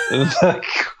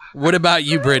 What about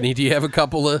you, Brittany? Do you have a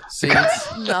couple of scenes?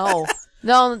 No.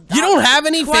 No, You don't have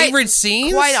any quite- favorite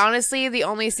scenes? Quite honestly, the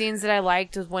only scenes that I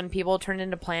liked was when people turned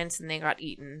into plants and they got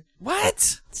eaten.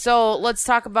 What? So let's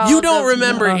talk about. You don't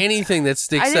remember anything that I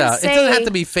sticks didn't out. It say- doesn't have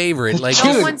to be favorite. Like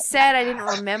No one said I didn't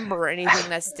remember anything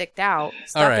that stuck out.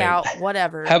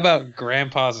 Whatever. How about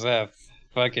Grandpa Zeph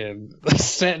fucking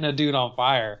setting a dude on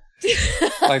fire?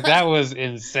 Like, that was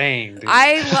insane, dude.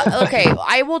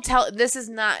 I will tell. This is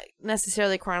not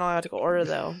necessarily chronological order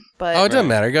though, but oh, it doesn't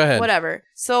matter. Go ahead. whatever.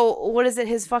 So what is it?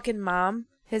 His fucking mom.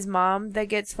 His mom that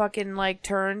gets fucking like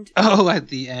turned Oh, at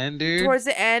the end, dude. towards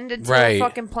the end into Right. a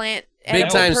fucking plant. Big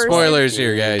edible time person. spoilers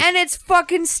here, guys. And it's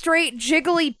fucking straight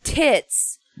jiggly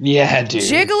tits. Yeah, dude.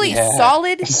 Jiggly, Yeah.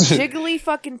 solid, jiggly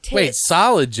fucking tits. Wait,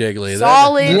 solid jiggly.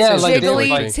 Solid, Yeah, like, they were, jiggly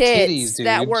like, tits titties, dude.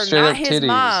 that were Straight not up his titties.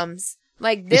 mom's.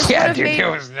 Like, this would Yeah, have dude, made...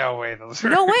 there was no way those were...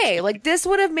 No way. Like, this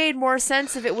would have made more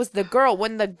sense if it was the girl.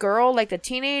 When the girl, like the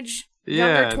teenage,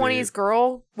 Yeah, younger 20s dude.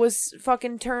 girl was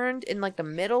fucking turned in, like, the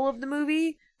middle of the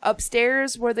movie,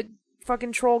 upstairs where the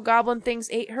fucking troll goblin things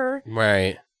ate her.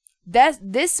 Right.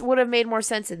 This would have made more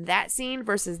sense in that scene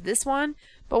versus this one.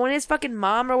 But when his fucking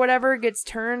mom or whatever gets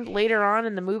turned later on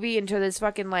in the movie into this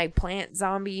fucking, like, plant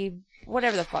zombie,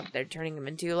 whatever the fuck they're turning him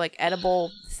into, like,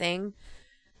 edible thing.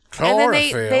 And then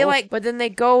they like, but then they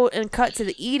go and cut to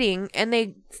the eating, and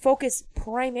they focus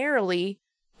primarily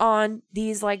on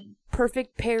these like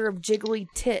perfect pair of jiggly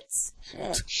tits.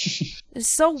 It's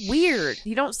so weird.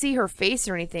 You don't see her face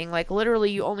or anything. Like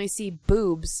literally, you only see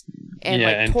boobs and Yeah,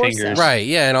 like and torso. fingers. Right,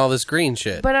 yeah, and all this green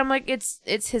shit. But I'm like,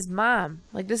 it's his mom.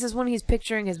 Like this is when he's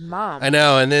picturing his mom. I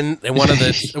know, and then one of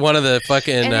the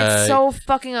fucking and it's so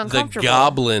fucking the uncomfortable.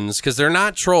 goblins, because they're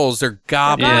not trolls, they're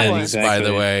goblins, goblins. by the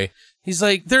Exactly. way. He's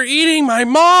like, they're eating my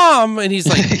mom, and he's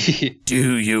like,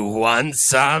 do you want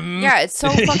some? Yeah, it's so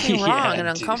fucking Yeah, wrong and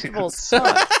dude. uncomfortable as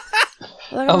fuck.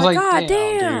 Like, I oh was my like, god,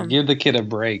 damn, damn. dude, give the kid a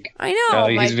break. I know.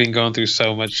 He's like, been going through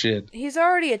so much shit. he's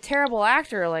already a terrible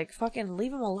actor. Like, fucking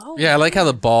leave him alone. Yeah, I like how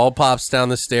the ball pops down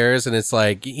the stairs, and it's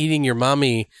like, eating your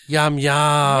mommy, yum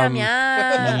yum. Yum,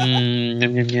 yum.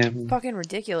 Yum, yum, yum. Fucking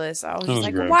ridiculous. I was That just was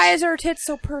like, gross. why is her tits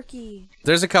so perky?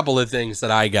 There's a couple of things that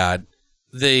I got.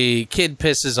 The kid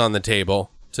pisses on the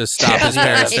table to stop his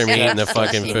parents from eating the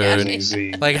fucking food.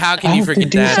 Easy. Like, how can you How forget to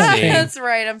do that that? scene? That's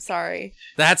right. I'm sorry.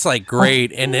 That's like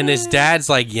great. And then his dad's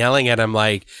like yelling at him,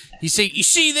 like, you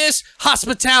see this?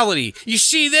 Hospitality. You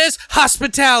see this?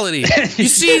 Hospitality. You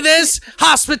see this?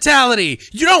 Hospitality.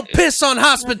 You don't piss on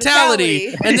hospitality.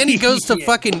 Hospitality. And then he goes to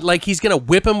fucking, like, he's going to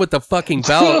whip him with the fucking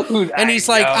belt. Dude, And he's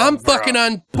I like, know, I'm bro. fucking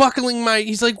unbuckling my,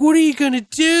 he's like, what are you going to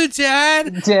do,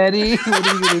 Dad? Daddy, what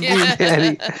are you gonna do,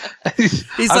 Daddy?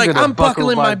 He's like, gonna I'm buckle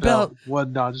buckling my belt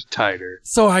one notch tighter.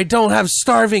 so I don't have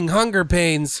starving hunger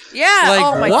pains. Yeah. Like,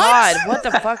 oh my what? god. What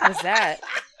the fuck was that?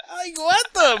 Like, what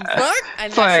the fuck? I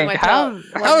It's like, my how- belt.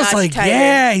 I One was notch like, tighter.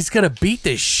 yeah, he's going to beat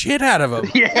the shit out of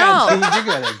him. Yeah, No. dude, you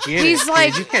gotta get He's it.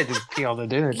 like- dude. You can't just be on the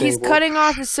dinner He's table. cutting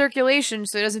off his circulation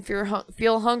so he doesn't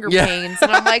feel hunger Yeah. pains.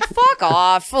 And I'm like, fuck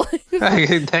off.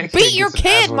 Beat your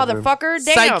kid, motherfucker.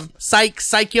 Damn.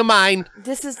 Psych your mind.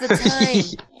 This is the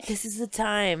time. This is the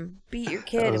time. Beat your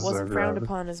kid. That It was so wasn't frowned gross.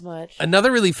 upon as much.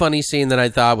 Another really funny scene that I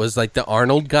thought was like the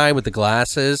Arnold guy with the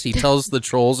glasses. He tells the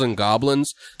trolls and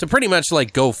goblins to pretty much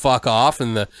like go fuck off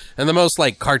in the most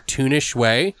like cartoonish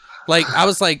way. Like I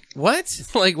was like, what?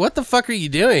 Like what the fuck are you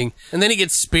doing? And then he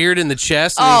gets speared in the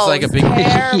chest and he's like a big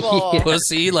terrible.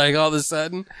 pussy. Like all of a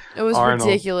sudden, It was Arnold.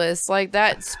 ridiculous. Like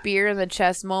that spear in the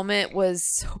chest moment was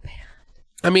so bad.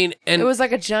 I mean, and It was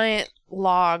like a giant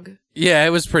log. yeah, it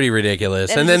was pretty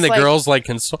ridiculous. And And then the just, like- girl's like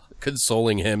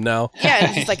consoling him now. Yeah,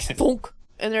 it's just like thunk.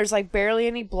 And there's like barely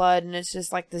any blood, and it's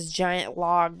just like this giant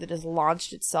log that has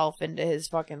launched itself into his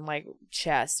fucking like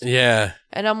chest. Yeah.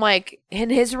 And I'm like,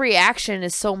 and his reaction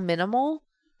is so minimal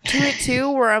to it too,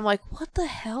 where I'm like, what the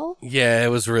hell? Yeah, it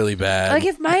was really bad. Like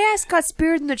if my ass got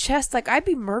speared in the chest, like I'd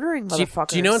be murdering motherfuckers.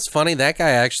 Do you know what's funny? That guy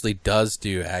actually does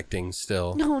do acting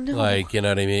still. No. Like, you know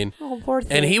what I mean? Oh, poor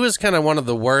thing. And he was kind of one of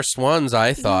the worst ones,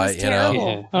 I thought, was you know? terrible.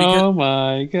 Yeah. Because- Oh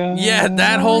my god. Yeah,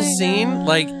 that whole my scene, God.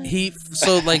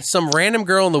 like like some random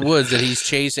girl in the woods that he's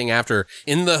chasing after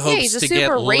in the hopes he's a to get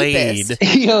super laid.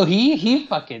 rapist. Yo, he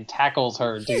fucking tackles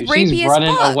her, dude. rapey She's as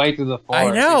running fuck. away through the I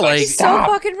forest. know, like- He's so "Stop."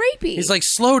 fucking rapey. He's like,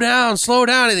 slow down,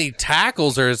 and he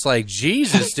tackles her. It's like,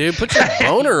 Jesus, dude, put your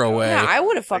boner away. yeah, I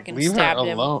would have Like, fucking leave stabbed her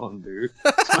him. alone, dude.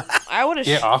 I would have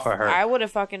Get off of her. I would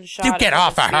have fucking shot. You get him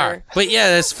off with a of her. spear. But yeah,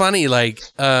 that's funny. Like,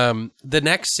 the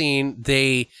next scene,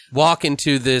 they walk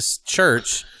into this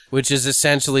church, which is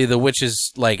essentially the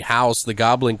witch's like house, the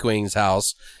Goblin Queen's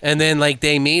house, and then like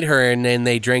they meet her, and then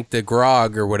they drink the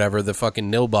grog or whatever, the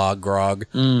fucking Nilbog grog,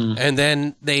 and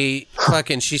then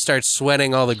she starts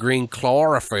sweating all the green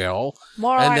chlorophyll,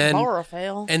 More and like then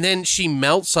chlorophyll. and then she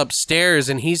melts upstairs,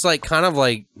 and he's like kind of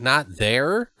like not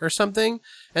there or something,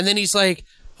 and then he's like,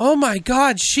 "Oh my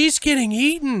God, she's getting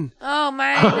eaten! Oh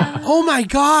my. Oh my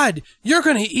God, you're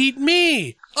gonna eat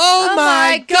me! Oh,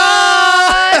 my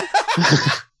God!"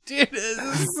 Dude, this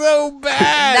is so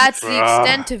bad. That's the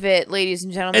extent of it, ladies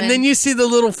and gentlemen. And then you see the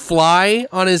little fly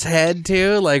on his head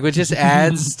too, like, which just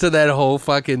adds to that whole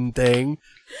fucking thing.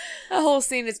 the whole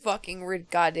scene is fucking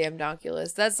goddamn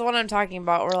donkulous. That's the one I'm talking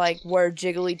about, where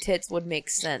jiggly tits would make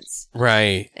sense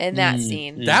Right. in that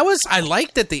scene. I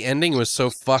liked that the ending was so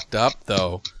fucked up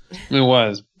though. It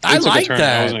was. I took a like turn.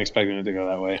 that. I wasn't expecting it to go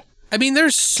that way. I mean,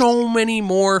 there's so many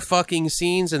more fucking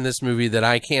scenes in this movie that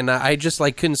I just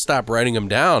like couldn't stop writing them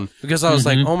down because I was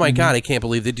like, oh my God, I can't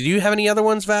believe that. Did you have any other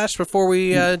ones, Vash, before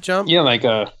we jump? Yeah, like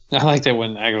I liked it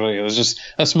when actually it was just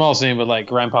a small scene, but like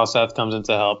Grandpa Seth comes in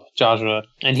to help Joshua,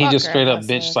 and he Fuck just straight up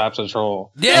Grandpa bitch Seth. slaps a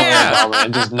troll. Yeah.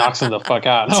 and just knocks him the fuck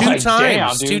out. I'm Two like, times,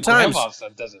 Damn, dude, two times. Grandpa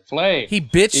Seth doesn't play. He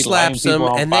bitch He's slaps lighting him,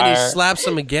 people on and then he fire. slaps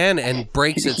him again and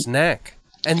breaks its neck.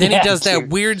 And then Yeah, he does that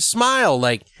dude. weird smile,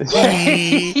 like,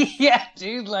 Yeah,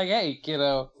 dude, like, hey,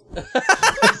 kiddo.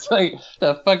 It's like,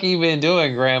 the fuck you been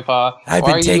doing, Grandpa? I've Why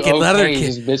been are you taking okay other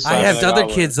just bitch kids. I slapping have a other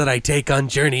goblin? kids that I take on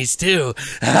journeys too.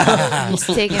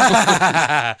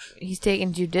 He's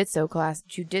taking jujitsu class.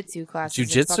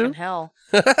 Jujitsu? In fucking hell.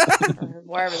 Or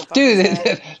wherever the fuck Dude, it's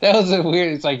at. that was a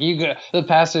weird. It's like, you go. The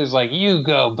pastor's like, you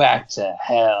go back to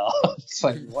hell. It's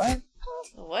like, what?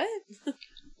 What?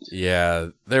 Yeah,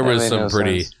 there That was made some no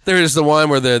pretty. sense. There's the one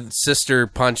where the sister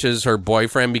punches her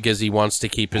boyfriend because he wants to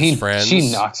keep his friends.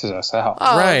 She knocks us out.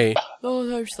 Oh. Right. Oh,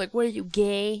 I was just like, what are you,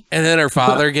 gay? And then her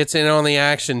father gets in on the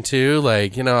action too.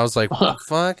 Like, I was like, what the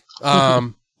fuck?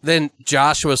 Then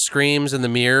Joshua screams in the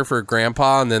mirror for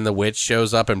Grandpa, and then the witch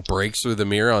shows up and breaks through the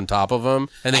mirror on top of him.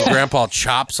 And then Grandpa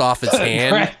chops off his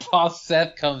hand. Grandpa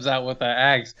Seth comes out with an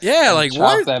axe. Yeah, and like chops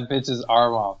what? that bitch's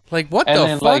arm off. Like what And the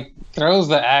then fuck? like throws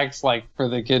the axe like for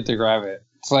the kid to grab it.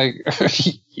 It's like,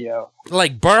 yo.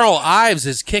 Like Burl Ives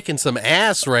is kicking some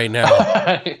ass right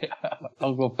now.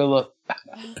 Uncle Philip.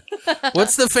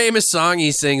 What's the famous song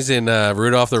he sings in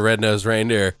Rudolph the Red-Nosed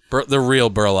Reindeer? The real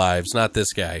Burl Ives, not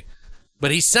this guy. But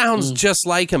he sounds just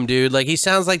like him, dude. Like he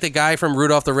sounds like the guy from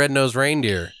Rudolph the Red-Nosed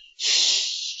Reindeer.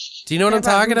 Do you know what I'm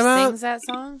talking Who about? sings that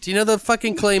song? Do you know the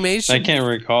fucking claymation? I can't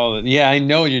recall it. Yeah, I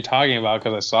know what you're talking about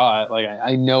because I saw it. Like,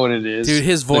 I know what it is. Dude,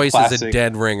 his The voice is a classic.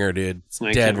 dead ringer, dude. I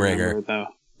Dead can't remember ringer. it, though.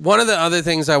 One of the other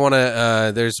things I want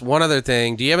to, there's one other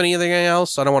thing. Do you have anything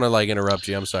else? I don't want to like interrupt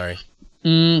you. I'm sorry.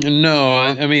 No,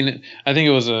 I mean, I think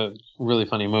it was a really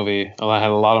funny movie. It had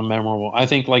a lot of memorable. I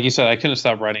think, like you said, I couldn't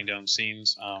stop writing down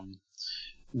scenes.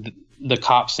 The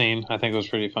cop scene, I think, was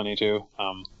pretty funny too.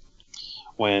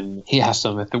 When he asked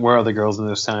them where are the girls in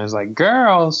this town, he's like,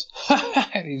 girls,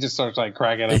 and he just starts like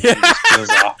cracking up. And he just goes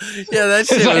off. Yeah, that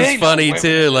shit It's like, was ain't no funny women too.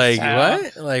 in Like, this town.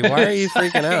 what? Like, why are you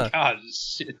freaking out? God,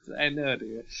 shit, I know,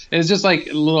 dude. It's just like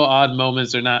little odd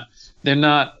moments. They're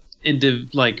not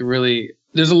really.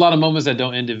 There's a lot of moments that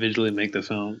don't individually make the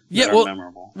film. Yeah, that are well-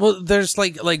 memorable. Well, there's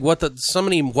so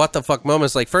many what the fuck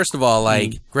moments. Like, first of all,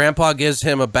 like Grandpa gives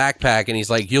him a backpack and he's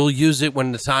like, "You'll use it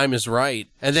when the time is right."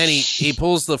 And then he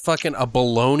pulls the fucking a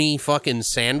bologna fucking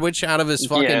sandwich out of his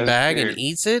fucking Yeah, it's bag weird. and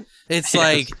eats it. It's Yeah,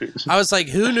 like it's weird. I was like,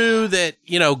 who knew that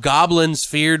goblins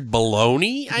feared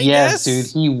bologna? I Yes,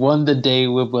 guess, dude, he won the day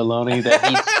with baloney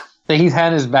that he's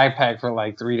had his backpack for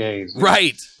like 3 days.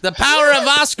 Right. The power of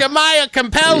Oscar Mayer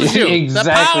compels you.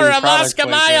 Exactly, The power of product Oscar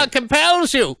Mayer placement.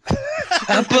 compels you.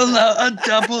 A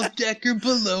double-decker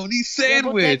bologna sandwich.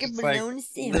 Double-decker It's like, bologna where's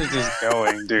sandwich. this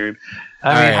going, dude? I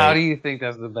All mean, right. how do you think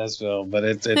that's the best film? But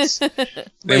it's Like-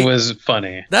 it was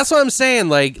funny. That's what I'm saying.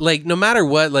 Like no matter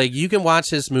what, like you can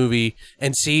watch this movie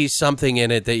and see something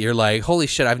in it that you're like, holy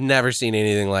shit, I've never seen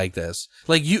anything like this.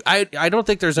 Like I don't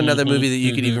think there's another movie that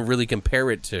you could even really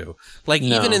compare it to. Like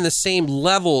No. even in the same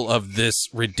level of this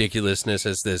ridiculousness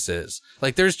as this is.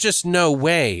 Like there's just no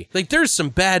way. Like there's some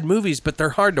bad movies, but they're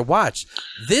hard to watch.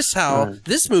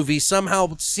 This movie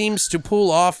somehow seems to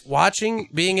pull off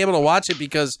being able to watch it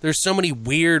because there's so many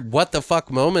weird what the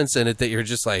fuck moments in it that you're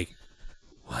just like,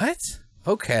 what?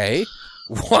 Okay.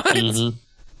 What? I don't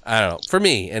know. For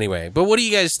me, anyway. But what do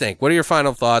you guys think? What are your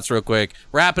final thoughts, real quick?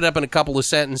 Wrap it up in a couple of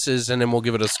sentences, and then we'll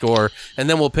give it a score, and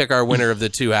then we'll pick our winner of the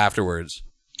two afterwards.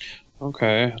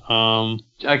 Okay.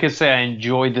 I could say I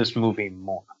enjoyed this movie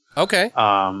more. Okay.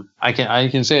 I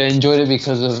can say I enjoyed it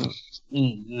because of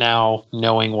now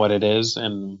knowing what it is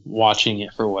and watching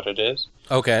it for what it is.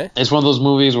 Okay. It's one of those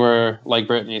movies where, like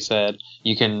Brittany said,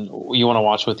 you want to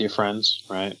watch with your friends,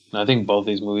 right? And I think both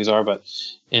these movies are, but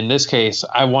in this case,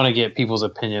 I want to get people's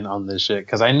opinion on this shit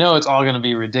because I know it's all going to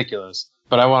be ridiculous,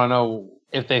 but I want to know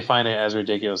if they find it as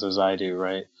ridiculous as I do,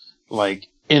 right? Like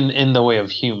in the way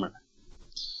of humor.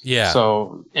 Yeah.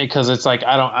 So because it's like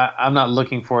I'm not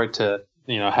looking for it to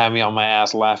have me on my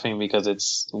ass laughing because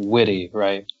it's witty,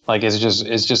 right? Like it's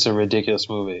just a ridiculous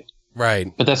movie.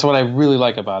 Right. But that's what I really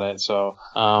like about it. So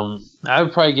I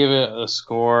would probably give it a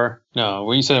score. No,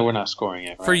 well, you said we're not scoring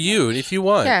it, right? For you, if you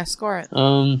want. Yeah, score it.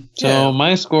 So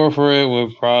my score for it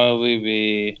would probably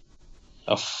be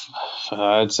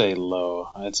I'd say low.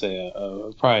 I'd say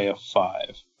probably a 5.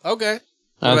 Okay.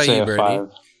 What I'd about say you, a Brittany?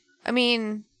 5. I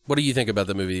mean, What do you think about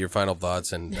the movie? Your final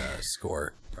thoughts and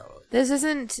score, probably. this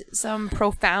isn't some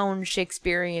profound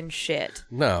Shakespearean shit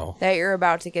No. that you're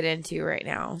about to get into right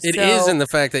now. It is in the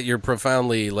fact that you're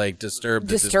profoundly disturbed.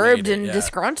 that this disturbed made it, and yeah.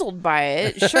 disgruntled by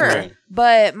it, sure. Right.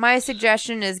 But my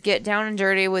suggestion is get down and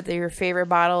dirty with your favorite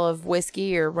bottle of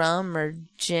whiskey or rum or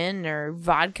gin or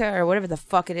vodka or whatever the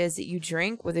fuck it is that you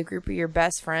drink with a group of your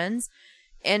best friends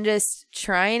and just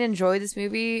try and enjoy this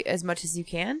movie as much as you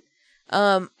can.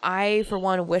 I, for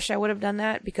one, wish I would have done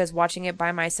that because watching it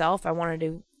by myself, I wanted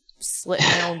to slit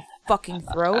my own fucking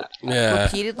throat Yeah.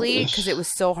 repeatedly because it was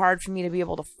so hard for me to be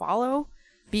able to follow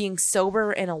being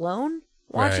sober and alone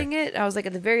watching it. I was like,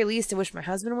 at the very least, I wish my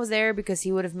husband was there because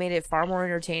he would have made it far more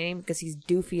entertaining because he's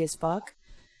doofy as fuck.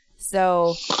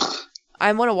 So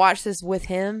I want to watch this with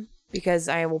him because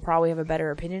I will probably have a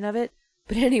better opinion of it.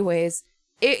 But anyways,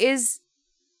 it is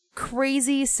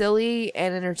crazy, silly,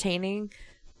 and entertaining.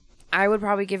 I would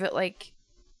probably give it like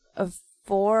a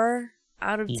 4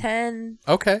 out of 10.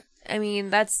 Okay. I mean,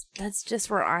 that's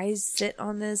just where I sit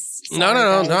on this. No.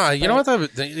 Sorry, guys, You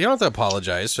don't have to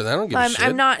apologize for that. I don't give a shit.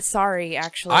 I'm not sorry,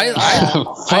 actually.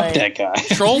 Fuck that guy.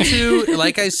 Troll 2,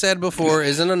 like I said before,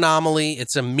 is an anomaly.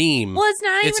 It's a meme. Well, it's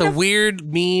not It's even a weird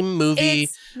meme movie.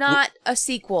 It's not a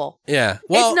sequel. Yeah.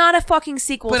 Well, it's not a fucking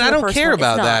sequel. but to I the don't first care one. It's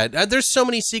about not. that. There's so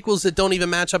many sequels that don't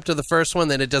even match up to the first one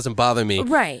that it doesn't bother me.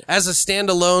 Right. As a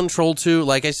standalone, Troll 2,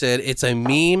 like I said, it's a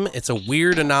meme. It's a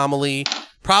weird anomaly.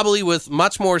 Probably with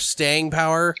much more staying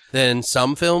power than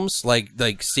some films, like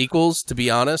sequels, to be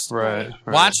honest. Right.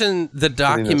 Watching the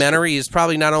documentary is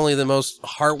probably not only the most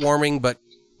heartwarming, but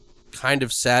kind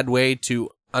of sad way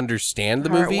to understand the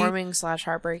movie. Heartwarming /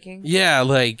 heartbreaking. Yeah,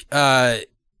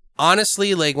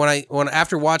 honestly, when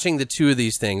after watching the two of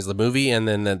these things, the movie and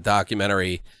then the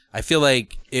documentary, I feel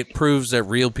like it proves that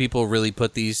real people really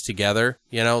put these together,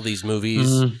 these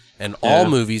movies and all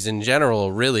movies in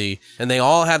general, really. And they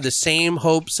all have the same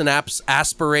hopes and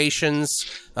aspirations,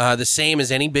 the same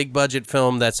as any big budget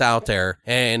film that's out there.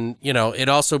 And, it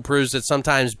also proves that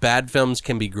sometimes bad films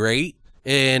can be great.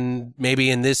 And maybe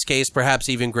in this case, perhaps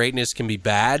even greatness can be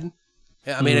bad.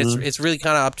 I mean, it's really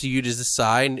kind of up to you to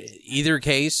decide. Either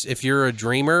case, if you're a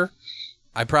dreamer,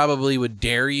 I probably would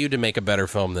dare you to make a better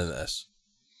film than this.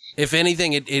 If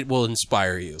anything, it will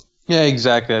inspire you. Yeah,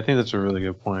 exactly. I think that's a really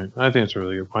good point. I think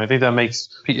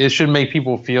that should make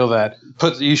people feel that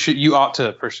you ought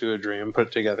to pursue a dream, put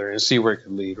it together, and see where it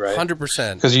could lead. Right,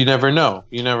 100%. Because you never know,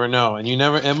 and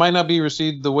it might not be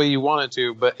received the way you want it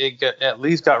to, but at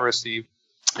least got received,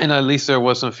 and at least there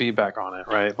was some feedback on it,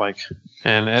 right?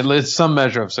 And at least some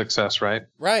measure of success, right?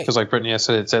 Right. Because like Brittany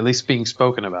said, it's at least being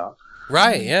spoken about.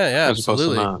 Right. Yeah. As opposed to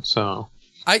Absolutely. not, so.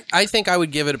 I think I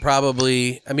would give it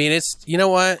probably. I mean, it's, you know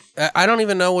what? I don't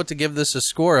even know what to give this a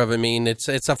score of. I mean, it's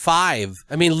a 5.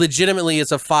 I mean, legitimately,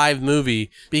 it's a 5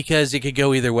 movie because it could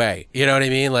go either way. You know what I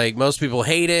mean? Like, most people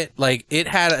hate it. Like, it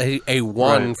had a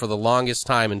 1 Right. for the longest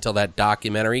time until that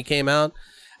documentary came out,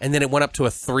 and then it went up to a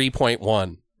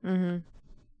 3.1. Mm-hmm.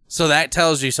 So that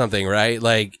tells you something, right?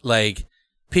 Like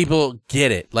people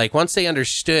get it. Like, once they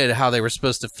understood how they were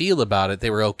supposed to feel about it, they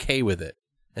were okay with it.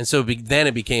 And so then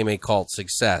it became a cult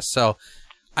success. So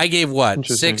I gave what?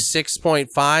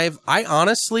 6.5? I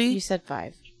honestly... You said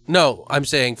 5. No, I'm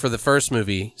saying for the first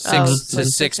movie, 6 to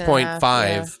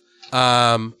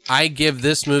 6.5. I give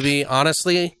this movie,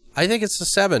 honestly, I think it's a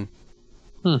 7.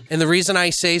 And the reason I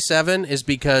say 7 is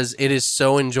because it is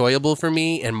so enjoyable for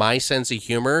me and my sense of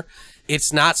humor.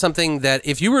 It's not something that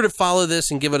if you were to follow this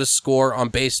and give it a score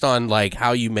based on like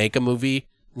how you make a movie,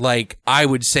 like I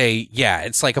would say, yeah,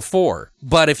 it's like a 4.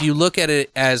 But if you look at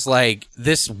it as like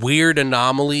this weird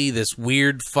anomaly, this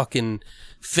weird fucking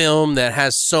film that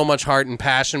has so much heart and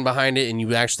passion behind it and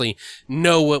you actually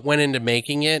know what went into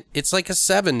making it, it's like a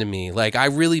 7 to me. Like, I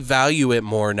really value it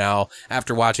more now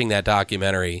after watching that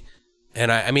documentary.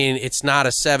 And I mean, it's not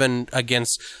a 7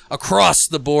 against across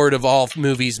the board of all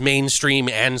movies, mainstream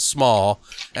and small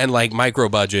and like micro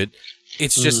budget.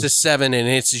 It's just a 7 in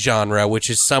its genre, which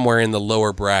is somewhere in the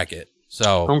lower bracket.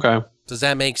 So, Okay. does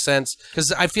that make sense?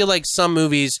 Because I feel like some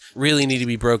movies really need to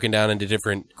be broken down into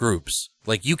different groups.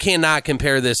 Like, you cannot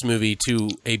compare this movie to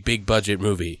a big budget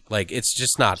movie. Like, it's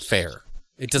just not fair.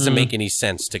 It doesn't make any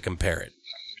sense to compare it.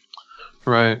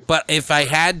 Right. But if I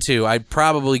had to, I'd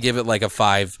probably give it like a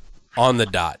 5 on the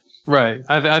dot. Right.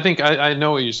 I think I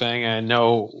know what you're saying. I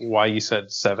know why you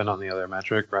said 7 on the other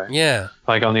metric, right? Yeah.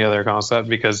 Like on the other concept,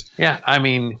 because I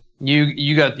mean,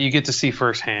 you get to see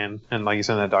firsthand, and like you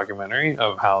said in that documentary,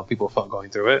 of how people felt going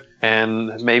through it,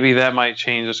 and maybe that might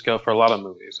change the scale for a lot of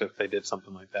movies if they did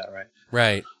something like that, right?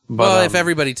 Right. But, well, if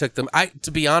everybody took them,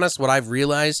 to be honest, what I've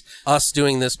realized, us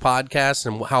doing this podcast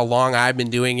and how long I've been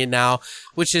doing it now,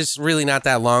 which is really not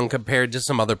that long compared to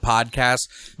some other podcasts,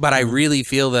 but I really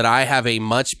feel that I have a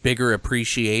much bigger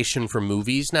appreciation for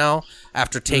movies now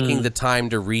after taking the time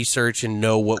to research and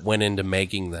know what went into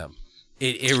making them.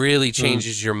 It really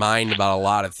changes your mind about a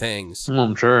lot of things.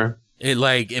 I'm sure.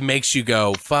 It makes you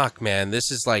go, fuck, man, this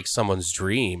is like someone's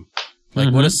dream.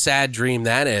 Like, what a sad dream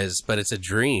that is, but it's a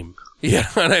dream. You know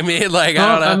what I mean? Like, I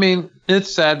don't know. I mean,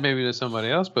 it's sad maybe to somebody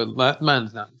else, but that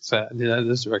man's not sad.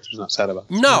 This director's not sad about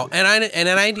this. No, and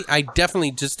I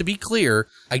definitely, just to be clear,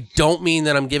 I don't mean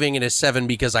that I'm giving it a 7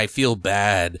 because I feel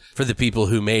bad for the people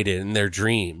who made it and their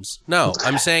dreams. No,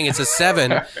 I'm saying it's a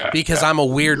 7 because I'm a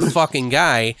weird fucking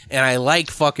guy and I like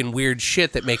fucking weird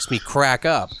shit that makes me crack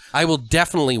up. I will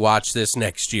definitely watch this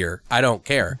next year. I don't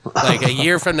care. Like, a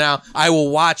year from now, I will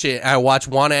watch it. I watch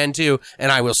 1 and 2,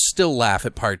 and I will still laugh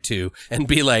at part 2 and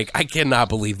be like, I cannot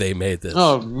believe they made this.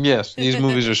 Oh, yes. These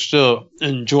movies are still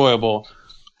enjoyable.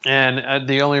 And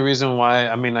the only reason why,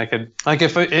 I mean, I could, like,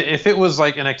 if it was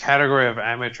like in a category of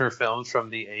amateur films from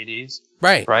the 80s,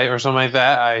 Right. or something like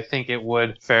that, I think it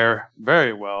would fare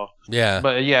very well. Yeah.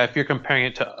 But yeah, if you're comparing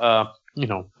it to,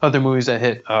 other movies that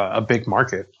hit a big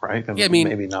market, right? Then Yeah, I mean,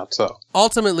 maybe not so.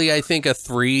 Ultimately, I think a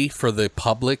 3 for the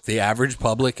public, the average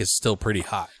public, is still pretty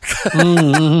high.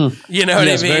 You know what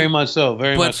Yes, I mean? very much so.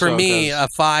 Very But much for so, me, 'cause- a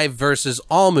 5 versus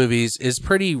all movies is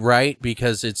pretty right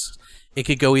because it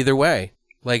could go either way.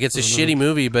 Like, it's a shitty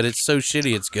movie, but it's so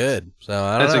shitty it's good. So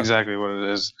I don't that's know. exactly what it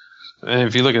is. And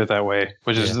if you look at it that way,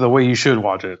 which is the way you should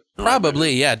watch it.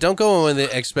 Probably, yeah. Don't go in with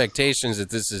the expectations that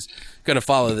this is going to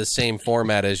follow the same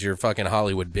format as your fucking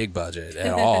Hollywood big budget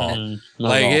at all. Not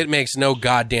at all. It makes no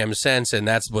goddamn sense, and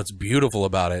that's what's beautiful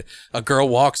about it. A girl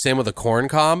walks in with a corn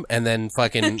cob and then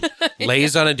fucking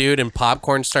lays on a dude and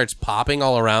popcorn starts popping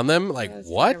all around them. Like, That's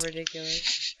what?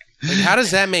 ridiculous. Like, how does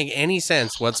that make any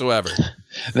sense whatsoever?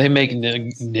 They make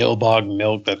Nilbog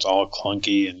milk that's all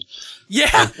clunky and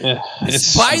Yeah.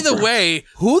 it's By the way,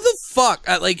 who the fuck?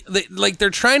 They're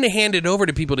trying to hand it over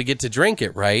to people to get to drink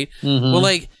it, right?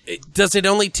 Well, does it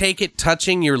only take it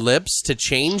touching your lips to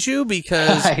change you?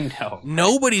 Because I know.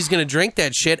 nobody's gonna drink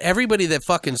that shit. Everybody that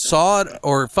fucking saw it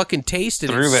or fucking tasted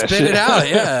it, Threw that spit shit. it out.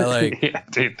 Yeah, like. yeah,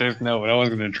 dude, there's no one's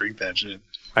gonna drink that shit.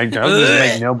 I just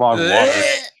make Nilbog water.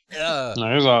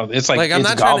 No, it's like I'm it's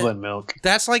not trying to- goblin milk.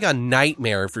 That's like a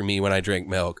nightmare for me when I drink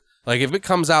milk. Like, if it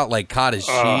comes out like cottage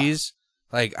cheese,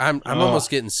 like I'm almost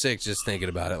getting sick just thinking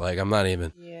about it. Like, I'm not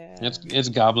even Yeah. It's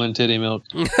goblin titty milk.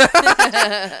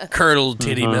 curdled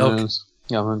titty milk.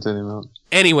 Goblin titty milk.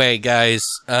 Anyway, guys,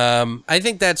 I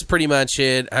think that's pretty much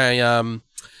it.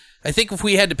 I think if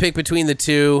we had to pick between the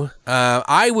two,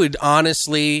 I would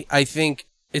honestly, I think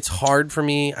it's hard for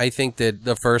me. I think that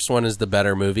the first one is the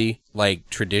better movie, like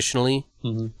traditionally,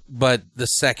 but the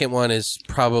second one is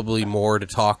probably more to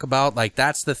talk about. Like,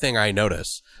 that's the thing I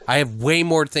notice. I have way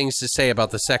more things to say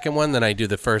about the second one than I do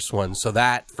the first one. So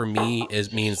that for me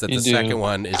means that the second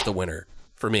one is the winner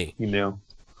for me. You know.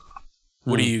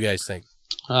 What do you guys think?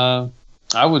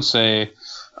 I would say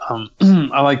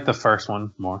I like the first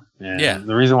one more. And Yeah.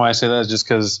 The reason why I say that is just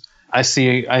because I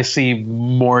see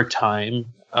more time.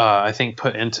 I think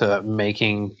put into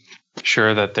making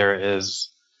sure that there is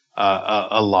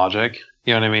a logic.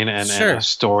 You know what I mean? And Sure. a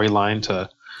storyline to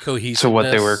Cohesiveness.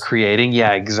 what they were creating.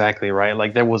 Yeah, exactly right.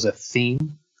 Like there was a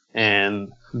theme,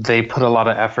 and they put a lot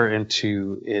of effort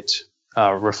into it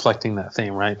reflecting that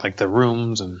theme. Right, like the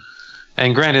rooms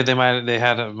and granted, they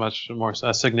had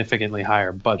a significantly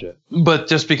higher budget, but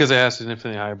just because they had a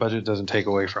significantly higher budget doesn't take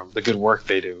away from the good work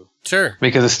they do. Sure.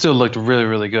 Because it still looked really,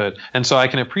 really good, and so I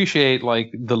can appreciate like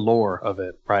the lore of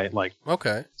it, right? Like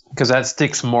Okay. because that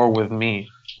sticks more with me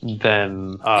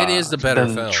than It is the better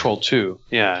than film. Troll 2.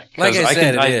 Yeah, Like 'cause I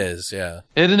said, it is. Yeah.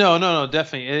 No,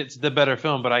 definitely, it's the better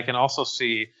film. But I can also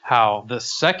see how the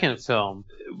second film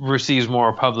receives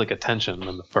more public attention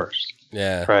than the first.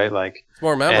 Yeah. Right, like It's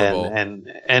more memorable.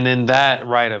 and in that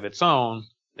right of its own,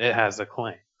 it has a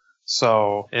claim.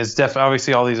 So it's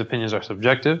obviously all these opinions are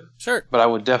subjective, Sure. but I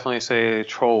would definitely say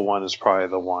Troll 1 is probably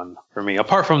the one for me.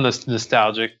 Apart from this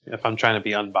nostalgic, if I'm trying to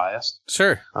be unbiased,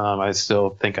 Sure. I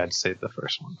still think I'd say the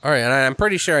first one. All right, and I'm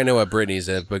pretty sure I know what Brittany's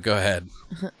is, but go ahead.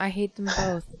 I hate them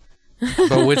both.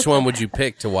 But which one would you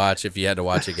pick to watch if you had to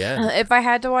watch again? If I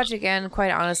had to watch again,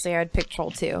 quite honestly, I'd pick Troll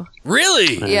 2.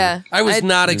 Really? Yeah. I was I'd-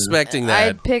 not expecting that.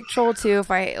 I'd pick Troll 2 if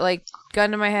I, like,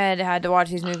 gun to my head, had to watch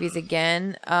these movies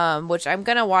again, which I'm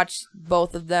going to watch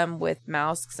both of them with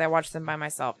Mouse, because I watched them by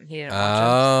myself, and he didn't watch them.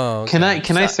 Oh, okay.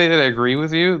 Can I say that I agree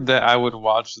with you that I would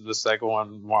watch the second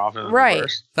one more often than Right. the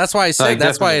first? That's why I said Like,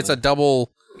 that's why definitely. it's a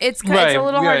double. It's Right, a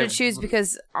little hard right. to choose,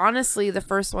 because, honestly, the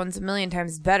first one's a million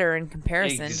times better in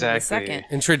comparison to the second.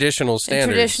 In traditional standards.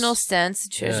 In traditional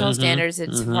Mm-hmm. standards,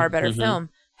 it's a far better film.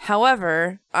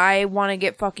 However, I want to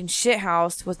get fucking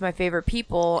shithoused with my favorite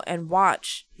people and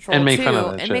watch Troll And make 2 fun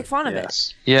of it. and make fun of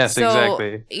it. Yes, So,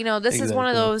 exactly. you know, this is one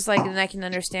of Exactly. those, like, and I can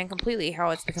understand completely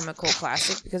how it's become a cult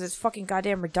classic, because it's fucking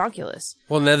goddamn ridiculous.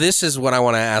 Well, now this is what I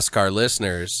want to ask our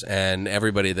listeners and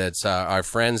everybody that's our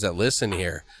friends that listen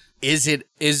here. Is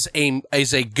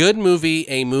a good movie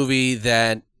a movie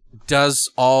that does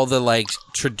all the like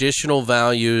traditional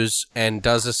values and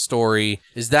does a story?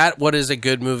 Is that what is a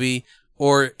good movie?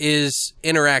 Or is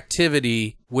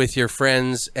interactivity with your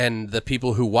friends and the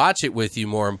people who watch it with you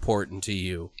more important to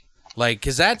you? Like,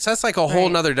 because that's like a whole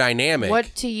Right. nother dynamic.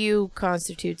 What to you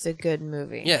constitutes a good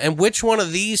movie? Yeah, and which one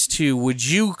of these two would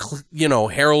you,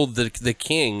 herald the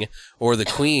king or the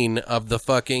queen of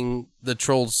the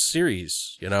Trolls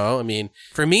series? You know, I mean,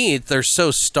 for me, they're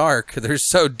so stark, they're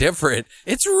so different.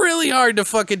 It's really hard to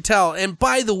fucking tell. And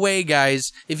by the way,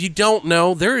 guys, if you don't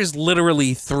know, there is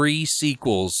literally 3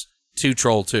 sequels to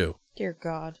Troll 2. Dear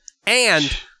God.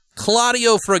 And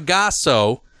Claudio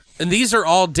Fragasso, and these are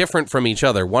all different from each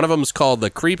other. One of them's called The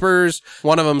Creepers.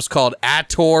 One of them's called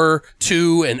Ator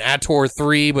 2 and Ator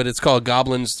 3, but it's called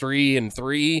Goblins 3 and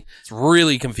 3. It's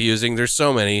really confusing. There's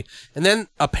so many. And then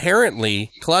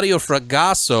apparently Claudio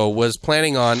Fragasso was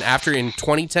planning on, after in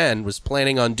 2010, was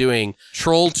planning on doing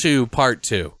Troll 2 Part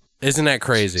 2. Isn't that It's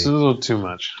crazy? a little too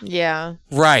much. Yeah.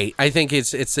 Right. I think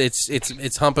it's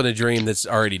humping a dream that's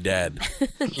already dead.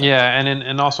 Yeah,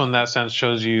 and also in that sense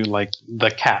shows you like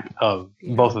the cap of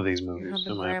both of these movies,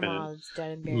 in my Grandma opinion. is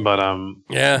dead and buried.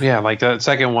 But Yeah. like that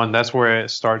second one, that's where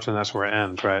it starts and that's where it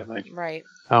ends, right? Like Right.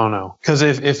 I don't know, because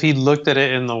if he looked at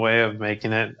it in the way of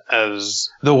making it as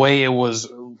the way it was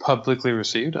publicly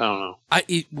received, I don't know.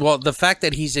 Well, the fact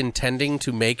that he's intending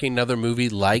to make another movie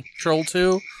like Troll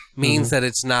 2 means that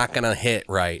it's not going to hit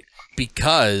right,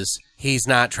 because he's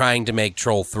not trying to make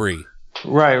Troll 3.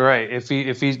 Right. If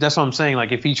he, that's what I'm saying.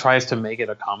 Like if he tries to make it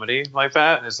a comedy like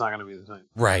that, it's not going to be the same.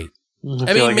 Right. I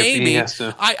I feel mean, like if he maybe. has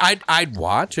to- I'd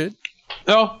watch it.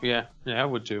 Oh yeah, I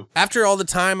would too. After all the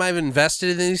time I've invested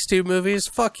in these 2 movies,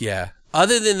 fuck yeah.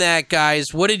 Other than that,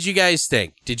 guys, what did you guys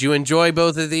think? Did you enjoy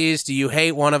both of these? Do you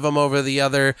hate one of them over the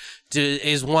other?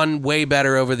 Is one way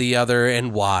better over the other,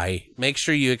 and why? Make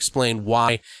sure you explain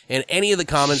why in any of the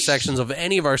comment sections of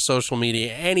any of our social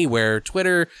media, anywhere,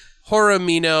 Twitter,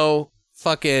 Horamino,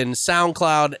 fucking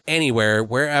SoundCloud, anywhere,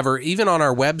 wherever, even on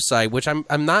our website, which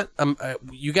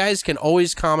you guys can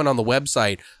always comment on the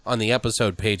website on the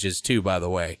episode pages too, by the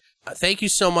way. Thank you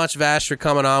so much, Vash, for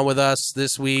coming on with us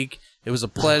this week. It was a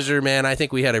pleasure, man. I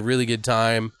think we had a really good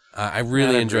time. I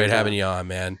really enjoyed having you on,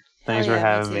 man. Thanks Oh, for yeah, me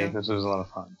having me. too. This was a lot of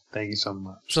fun. Thank you so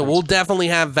much. So we'll definitely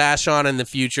have Vash on in the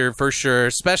future for sure,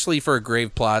 especially for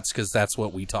grave plots, because that's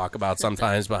what we talk about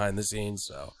sometimes behind the scenes.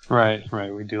 So Right.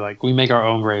 We make our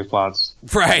own grave plots.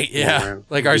 right, yeah, Yeah,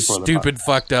 like our before the stupid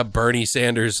fucked up Bernie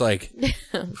Sanders, like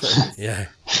yeah.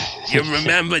 You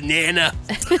remember Nana?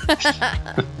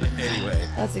 Anyway,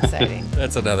 That's exciting.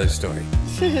 that's another story.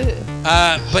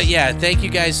 But yeah, thank you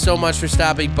guys so much for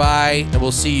stopping by, and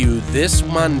we'll see you this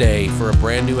Monday for a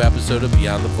brand new episode of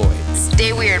Beyond the Void.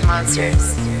 Stay weird,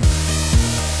 monsters.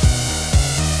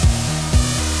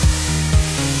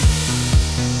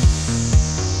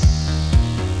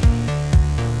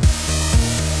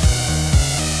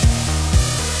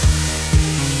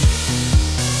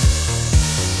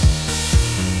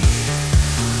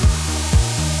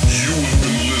 You have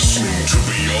been listening to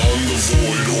Beyond the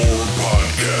Void Horror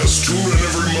Podcast. Tune in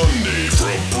every Monday for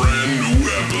a brand new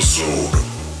episode.